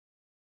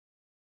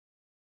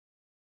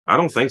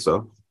don't think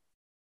so.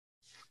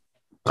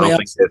 I don't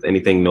think there's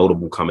anything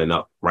notable coming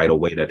up right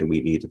away that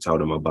we need to tell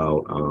them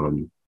about.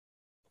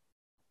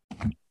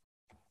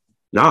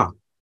 Nah.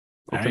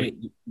 All right.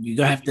 You're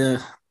going to have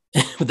to...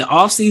 The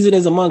off season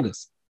is among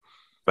us.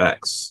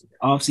 Facts.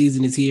 Off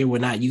season is here. We're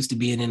not used to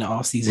being in the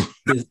off season.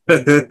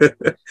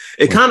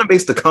 It kind of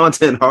makes the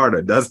content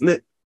harder, doesn't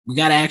it? We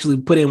got to actually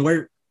put in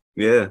work.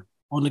 Yeah.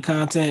 On the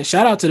content.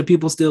 Shout out to the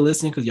people still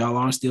listening because y'all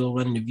are still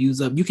running the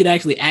views up. You can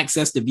actually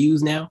access the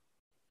views now.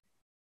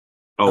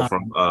 Oh,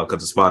 from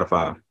because of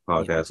Spotify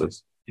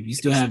podcasters. If you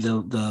still have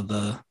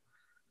the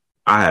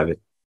I have it.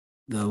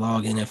 The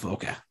login info.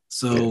 Okay.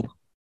 So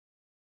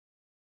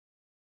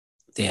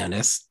damn,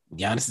 that's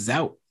Giannis is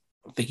out.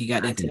 I think he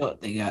got that tail.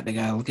 They got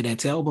to look at that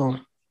tailbone.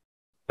 I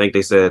think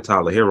they said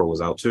Tyler Hero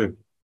was out too.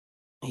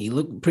 He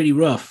looked pretty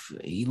rough.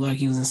 He looked like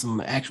he was in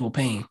some actual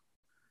pain.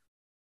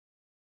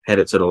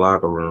 Headed to the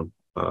locker room.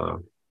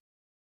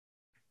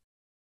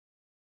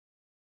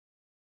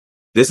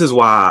 This is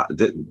why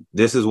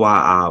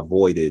I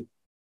avoided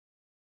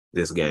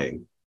this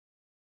game.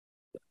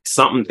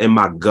 Something in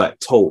my gut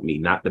told me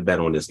not to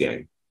bet on this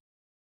game.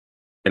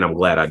 And I'm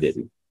glad I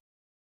didn't.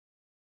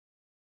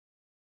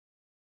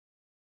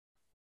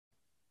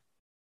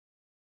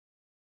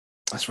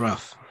 That's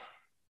rough.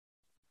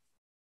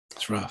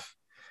 That's rough.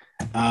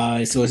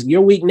 So it's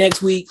your week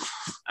next week.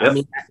 Yep. I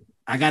mean,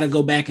 I got to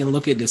go back and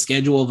look at the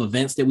schedule of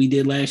events that we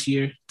did last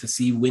year to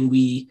see when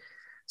we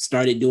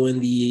started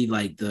doing the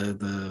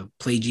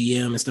play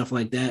GM and stuff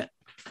like that.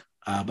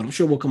 But I'm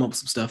sure we'll come up with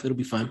some stuff. It'll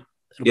be fun.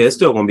 It's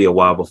still going to be a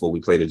while before we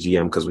play the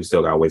GM because we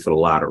still got to wait for the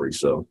lottery.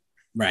 So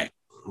right.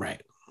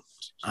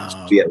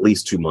 Be at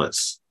least 2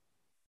 months.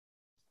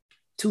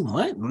 2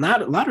 months?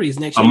 Not lottery is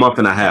next year. A month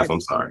and a half.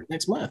 I'm sorry.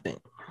 Next month, I think.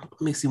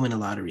 Let me see when the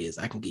lottery is.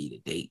 I can get you the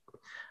date.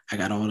 I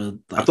got all the.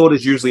 I thought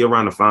it's usually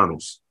around the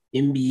finals.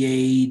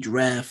 NBA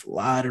draft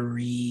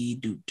lottery.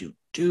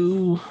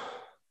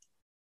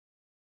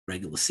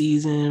 Regular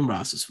season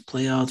rosters for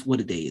playoffs.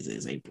 What a day is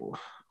it? April.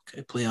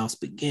 Okay, playoffs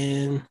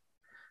begin.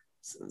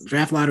 So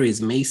draft lottery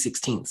is May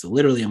 16th, so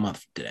literally a month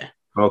from today.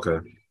 Okay.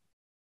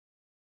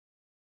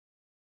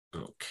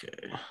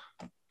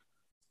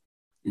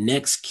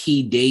 Next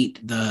key date,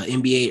 the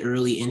NBA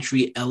early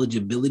entry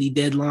eligibility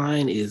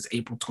deadline is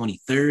April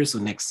 23rd, so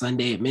next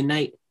Sunday at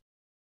midnight.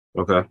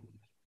 Okay.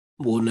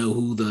 We'll know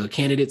who the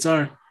candidates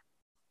are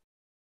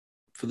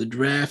for the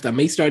draft. I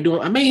may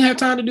have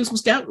time to do some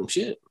scouting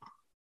shit.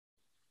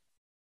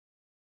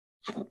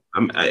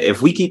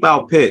 If we keep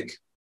our pick,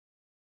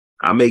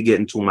 I may get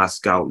into my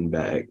scouting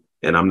bag,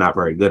 and I'm not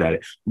very good at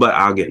it, but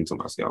I'll get into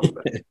my scouting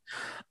bag.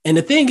 And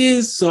the thing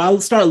is, so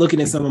I'll start looking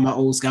at some of my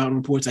old scouting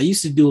reports. I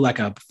used to do like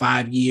a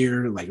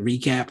 5-year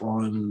recap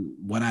on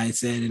what I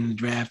said in the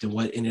draft and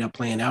what ended up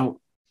playing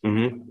out.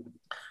 Mm-hmm.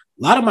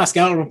 A lot of my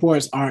scouting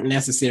reports aren't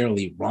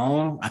necessarily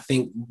wrong. I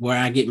think where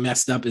I get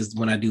messed up is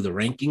when I do the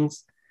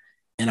rankings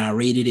and I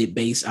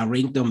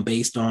ranked them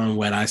based on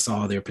what I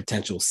saw their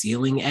potential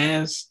ceiling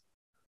as.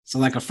 So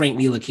like a Frank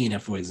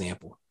Ntilikina, for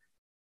example.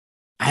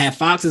 I had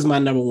Fox as my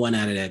number one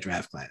out of that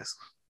draft class.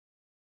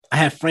 I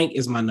have Frank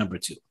as my number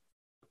two,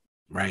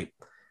 right?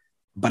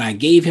 But I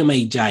gave him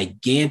a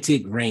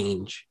gigantic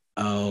range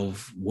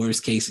of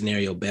worst case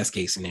scenario, best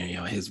case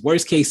scenario. His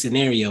worst case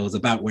scenario is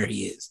about where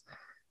he is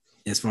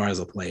as far as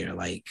a player,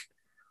 like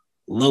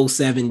low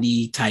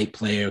 70 type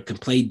player, can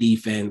play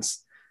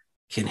defense,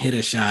 can hit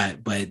a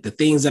shot. But the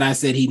things that I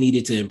said he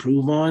needed to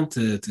improve on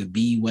to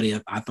be what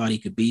I thought he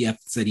could be, I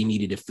said he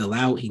needed to fill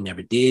out. He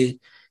never did.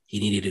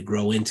 He needed to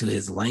grow into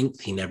his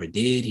length. He never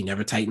did. He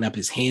never tightened up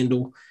his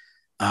handle.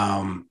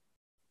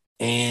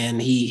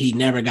 And he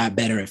never got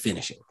better at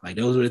finishing. Like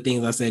those were the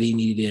things I said he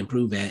needed to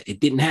improve at.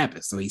 It didn't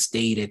happen. So he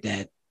stayed at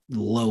that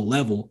low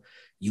level.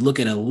 You look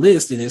at a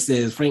list and it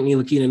says Frank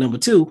Ntilikina number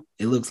two.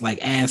 It looks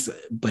like ass,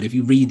 but if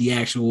you read the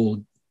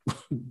actual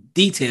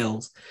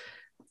details,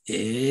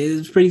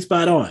 it's pretty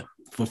spot on.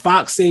 For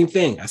Fox, same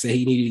thing. I said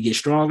he needed to get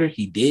stronger.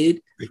 He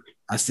did.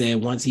 I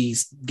said once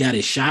he's got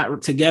his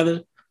shot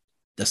together,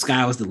 the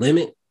sky was the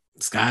limit.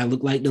 The sky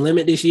looked like the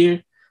limit this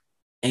year.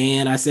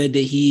 And I said that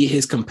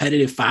his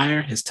competitive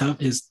fire, his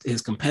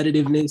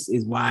competitiveness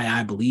is why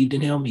I believed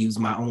in him. He was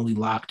my only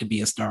lock to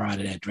be a star out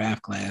of that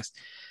draft class.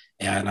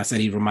 And I said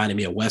he reminded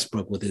me of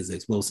Westbrook with his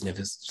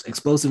explosiveness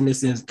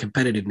and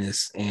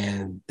competitiveness.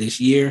 And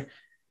this year,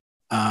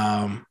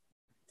 I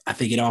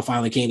think it all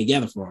finally came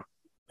together for him.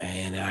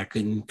 And I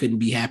couldn't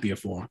be happier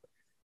for him.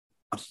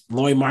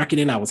 Lauri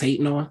Markkanen, I was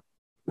hating on.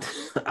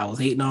 I was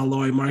hating on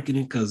Lauri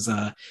Markkanen because,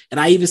 and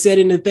I even said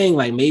in the thing,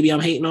 like maybe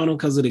I'm hating on him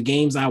because of the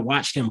games I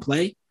watched him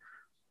play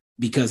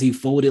because he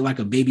folded like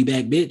a baby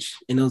back bitch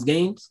in those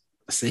games.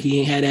 I said he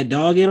ain't had that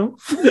dog in him.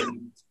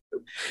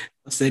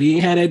 I said he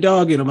ain't had that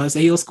dog in him. I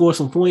said he'll score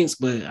some points,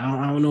 but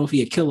I don't know if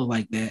he a killer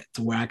like that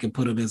to where I can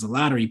put him as a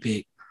lottery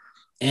pick.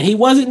 And he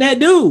wasn't that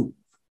dude.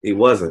 He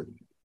wasn't.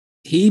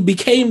 He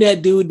became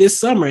that dude this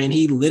summer, and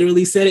he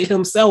literally said it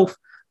himself.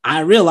 I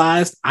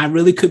realized I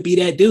really could be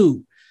that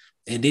dude.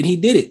 And then he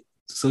did it.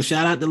 So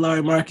shout out to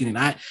Lauri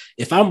Markkanen.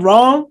 If I'm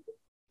wrong,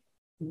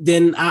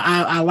 then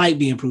I like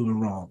being proven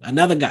wrong.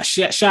 Another guy,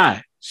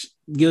 Shy,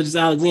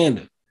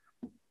 Gilgeous-Alexander,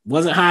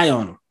 wasn't high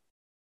on him.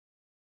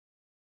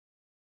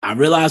 I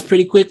realized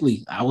pretty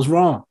quickly I was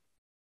wrong.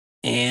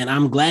 And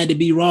I'm glad to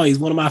be wrong. He's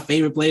one of my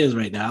favorite players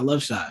right now. I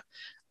love Shy.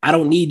 I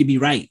don't need to be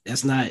right.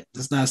 That's not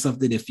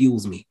something that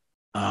fuels me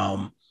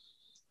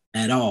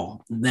at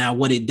all. Now,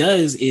 what it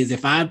does is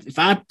if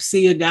I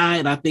see a guy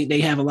and I think they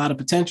have a lot of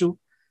potential,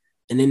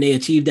 and then they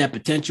achieve that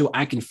potential,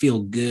 I can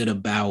feel good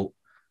about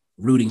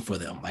rooting for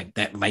them. Like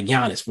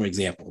Giannis, for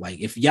example.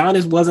 Like if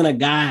Giannis wasn't a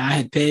guy I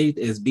had pegged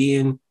as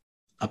being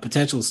a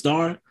potential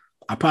star,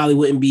 I probably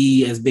wouldn't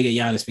be as big a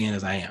Giannis fan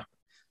as I am.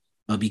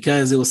 But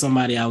because it was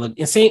somebody I looked,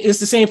 it's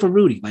the same for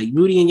Rudy. Like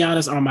Rudy and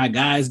Giannis are my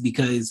guys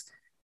because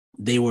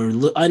they were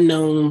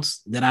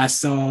unknowns that I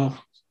saw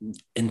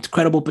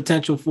incredible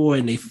potential for,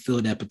 and they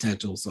fulfilled that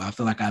potential. So I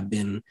feel like I've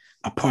been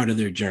a part of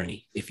their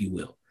journey, if you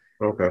will.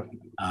 Okay.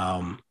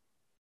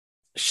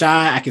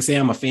 Shy, I can say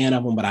I'm a fan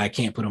of him, but I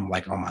can't put him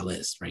like on my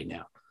list right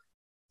now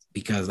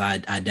because I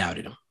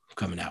doubted him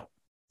coming out.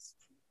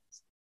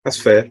 That's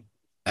fair.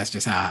 That's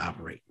just how I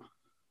operate.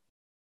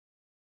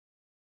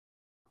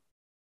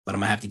 But I'm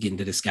gonna have to get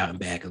into the scouting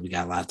bag because we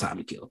got a lot of time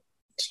to kill.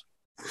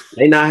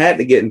 May not have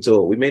to get into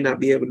it. We may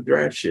not be able to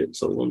draft shit,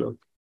 so we'll know.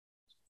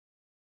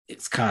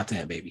 It's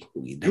content, baby.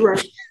 You're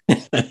right.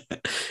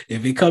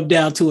 If it come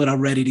down to it, I'm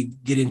ready to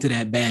get into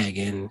that bag.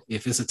 And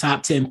if it's a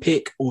top 10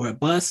 pick or a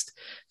bust,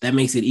 that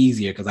makes it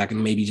easier because I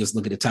can maybe just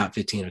look at the top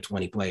 15 or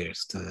 20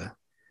 players to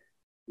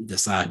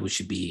decide who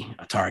should be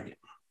a target.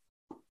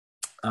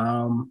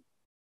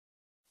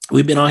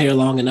 We've been on here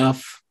long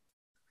enough.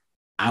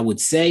 I would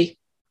say,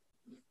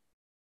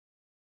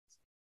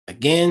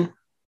 again,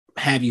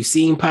 have you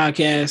seen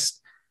podcast?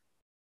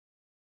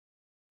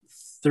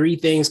 3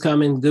 things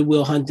coming.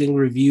 Goodwill Hunting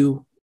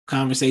review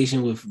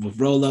conversation with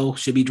Rolo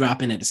should be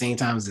dropping at the same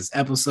time as this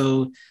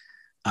episode.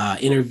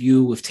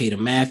 Interview with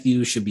Tatum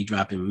Matthews should be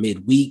dropping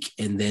midweek.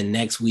 And then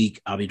next week,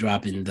 I'll be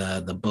dropping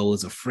the Bo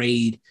is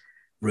Afraid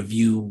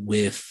review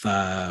with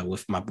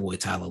my boy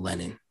Tyler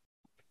Lennon.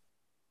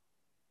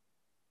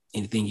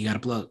 Anything you got to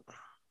plug?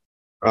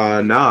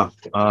 Nah.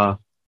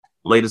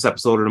 Latest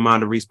episode of the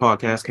Mind of Reese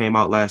podcast came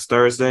out last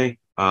Thursday.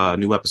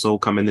 New episode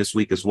coming this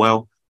week as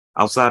well.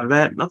 Outside of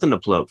that, nothing to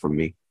plug from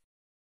me.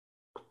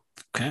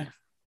 Okay.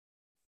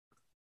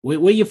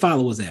 Where your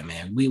followers at,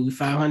 man? We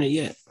 500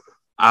 yet?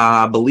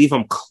 I believe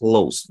I'm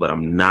close, but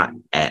I'm not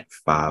at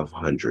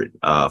 500.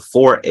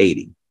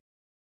 480.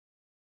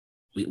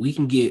 We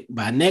can get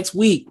by next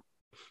week.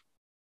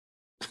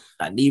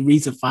 I need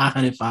Reese at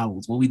 500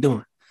 followers. What we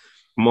doing?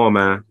 Come on,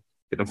 man.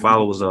 Get the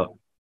followers up.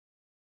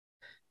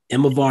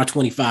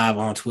 EmmaVar25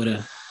 on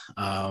Twitter.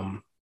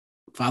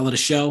 Follow the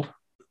show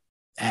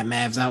at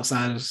Mavs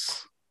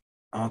Outsiders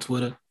on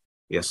Twitter.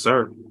 Yes,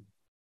 sir.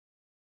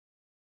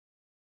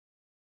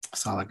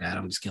 That's all I got.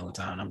 I'm just killing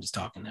time. I'm just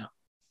talking now.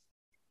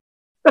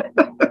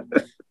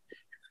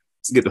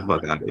 Let's get the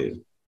fuck out of here.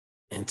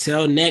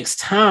 Until next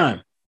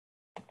time.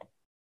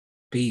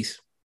 Peace.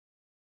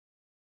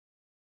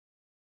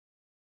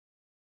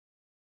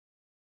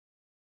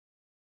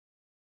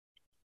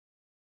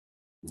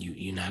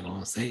 You're not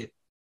gonna say it.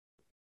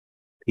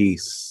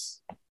 Peace.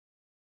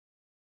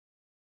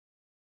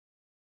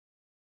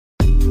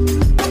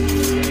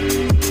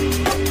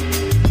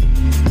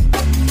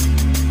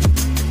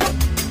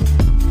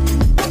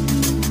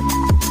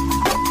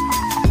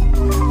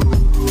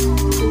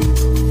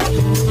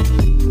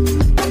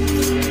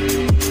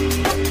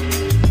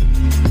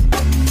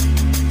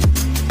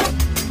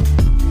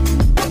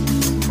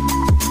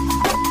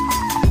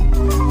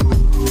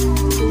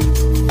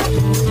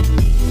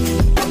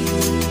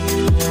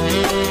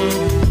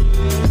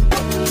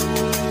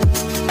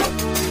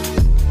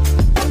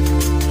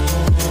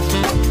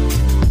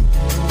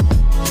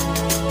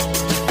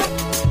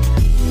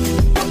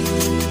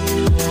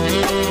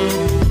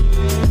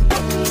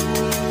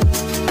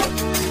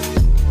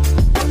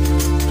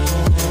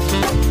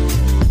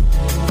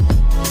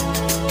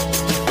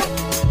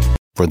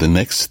 For the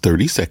next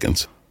 30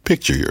 seconds,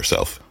 picture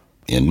yourself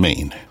in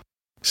Maine,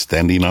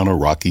 standing on a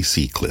rocky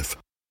sea cliff,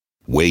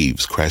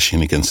 waves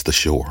crashing against the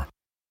shore.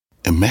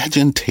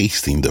 Imagine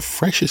tasting the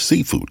freshest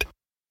seafood,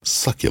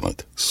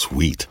 succulent,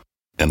 sweet,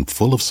 and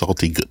full of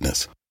salty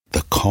goodness.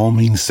 The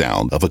calming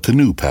sound of a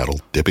canoe paddle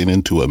dipping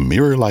into a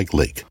mirror-like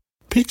lake.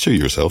 Picture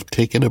yourself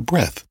taking a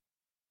breath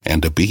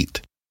and a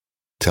beat,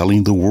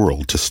 telling the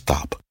world to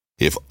stop,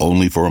 if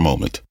only for a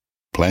moment.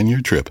 Plan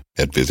your trip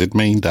at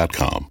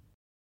visitmaine.com.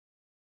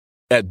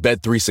 At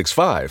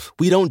Bet365,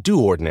 we don't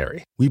do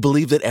ordinary. We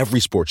believe that every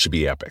sport should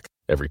be epic.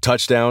 Every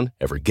touchdown,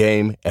 every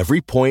game,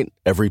 every point,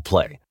 every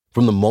play.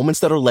 From the moments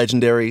that are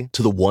legendary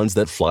to the ones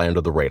that fly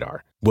under the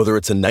radar. Whether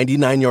it's a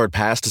 99-yard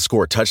pass to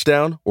score a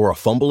touchdown or a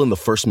fumble in the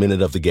first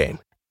minute of the game.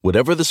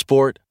 Whatever the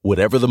sport,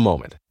 whatever the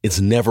moment,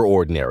 it's never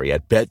ordinary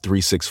at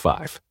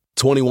Bet365.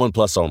 21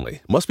 plus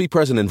only. Must be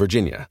present in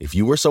Virginia. If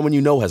you or someone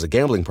you know has a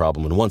gambling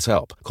problem and wants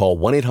help, call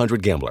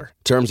 1-800-GAMBLER.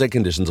 Terms and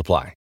conditions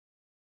apply.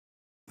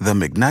 The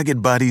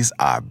McNugget Buddies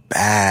are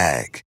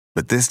back.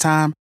 But this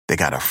time, they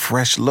got a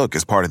fresh look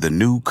as part of the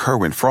new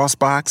Current Frost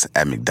box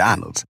at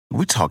McDonald's.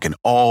 We're talking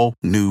all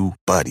new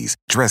buddies,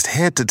 dressed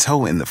head to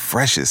toe in the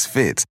freshest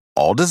fits,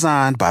 all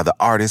designed by the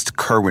artist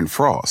Current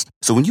Frost.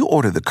 So when you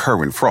order the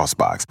Current Frost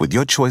box with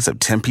your choice of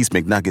 10-piece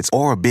McNuggets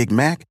or a Big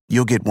Mac,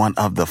 you'll get one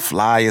of the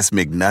flyest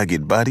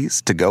McNugget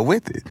buddies to go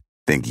with it.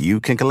 Think you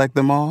can collect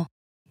them all?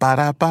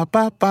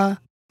 Ba-da-ba-ba-ba.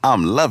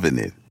 I'm loving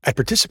it. At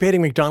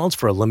participating McDonald's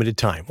for a limited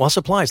time while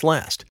supplies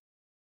last.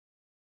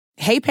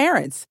 Hey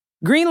parents,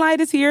 Greenlight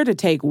is here to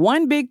take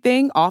one big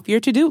thing off your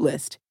to-do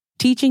list,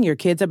 teaching your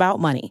kids about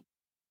money.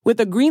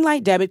 With a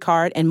Greenlight debit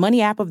card and money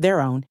app of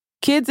their own,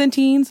 kids and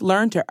teens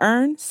learn to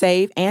earn,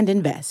 save, and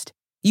invest.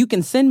 You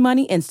can send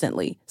money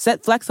instantly,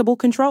 set flexible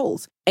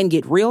controls, and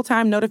get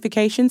real-time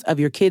notifications of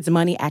your kids'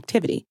 money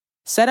activity.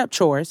 Set up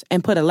chores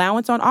and put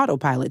allowance on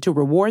autopilot to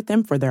reward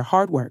them for their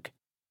hard work.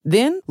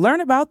 Then learn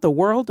about the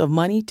world of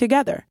money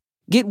together.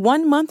 Get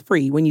 1 month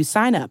free when you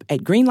sign up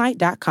at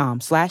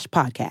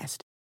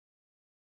greenlight.com/podcast.